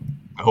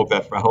 I hope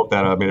that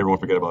made everyone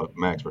forget about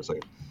Max for a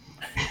second.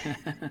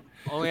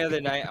 Only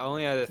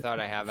other thought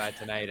I have at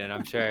tonight, and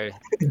I'm sure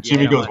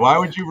Jimmy goes, "Why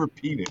would you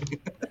repeat it?"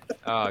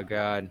 Oh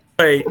God.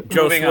 Hey,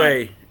 Joe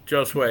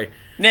Sway.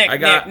 Nick.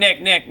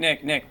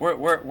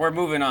 We're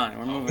moving on.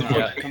 We're moving on.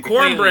 Yeah.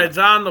 Cornbread's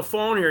on the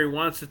phone here. He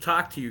wants to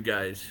talk to you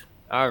guys.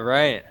 All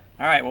right,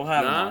 we'll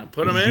have him on.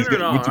 Put him in or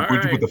not?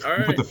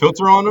 You put the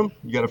filter on him?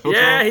 You got a filter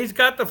on? Yeah, he's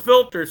got the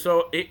filter.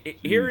 So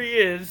here he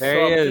is.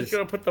 There he I'm is. just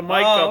going to put the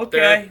mic up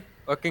there.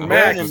 Looking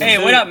Max. good. Hey,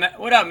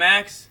 what up,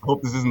 Max? I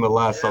hope this isn't the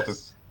last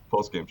Celtics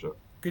post-game show.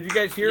 Could you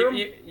guys hear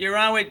him? You're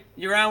on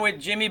with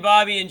Jimmy,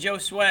 Bobby, and Joe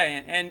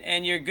Sway,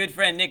 and your good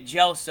friend Nick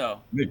Gelso.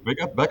 Nick,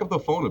 back up the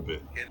phone a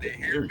bit. Can they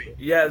hear me?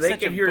 Yeah, they Such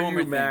can a hear boomer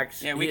you, thing.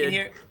 Max. Yeah,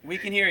 we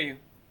can hear you.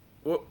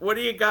 What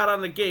do you got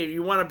on the game?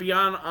 You want to be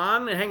on?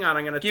 Hang on,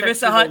 I'm going to Give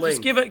text us a you the hot.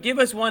 link. Just give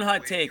us one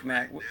hot take,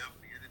 Mac.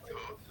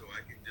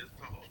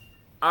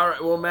 All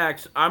right, well,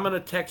 Max, I'm going to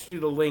text you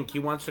the link. He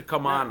wants to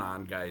come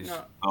on, guys.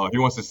 No. Oh, he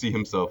wants to see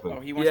himself. Oh,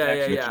 he wants to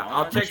actually Yeah. join.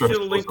 I'll text sure you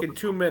the it's link close in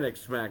 2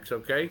 minutes, Max,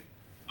 okay?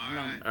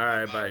 All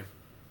right, bye.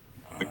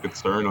 The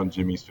concern on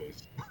Jimmy's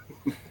face.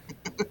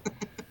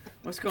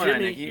 What's going on,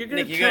 Jimmy, Nick?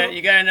 you're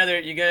You gonna got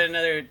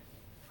another.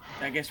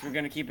 I guess we're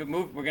gonna keep it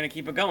moving. We're gonna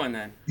keep it going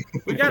then.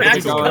 We got to Max keep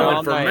is it going going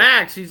all for night.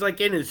 Max. He's like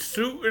in his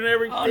suit and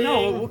everything. Oh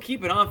no, we'll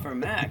keep it on for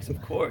Max,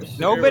 of course.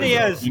 Nobody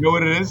has. You know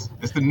what it is?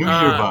 It's the New Year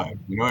vibe.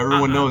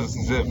 Everyone knows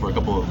this is it for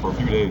a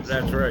few days.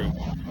 That's right.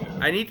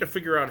 I need to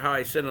figure out how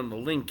I send him the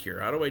link here.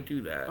 How do I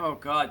do that? Oh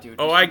God, dude.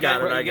 Oh, I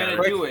got it. You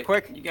gotta do it.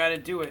 Quick. You gotta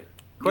do it.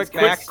 Quick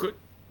These Max. guys-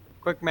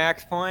 Quick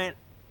Max point.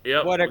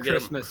 Yep. What a we'll get him.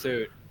 Christmas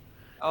suit.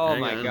 Oh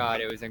Hang my on.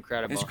 God, it was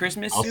incredible. His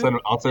Christmas I'll suit. send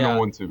Yeah. him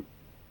one too.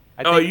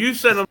 You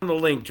send him the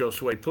link, Joe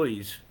Sway,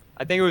 please.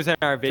 I think it was in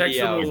our Text him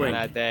video the from link.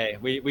 that day.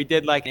 We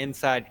did like an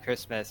inside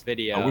Christmas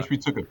video. I wish we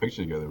took a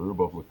picture together. We were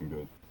both looking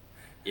good.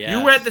 Yeah.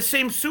 You had the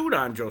same suit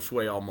on, Joe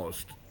Sway,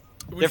 almost.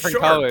 It was different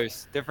sharp.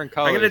 colors. Different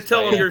colors. I'm going to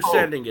tell him but you're Oh.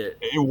 sending it.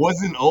 It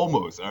wasn't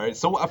almost, all right?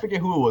 So I forget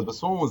who it was, but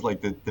someone was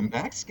like, did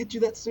Max get you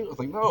that suit? I was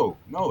like, no,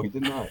 he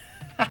did not.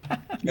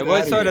 It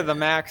was sort of the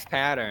Max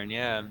pattern.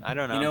 Yeah. I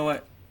don't know. You know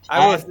what?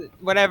 I was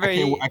whenever I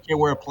can't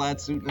wear a plaid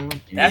suit now.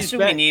 That's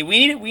what we need.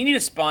 We need a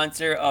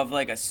sponsor of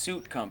like a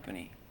suit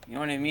company. You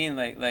know what I mean?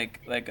 Like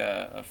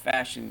a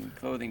fashion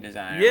clothing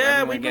designer. Yeah,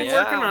 Everyone we've been gets-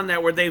 working on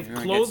that where they've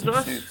everyone clothed gets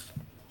some us. suits.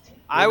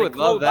 I would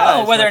love that.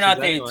 Well, as whether or much not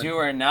as they anyone. do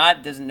or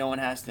not, no one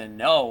has to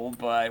know.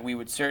 But we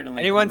would certainly.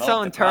 Anyone promote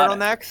selling the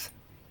product.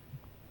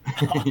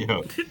 turtlenecks?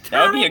 Yo,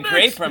 That would be a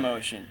great Turtlenecks.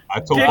 promotion. I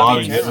told Dickie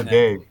Bobby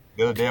Turtleneck.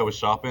 the other day I was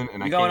shopping and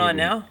You I going can't on even,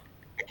 now?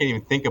 I can't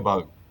even think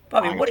about.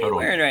 Bobby, buying a what are you turtleneck.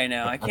 wearing right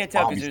now? I That's can't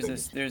tell Bobby's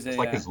because thing. there's a. It's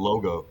like his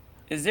logo.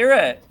 Is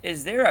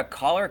there a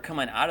collar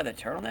coming out of the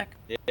turtleneck?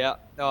 Yeah.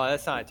 No,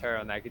 that's not a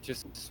turtleneck. It's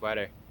just a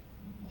sweater.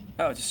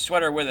 Oh, it's a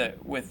sweater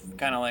with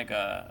kind of like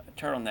a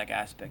turtleneck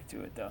aspect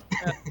to it, though.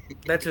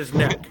 That's his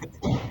neck.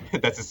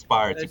 That's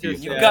inspired to That's be.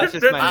 just, a yeah, got- that's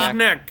just That's my his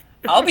neck. neck.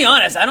 I'll be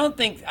honest. I don't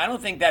think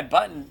that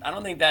button. I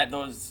don't think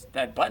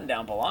that button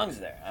down belongs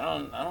there. I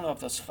don't know if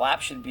those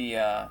flaps should be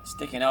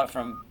sticking out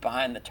from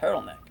behind the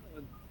turtleneck.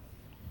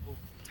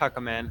 Tuck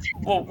them in.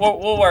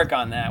 We'll work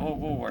on that. We'll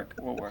work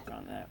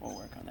on that. We'll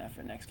work on that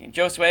for next game.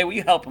 Josue, will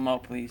you help him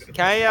out, please?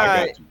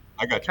 Can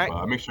I got you.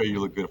 I'll make sure you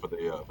look good for the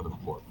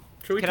report.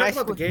 Should we talk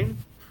about the game?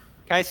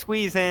 Can I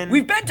squeeze in?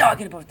 We've been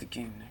talking about the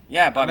game.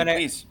 Yeah, Bobby,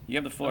 please. You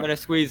have the floor. I'm gonna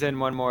squeeze in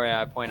one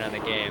more point on the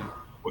game.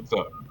 What's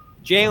up?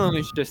 Jalen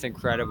was just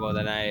incredible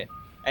tonight.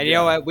 And you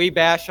know what? We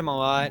bash him a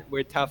lot.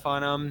 We're tough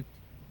on him.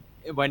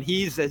 When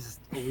he's as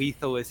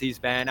lethal as he's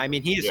been, I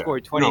mean, he's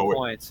scored 20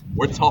 points.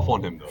 We're tough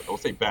on him, though. Don't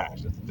say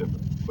bash. That's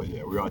different. But,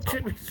 yeah, we are tough.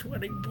 Jimmy's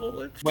sweating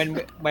bullets.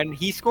 When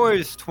he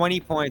scores 20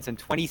 points in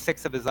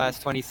 26 of his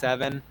last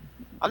 27,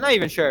 I'm not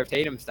even sure if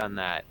Tatum's done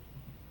that.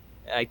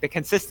 Like, the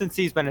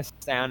consistency's been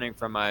astounding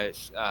from a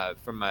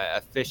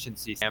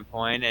efficiency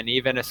standpoint and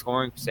even a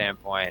scoring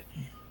standpoint.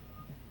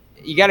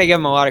 You got to give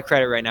him a lot of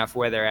credit right now for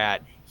where they're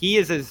at. He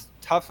is as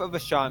tough of a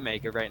shot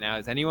maker right now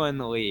as anyone in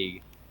the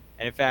league.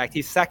 And in fact,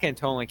 he's second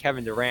to only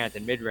Kevin Durant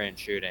in mid-range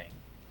shooting.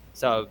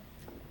 So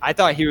I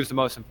thought he was the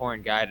most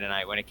important guy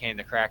tonight when it came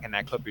to cracking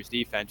that Clippers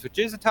defense, which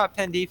is a top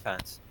 10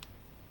 defense.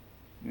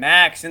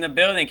 Max in the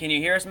building. Can you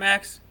hear us,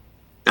 Max?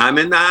 I'm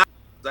in the house.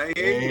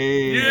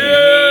 Hey.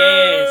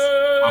 Yes.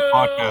 My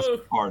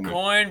podcast partner.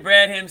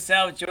 Cornbread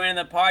himself joining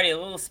the party. A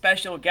little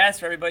special guest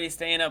for everybody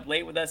staying up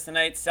late with us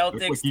tonight.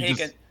 Celtics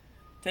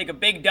take a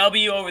big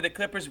W over the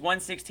Clippers,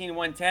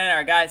 116-110.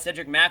 Our guy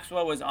Cedric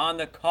Maxwell was on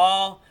the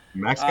call.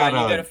 Max got you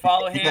got to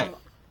follow him.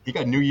 He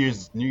got New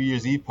Year's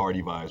Eve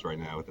party vibes right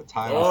now with the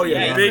tie. Oh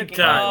yeah, big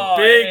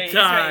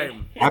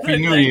time. Happy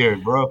New Year,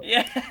 bro.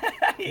 Yeah,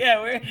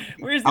 yeah.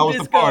 Where's the How was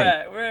disco the party?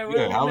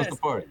 at? How was the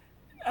party?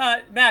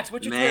 Max,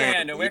 what's your Twitter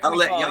handle? Where can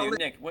we follow you,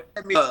 Nick?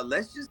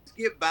 Let's just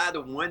get by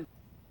the one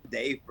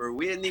day for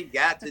we ain't even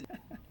got to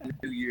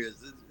New Year's.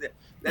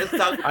 Let's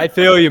talk. I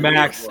feel you,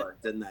 Max.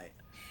 Tonight.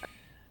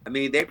 I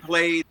mean, they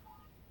played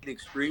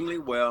extremely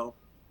well.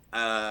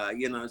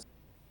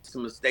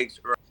 Some mistakes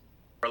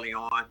early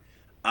on.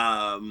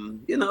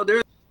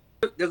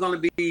 They're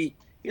going to be,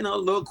 a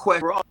little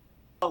question.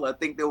 I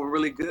think they were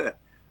really good.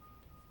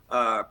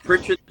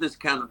 Pritchard is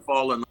kind of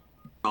fallen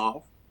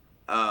off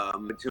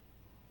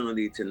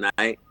opportunity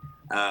tonight,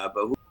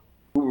 but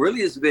who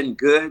really has been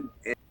good,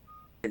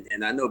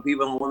 and I know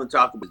people don't want to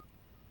talk about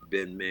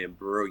been,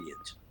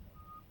 brilliant.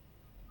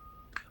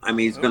 I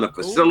mean, he's been a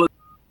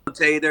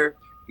facilitator.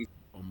 He's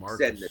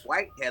said that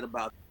White had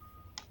about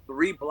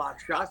 3 block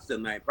shots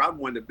tonight,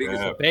 probably one of the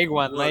biggest. A big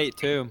one late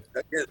too.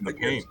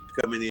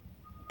 Coming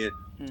in.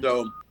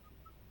 So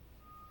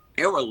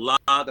there were a lot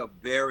of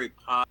very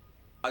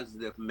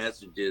positive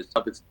messages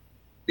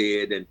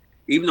did, and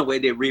even the way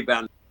they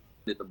rebounded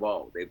the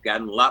ball, they've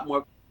gotten a lot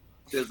more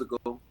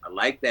physical. I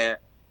like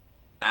that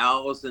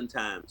 1,000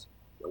 times.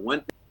 The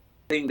one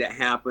thing that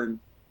happened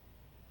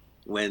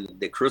when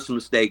the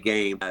Christmas Day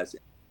game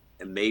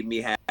and made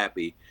me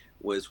happy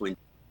was when.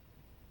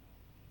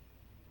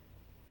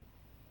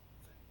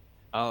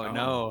 Oh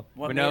no!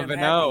 What no, but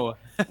no.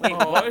 Wait,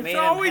 it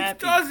always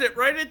does it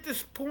right at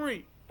this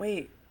point.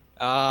 Wait.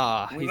 He's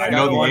I know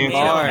got the one answer.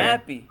 more.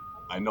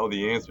 I know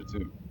the answer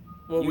too.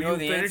 Well,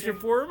 will you finish it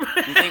for him?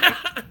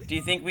 Do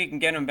you think we can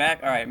get him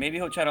back? All right, maybe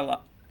he'll try to.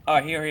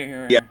 Oh, here.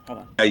 Yeah. Hold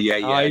on. Yeah.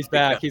 Oh, he's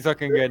back. He's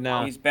looking good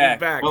now. He's back.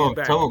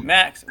 Tell him.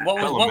 Max,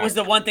 what was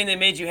the one thing that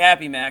made you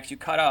happy, Max? You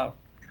cut out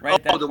right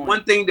at that the point.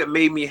 one thing that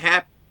made me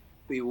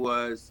happy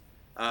was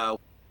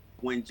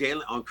when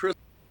Jalen on Christmas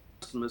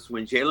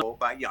when Jalen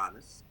by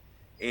Giannis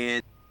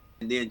and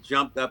then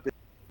jumped up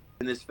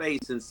in his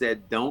face and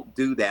said, "Don't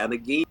do that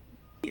again."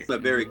 It's a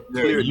very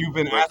clear. You've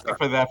been asking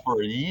for that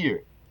for a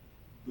year.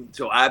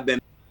 So I've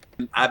been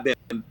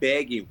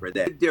begging for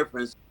that. The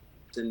difference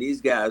in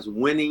these guys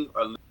winning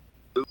or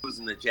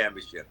losing the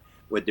championship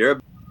with their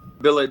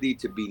ability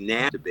to be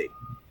nasty.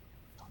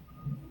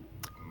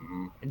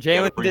 And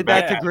Jalen did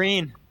that to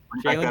Green.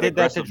 Jalen did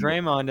that to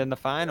Draymond in the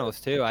finals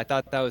too. I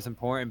thought that was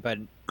important, but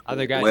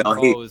other guys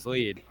control his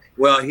lead.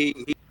 Well,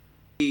 he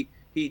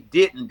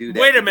didn't do that.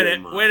 Wait a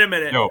minute.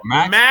 Yo,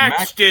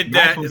 Max did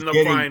that in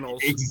the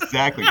finals.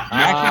 Exactly.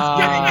 Max is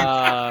getting in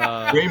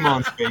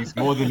Draymond's face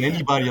more than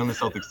anybody on the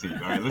Celtics team.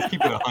 All right, let's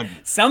keep it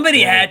 100.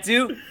 Somebody had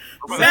to.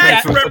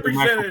 Max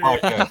represented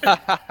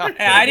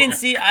I didn't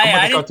see. I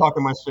didn't start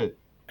talking my shit.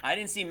 I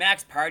didn't see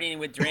Max partying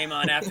with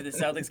Draymond after the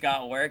Celtics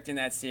got worked in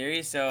that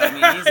series. So I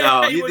mean,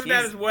 he was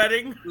at his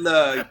wedding.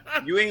 Look,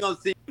 you ain't gonna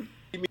see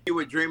me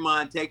with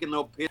Draymond taking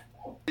no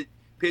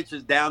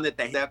pictures down at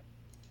the head.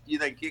 You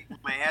done kicked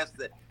my ass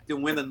to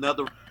win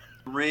another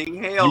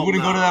ring. Hell, you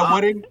wouldn't go to that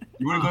wedding?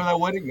 You wouldn't go to that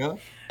wedding? No.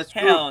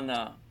 Hell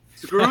no.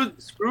 Screw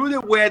the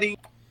wedding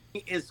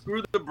and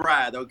screw the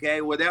bride.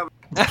 Okay, whatever.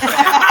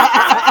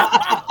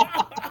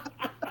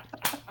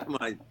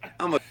 I'm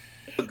gonna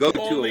go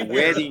to a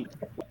wedding.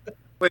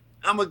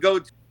 I'm gonna go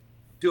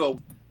to a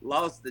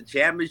lost the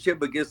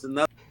championship against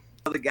another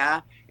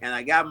guy, and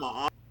I got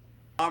my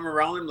arm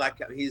around him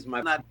like he's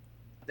my not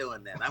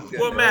doing that. I'm good.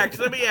 Well, Max,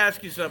 let me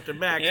ask you something,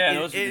 Max. Yeah, in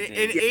those are the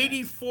in days.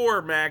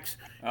 '84, Max,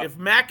 Oh. if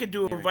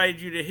McAdoo invited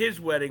you to his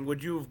wedding,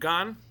 would you have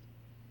gone?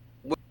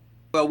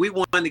 Well, we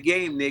won the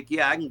game, Nick.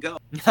 Yeah, I can go.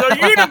 So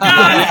you'd have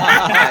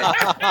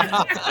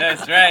gone.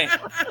 That's right.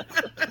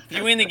 If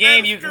you win the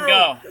game, you can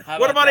go. How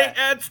What about it? that?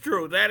 That's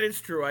true. That is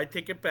true. I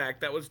take it back.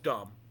 That was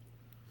dumb.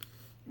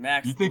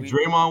 Max? You think did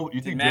Draymond?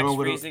 You did think Max Draymond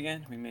would freeze have?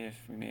 again? We may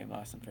have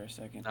lost him for a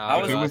second. No, I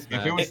If was, it was,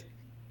 if it was,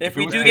 if it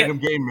we was do Tatum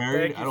get, getting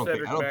married, Thank I you, don't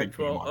think Cedric Draymond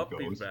Maxwell. Up,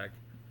 he's goes. back.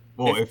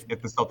 Well, if the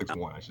Celtics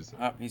won, I should say.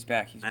 oh, he's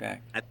back. He's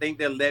back. I think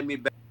they'll let me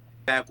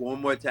back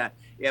one more time.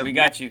 Yeah, We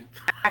got you.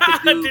 I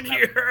could do Did you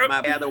hear him? my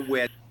at a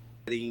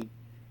wedding,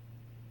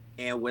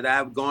 and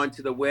without going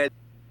to the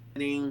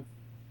wedding,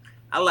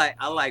 I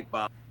like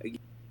Bob.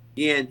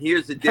 Again,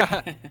 here's the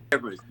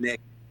difference, Nick.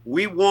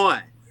 We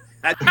won.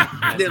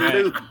 I didn't right.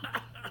 lose.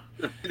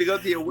 To go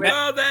to your wedding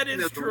No, that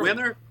is as a true.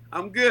 winner,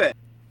 I'm good.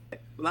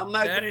 But I'm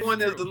not That is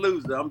going as true. a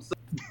loser. I'm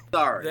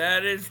sorry.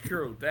 That is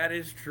true. That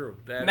is true.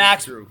 That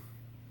Max, is true.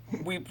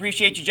 We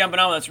appreciate you jumping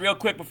on with us. Real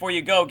quick before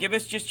you go, give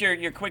us just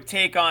your quick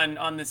take on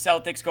the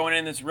Celtics going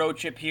in this road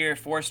trip here.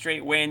 4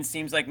 straight wins.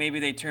 Seems like maybe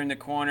they turned the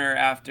corner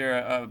after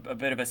a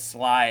bit of a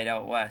slide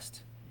out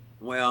west.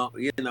 Well,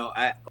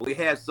 we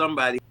have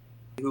somebody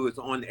who is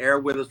on air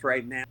with us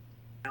right now.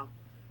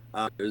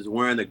 Is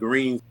wearing a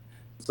green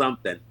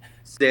something.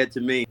 Said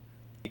to me,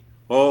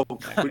 "Oh,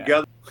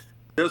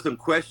 there's some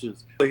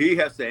questions." But he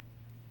has to.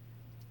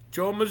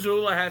 Joe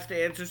Mazzulla has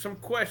to answer some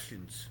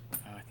questions. Oh,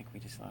 I think we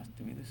just lost.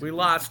 Did we lose? We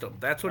lost him.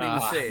 That's what he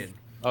was saying.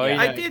 Oh, I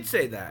yeah. did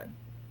say that.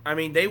 I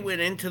mean, they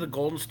went into the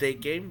Golden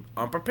State game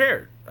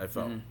unprepared, I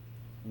felt,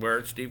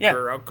 where Steve Yeah.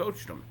 Kerr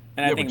outcoached them.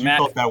 And Yeah, I think but you Matt.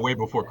 felt that way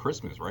before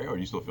Christmas, right? Or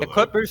you still feel The that way?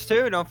 Clippers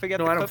too. Don't forget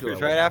No, the I don't feel Clippers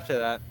that way. right after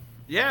that.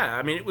 Yeah,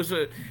 I mean, it was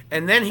a...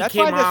 And then he That's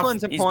came why this off...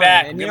 one's He's important.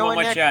 back. And Give you him know one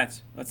what, more Nick?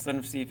 chance. Let's let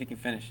him see if he can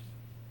finish.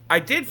 I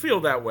did feel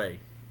that way,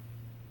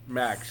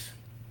 Max.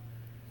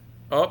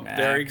 Oh,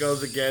 there he Max.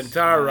 goes again. It's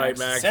all right,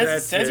 Max.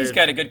 Says he's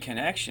got a good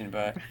connection,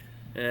 but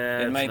Yeah,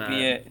 it it's might not.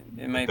 be it.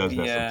 It might does be.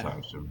 that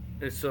sometimes, too.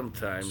 It's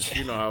sometimes.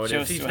 You know how it Joe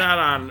is. He's Sway- not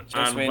on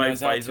Joe Sway knows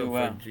that Wi-Fi. too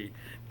well.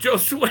 Joe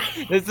Sway.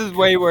 This is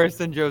way worse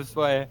than Joe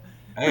Sway.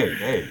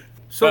 Hey.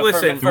 So But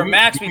listen, for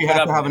Max, do we we put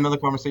have up to have with it. another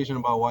conversation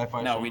about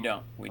Wi-Fi? No, Sean? we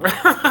don't. We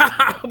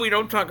don't. we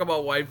don't talk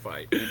about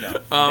Wi-Fi. We don't. We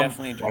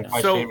definitely do Wi-Fi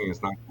not. So- shaming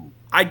is not cool.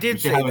 I We did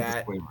should say have a that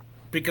disclaimer.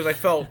 because I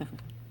felt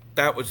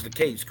that was the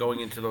case going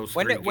into those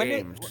three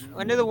games.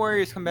 When do the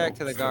Warriors come back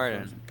to the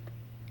Garden?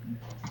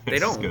 They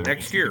It's don't getting-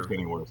 next year. It's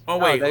getting worse. Oh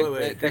wait, they- wait.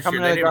 they're This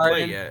coming year to they the didn't play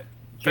Garden yet.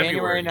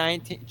 January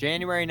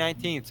February.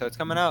 19th, so it's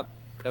coming up.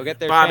 They'll get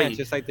their Bobby, chance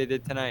just like they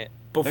did tonight.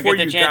 They'll Before get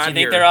their you chance. got You think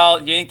here,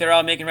 you think they're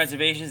all making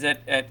reservations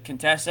at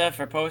Contessa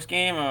for post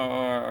game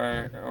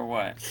or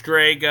what?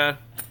 Strega,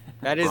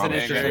 That is an Probably.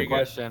 interesting Strega.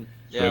 question.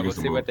 Yeah, Strega's we'll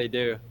the see move. what they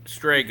do.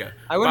 Strega.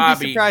 I wouldn't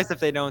Bobby, be surprised if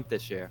they don't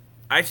this year.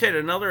 I said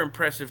another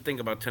impressive thing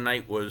about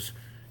tonight was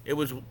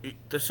the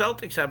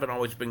Celtics haven't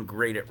always been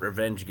great at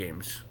revenge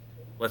games.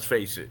 Let's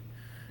face it.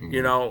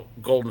 You know,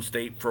 Golden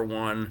State for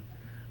one.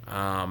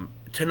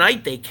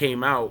 Tonight they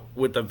came out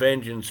with a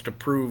vengeance to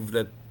prove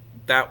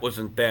that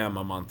wasn't them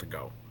a month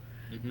ago,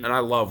 and I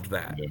loved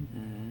that. Yeah.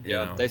 You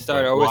know? They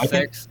started Well,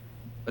 0-6.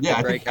 but Yeah, they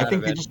I break think out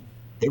of they it.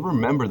 they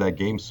remember that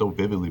game so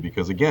vividly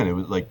because again, it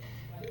was like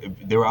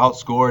they were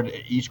outscored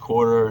each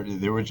quarter.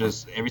 They were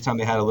just every time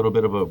they had a little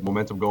bit of a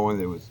momentum going,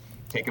 it was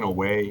taken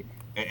away.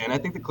 And I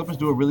think the Clippers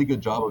do a really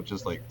good job of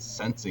just like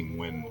sensing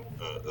when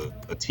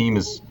a team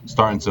is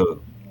starting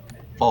to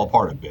fall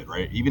apart a bit,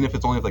 right? Even if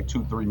it's only like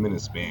 2-3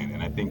 minute span.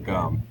 And I think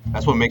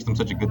that's what makes them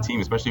such a good team,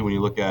 especially when you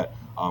look at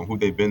who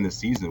they've been this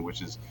season,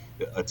 which is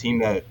a team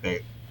that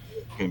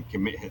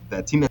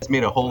team that's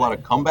made a whole lot of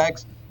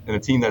comebacks and a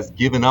team that's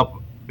given up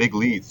big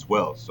leads as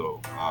well. So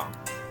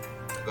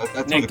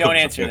that's Nick, who the don't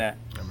Clippers answer are. that.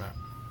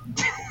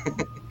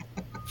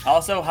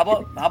 Also, how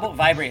about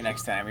vibrate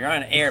next time? You're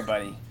on air,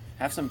 buddy.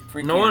 Have some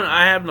freaking.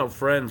 I have no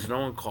friends. No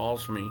one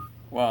calls me.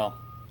 Well,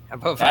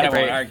 About that I won't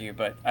vibrate. argue,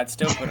 but I'd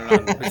still put it on.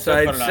 I'd still put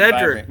Besides it on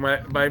Cedric,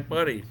 vibrate. my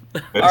buddy.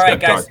 All right,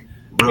 guys.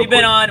 Real We've been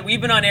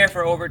quick. on air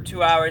for over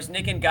 2 hours.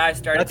 Nick and Guy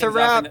started That's a things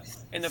off wrap.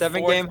 in the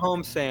 7-game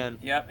homestand.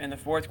 Yep, in the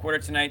fourth quarter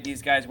tonight,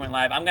 these guys went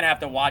live. I'm gonna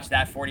have to watch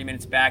that 40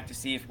 minutes back to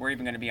see if we're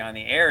even gonna be on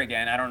the air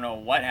again. I don't know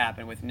what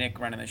happened with Nick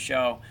running the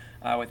show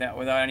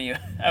without any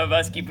of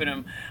us keeping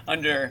him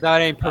under.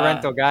 Without any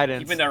parental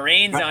guidance. Keeping the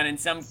reins on in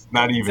some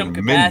not even some a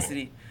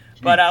capacity.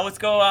 But let's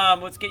go.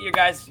 Let's get your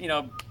guys.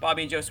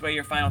 Bobby and Joe Sway,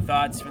 your final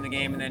thoughts from the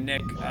game, and then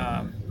Nick.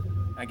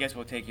 I guess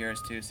we'll take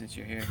yours too since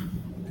you're here.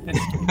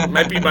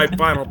 Might be my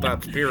final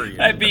thoughts. Period.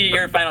 That'd be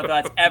your final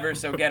thoughts ever.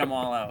 So get them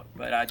all out.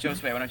 But Joe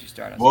Sway, why don't you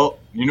start us? Well,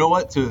 you know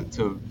what? To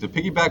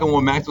piggyback on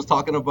what Max was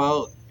talking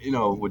about,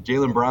 what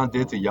Jaylen Brown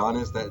did to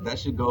Giannis, that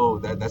should go.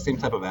 That same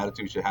type of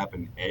attitude should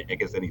happen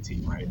against any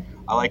team, right?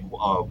 I like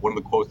one of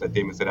the quotes that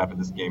Damon said after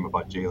this game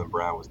about Jaylen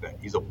Brown was that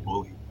he's a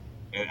bully,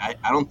 and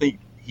I don't think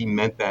he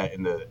meant that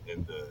in the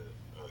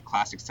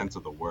classic sense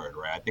of the word,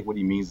 right? I think what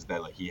he means is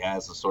that like he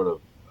has a sort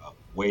of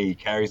way he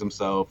carries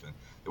himself and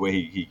the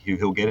way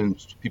he'll get in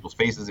people's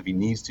faces if he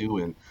needs to,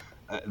 and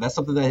that's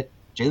something that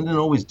Jalen didn't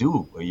always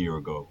do a year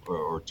ago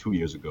or 2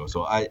 years ago.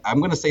 So I'm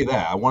going to say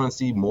that. I want to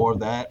see more of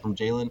that from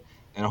Jalen,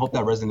 and I hope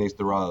that resonates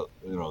throughout,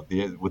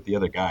 with the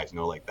other guys,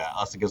 like that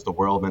us against the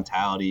world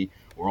mentality.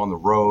 We're on the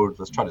road.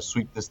 Let's try to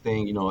sweep this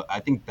thing. I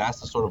think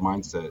that's the sort of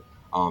mindset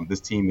this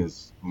team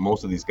is,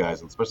 most of these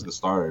guys, especially the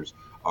starters,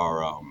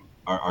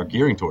 are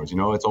gearing towards.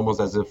 It's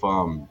almost as if,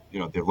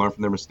 they've learned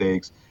from their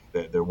mistakes.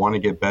 They want to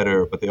get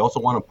better, but they also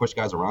want to push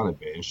guys around a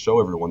bit and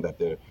show everyone that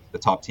they're the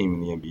top team in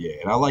the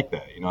NBA. And I like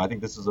that. I think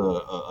this is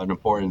an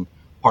important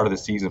part of the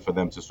season for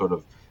them to sort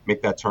of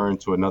make that turn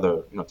to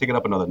another, take it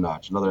up another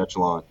notch, another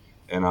echelon.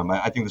 And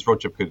I think this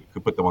road trip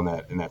could put them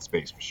in that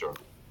space for sure.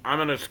 I'm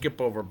going to skip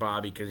over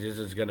Bobby because his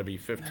is going to be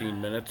 15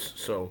 minutes.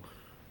 So,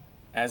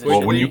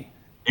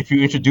 if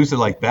you introduce it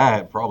like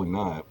that, probably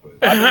not. But.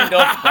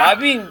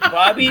 Bobby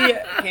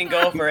can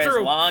go for as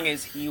long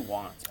as he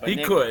wants. But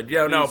Nick, could,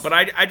 but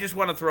I just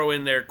want to throw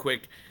in there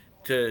quick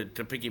to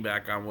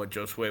piggyback on what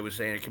Josue was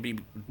saying. It can be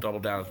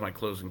doubled down as my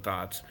closing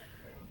thoughts.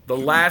 The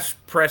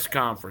last press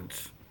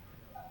conference,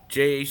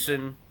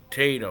 Jason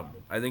Tatum,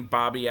 I think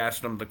Bobby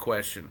asked him the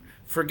question.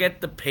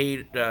 Forget the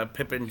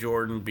Pippen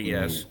Jordan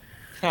BS.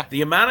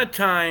 The amount of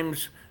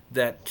times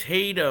that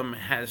Tatum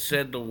has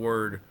said the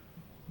word,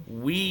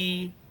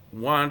 we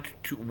want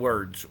to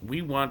win.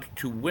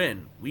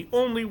 We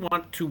only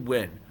want to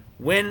win.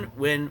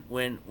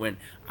 Win.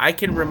 I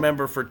can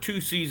remember for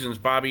 2 seasons,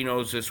 Bobby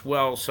knows this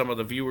well, some of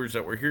the viewers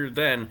that were here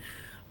then,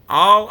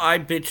 all I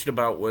bitched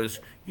about was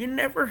you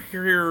never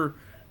hear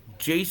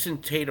Jason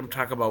Tatum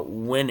talk about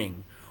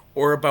winning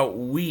or about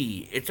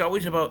we. It's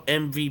always about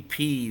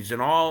MVPs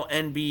and all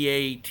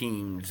NBA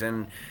teams,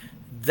 and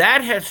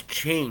that has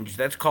changed.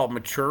 That's called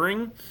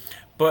maturing.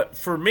 But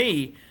for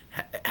me,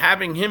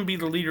 having him be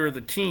the leader of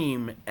the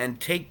team and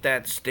take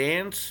that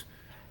stance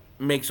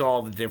makes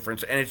all the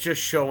difference. And it's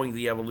just showing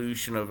the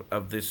evolution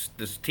of this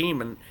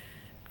team. And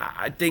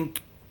I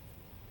think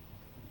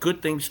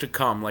good things to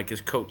come, like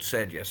his coach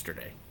said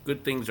yesterday.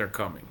 Good things are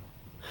coming.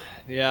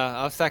 Yeah,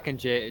 I'll second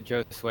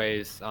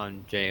Josue's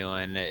on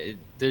Jalen.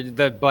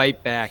 The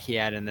bite back he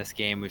had in this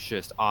game was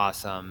just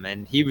awesome.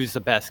 And he was the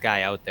best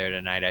guy out there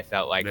tonight, I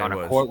felt like, on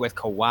a court with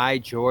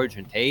Kawhi, George,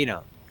 and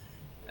Tatum.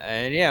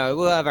 And,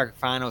 we'll have our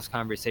finals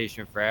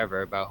conversation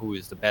forever about who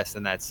is the best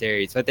in that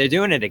series. But they're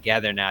doing it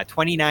together now,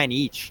 29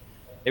 each.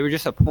 They were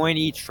just a point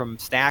each from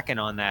stacking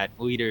on that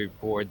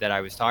leaderboard that I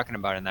was talking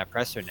about in that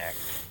presser, Nick.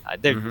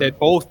 They're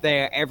both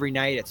there every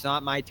night. It's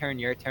not my turn,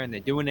 your turn.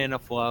 They're doing it in a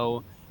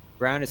flow.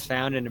 Brown has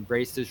found and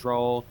embraced his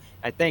role.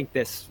 I think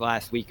this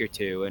last week or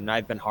two, and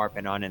I've been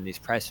harping on in these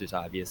pressers,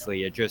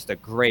 obviously, are just a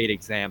great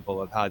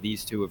example of how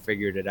these two have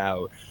figured it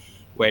out,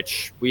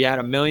 which we had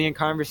a million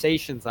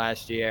conversations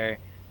last year.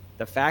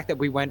 The fact that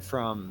we went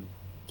from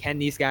can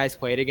these guys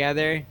play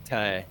together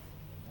to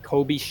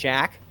Kobe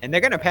Shaq, and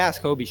they're going to pass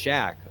Kobe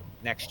Shaq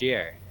next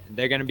year.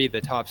 They're going to be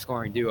the top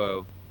scoring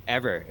duo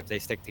ever if they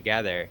stick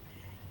together.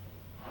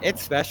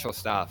 It's special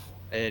stuff.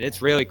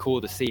 It's really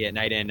cool to see it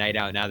night in, night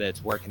out now that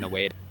it's working the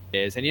way it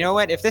is. And you know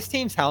what? If this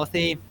team's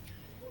healthy,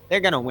 they're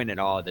going to win it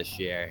all this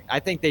year. I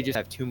think they just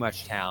have too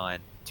much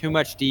talent, too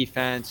much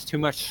defense, too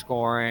much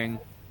scoring,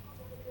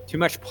 too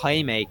much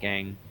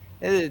playmaking.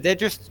 They're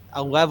just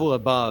a level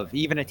above.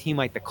 Even a team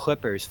like the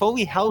Clippers,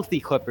 fully healthy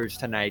Clippers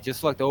tonight,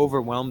 just looked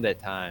overwhelmed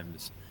at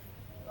times.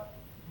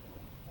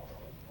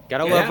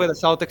 Gotta love where the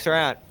Celtics are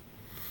at.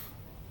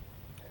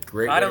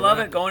 Great. Gotta love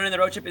it going in the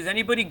road trip. Is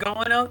anybody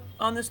going out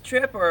on this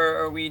trip, or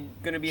are we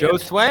going to be? Joe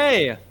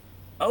Sway.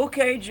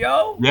 Okay,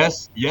 Joe.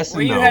 Yes, Where and no.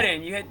 Where you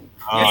heading? You head?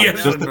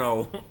 Yes and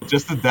no.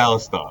 Just the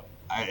Dallas stop.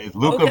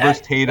 Luka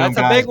versus Tatum. That's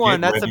a big one.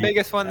 That's the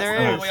biggest one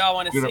there is. We all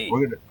want to see.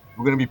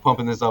 We're gonna be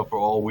pumping this up for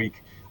all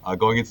week.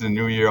 Going into the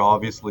new year,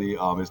 obviously,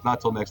 it's not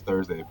till next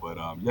Thursday, but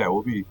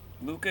we'll be.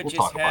 Luka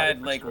just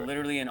had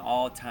literally an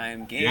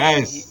all-time game.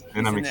 Yes,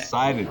 and I'm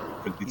excited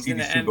for the he's in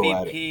the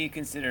MVP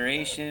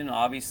consideration,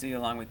 obviously,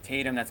 along with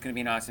Tatum. That's going to be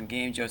an awesome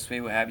game.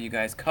 Josue will have you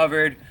guys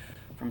covered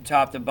from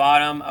top to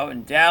bottom out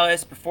in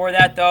Dallas. Before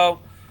that, though,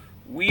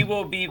 we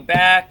will be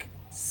back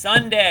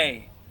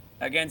Sunday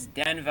against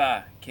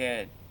Denver,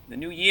 kid. The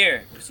new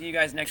year. We'll see you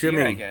guys next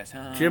year, I guess.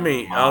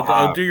 Jimmy,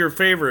 I'll do your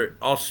favorite.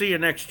 I'll see you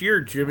next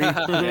year, Jimmy.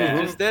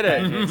 Yeah, just did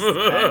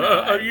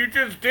it. You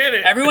just did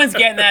it. Everyone's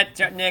getting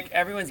that, Nick.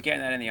 Everyone's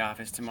getting that in the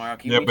office tomorrow.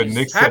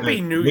 Nick said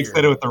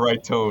it with the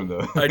right tone,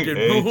 though. I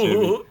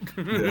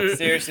did.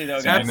 Seriously,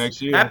 though, guys.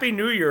 Next year. Happy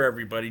New Year,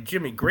 everybody.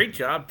 Jimmy, great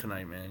job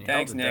tonight, man.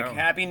 Thanks, Nick.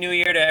 Happy New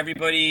Year to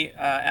everybody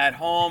at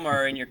home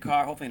or in your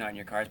car. Hopefully not in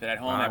your cars, but at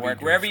home, at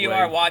work. Wherever you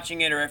are watching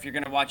it, or if you're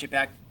going to watch it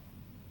back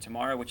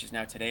tomorrow, which is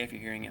now today if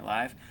you're hearing it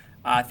live.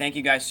 Thank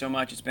you guys so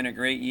much. It's been a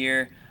great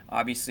year.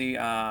 Obviously,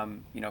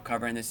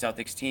 covering the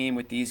Celtics team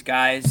with these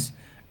guys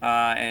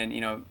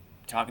and,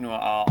 talking to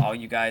all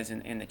you guys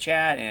in the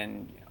chat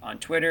and on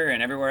Twitter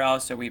and everywhere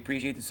else. So we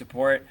appreciate the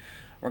support.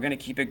 We're going to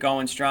keep it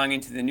going strong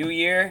into the new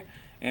year,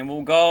 and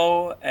we'll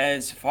go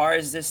as far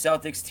as this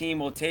Celtics team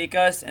will take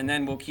us, and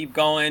then we'll keep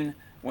going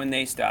when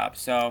they stop.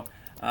 So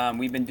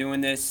we've been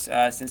doing this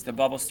since the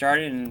bubble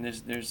started, and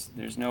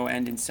there's no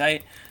end in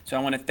sight. So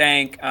I want to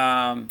thank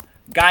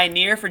Guy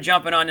Neer for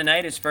jumping on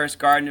tonight, his first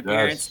Garden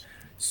appearance.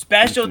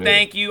 Special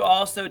thank you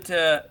also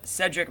to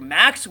Cedric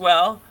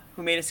Maxwell,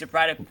 who made a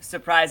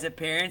surprise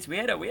appearance. We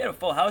had a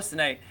full house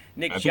tonight.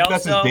 Nick Gelso,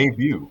 that's his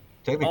debut,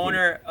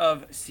 owner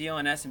of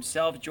CLNS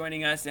himself,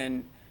 joining us,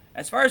 and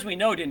as far as we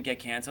know, didn't get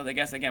canceled. I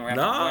guess again we're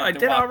I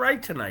did all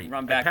right tonight.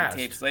 Run back the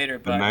tapes later,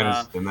 but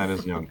the night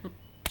is young.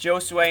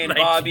 Josue and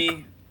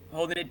Bobby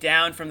holding it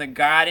down from the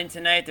Garden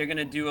tonight. They're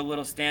gonna do a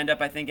little stand-up,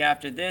 I think,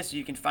 after this.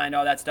 You can find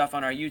all that stuff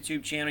on our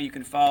YouTube channel. You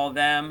can follow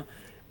them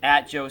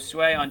at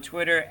Josue on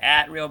Twitter,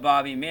 at Real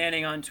Bobby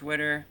Manning on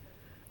Twitter,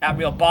 at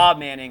Real Bob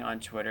Manning on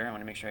Twitter. I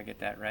want to make sure I get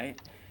that right.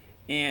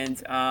 And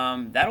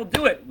that'll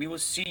do it. We will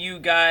see you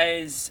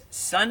guys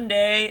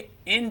Sunday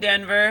in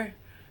Denver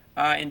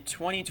in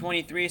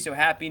 2023. So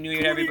happy New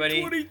Year,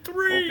 everybody.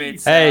 2023.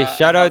 Hey,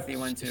 shout out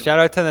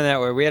to the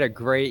network. We had a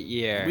great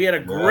year. We had a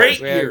great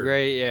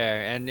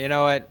year. And you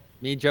know what?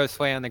 Me and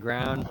Josue on the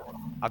ground.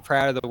 I'm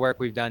proud of the work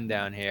we've done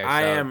down here.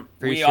 I am.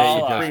 Appreciate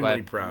you,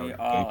 Josue. Proud.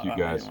 Thank you,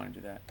 guys. I want to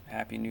do that.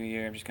 Happy New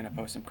Year. I'm just gonna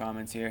post some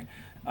comments here.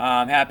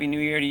 Happy New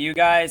Year to you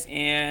guys,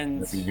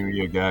 and Happy New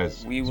Year,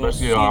 guys. We will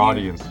especially see our you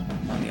audience. on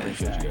the other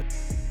Appreciate side. you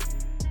guys.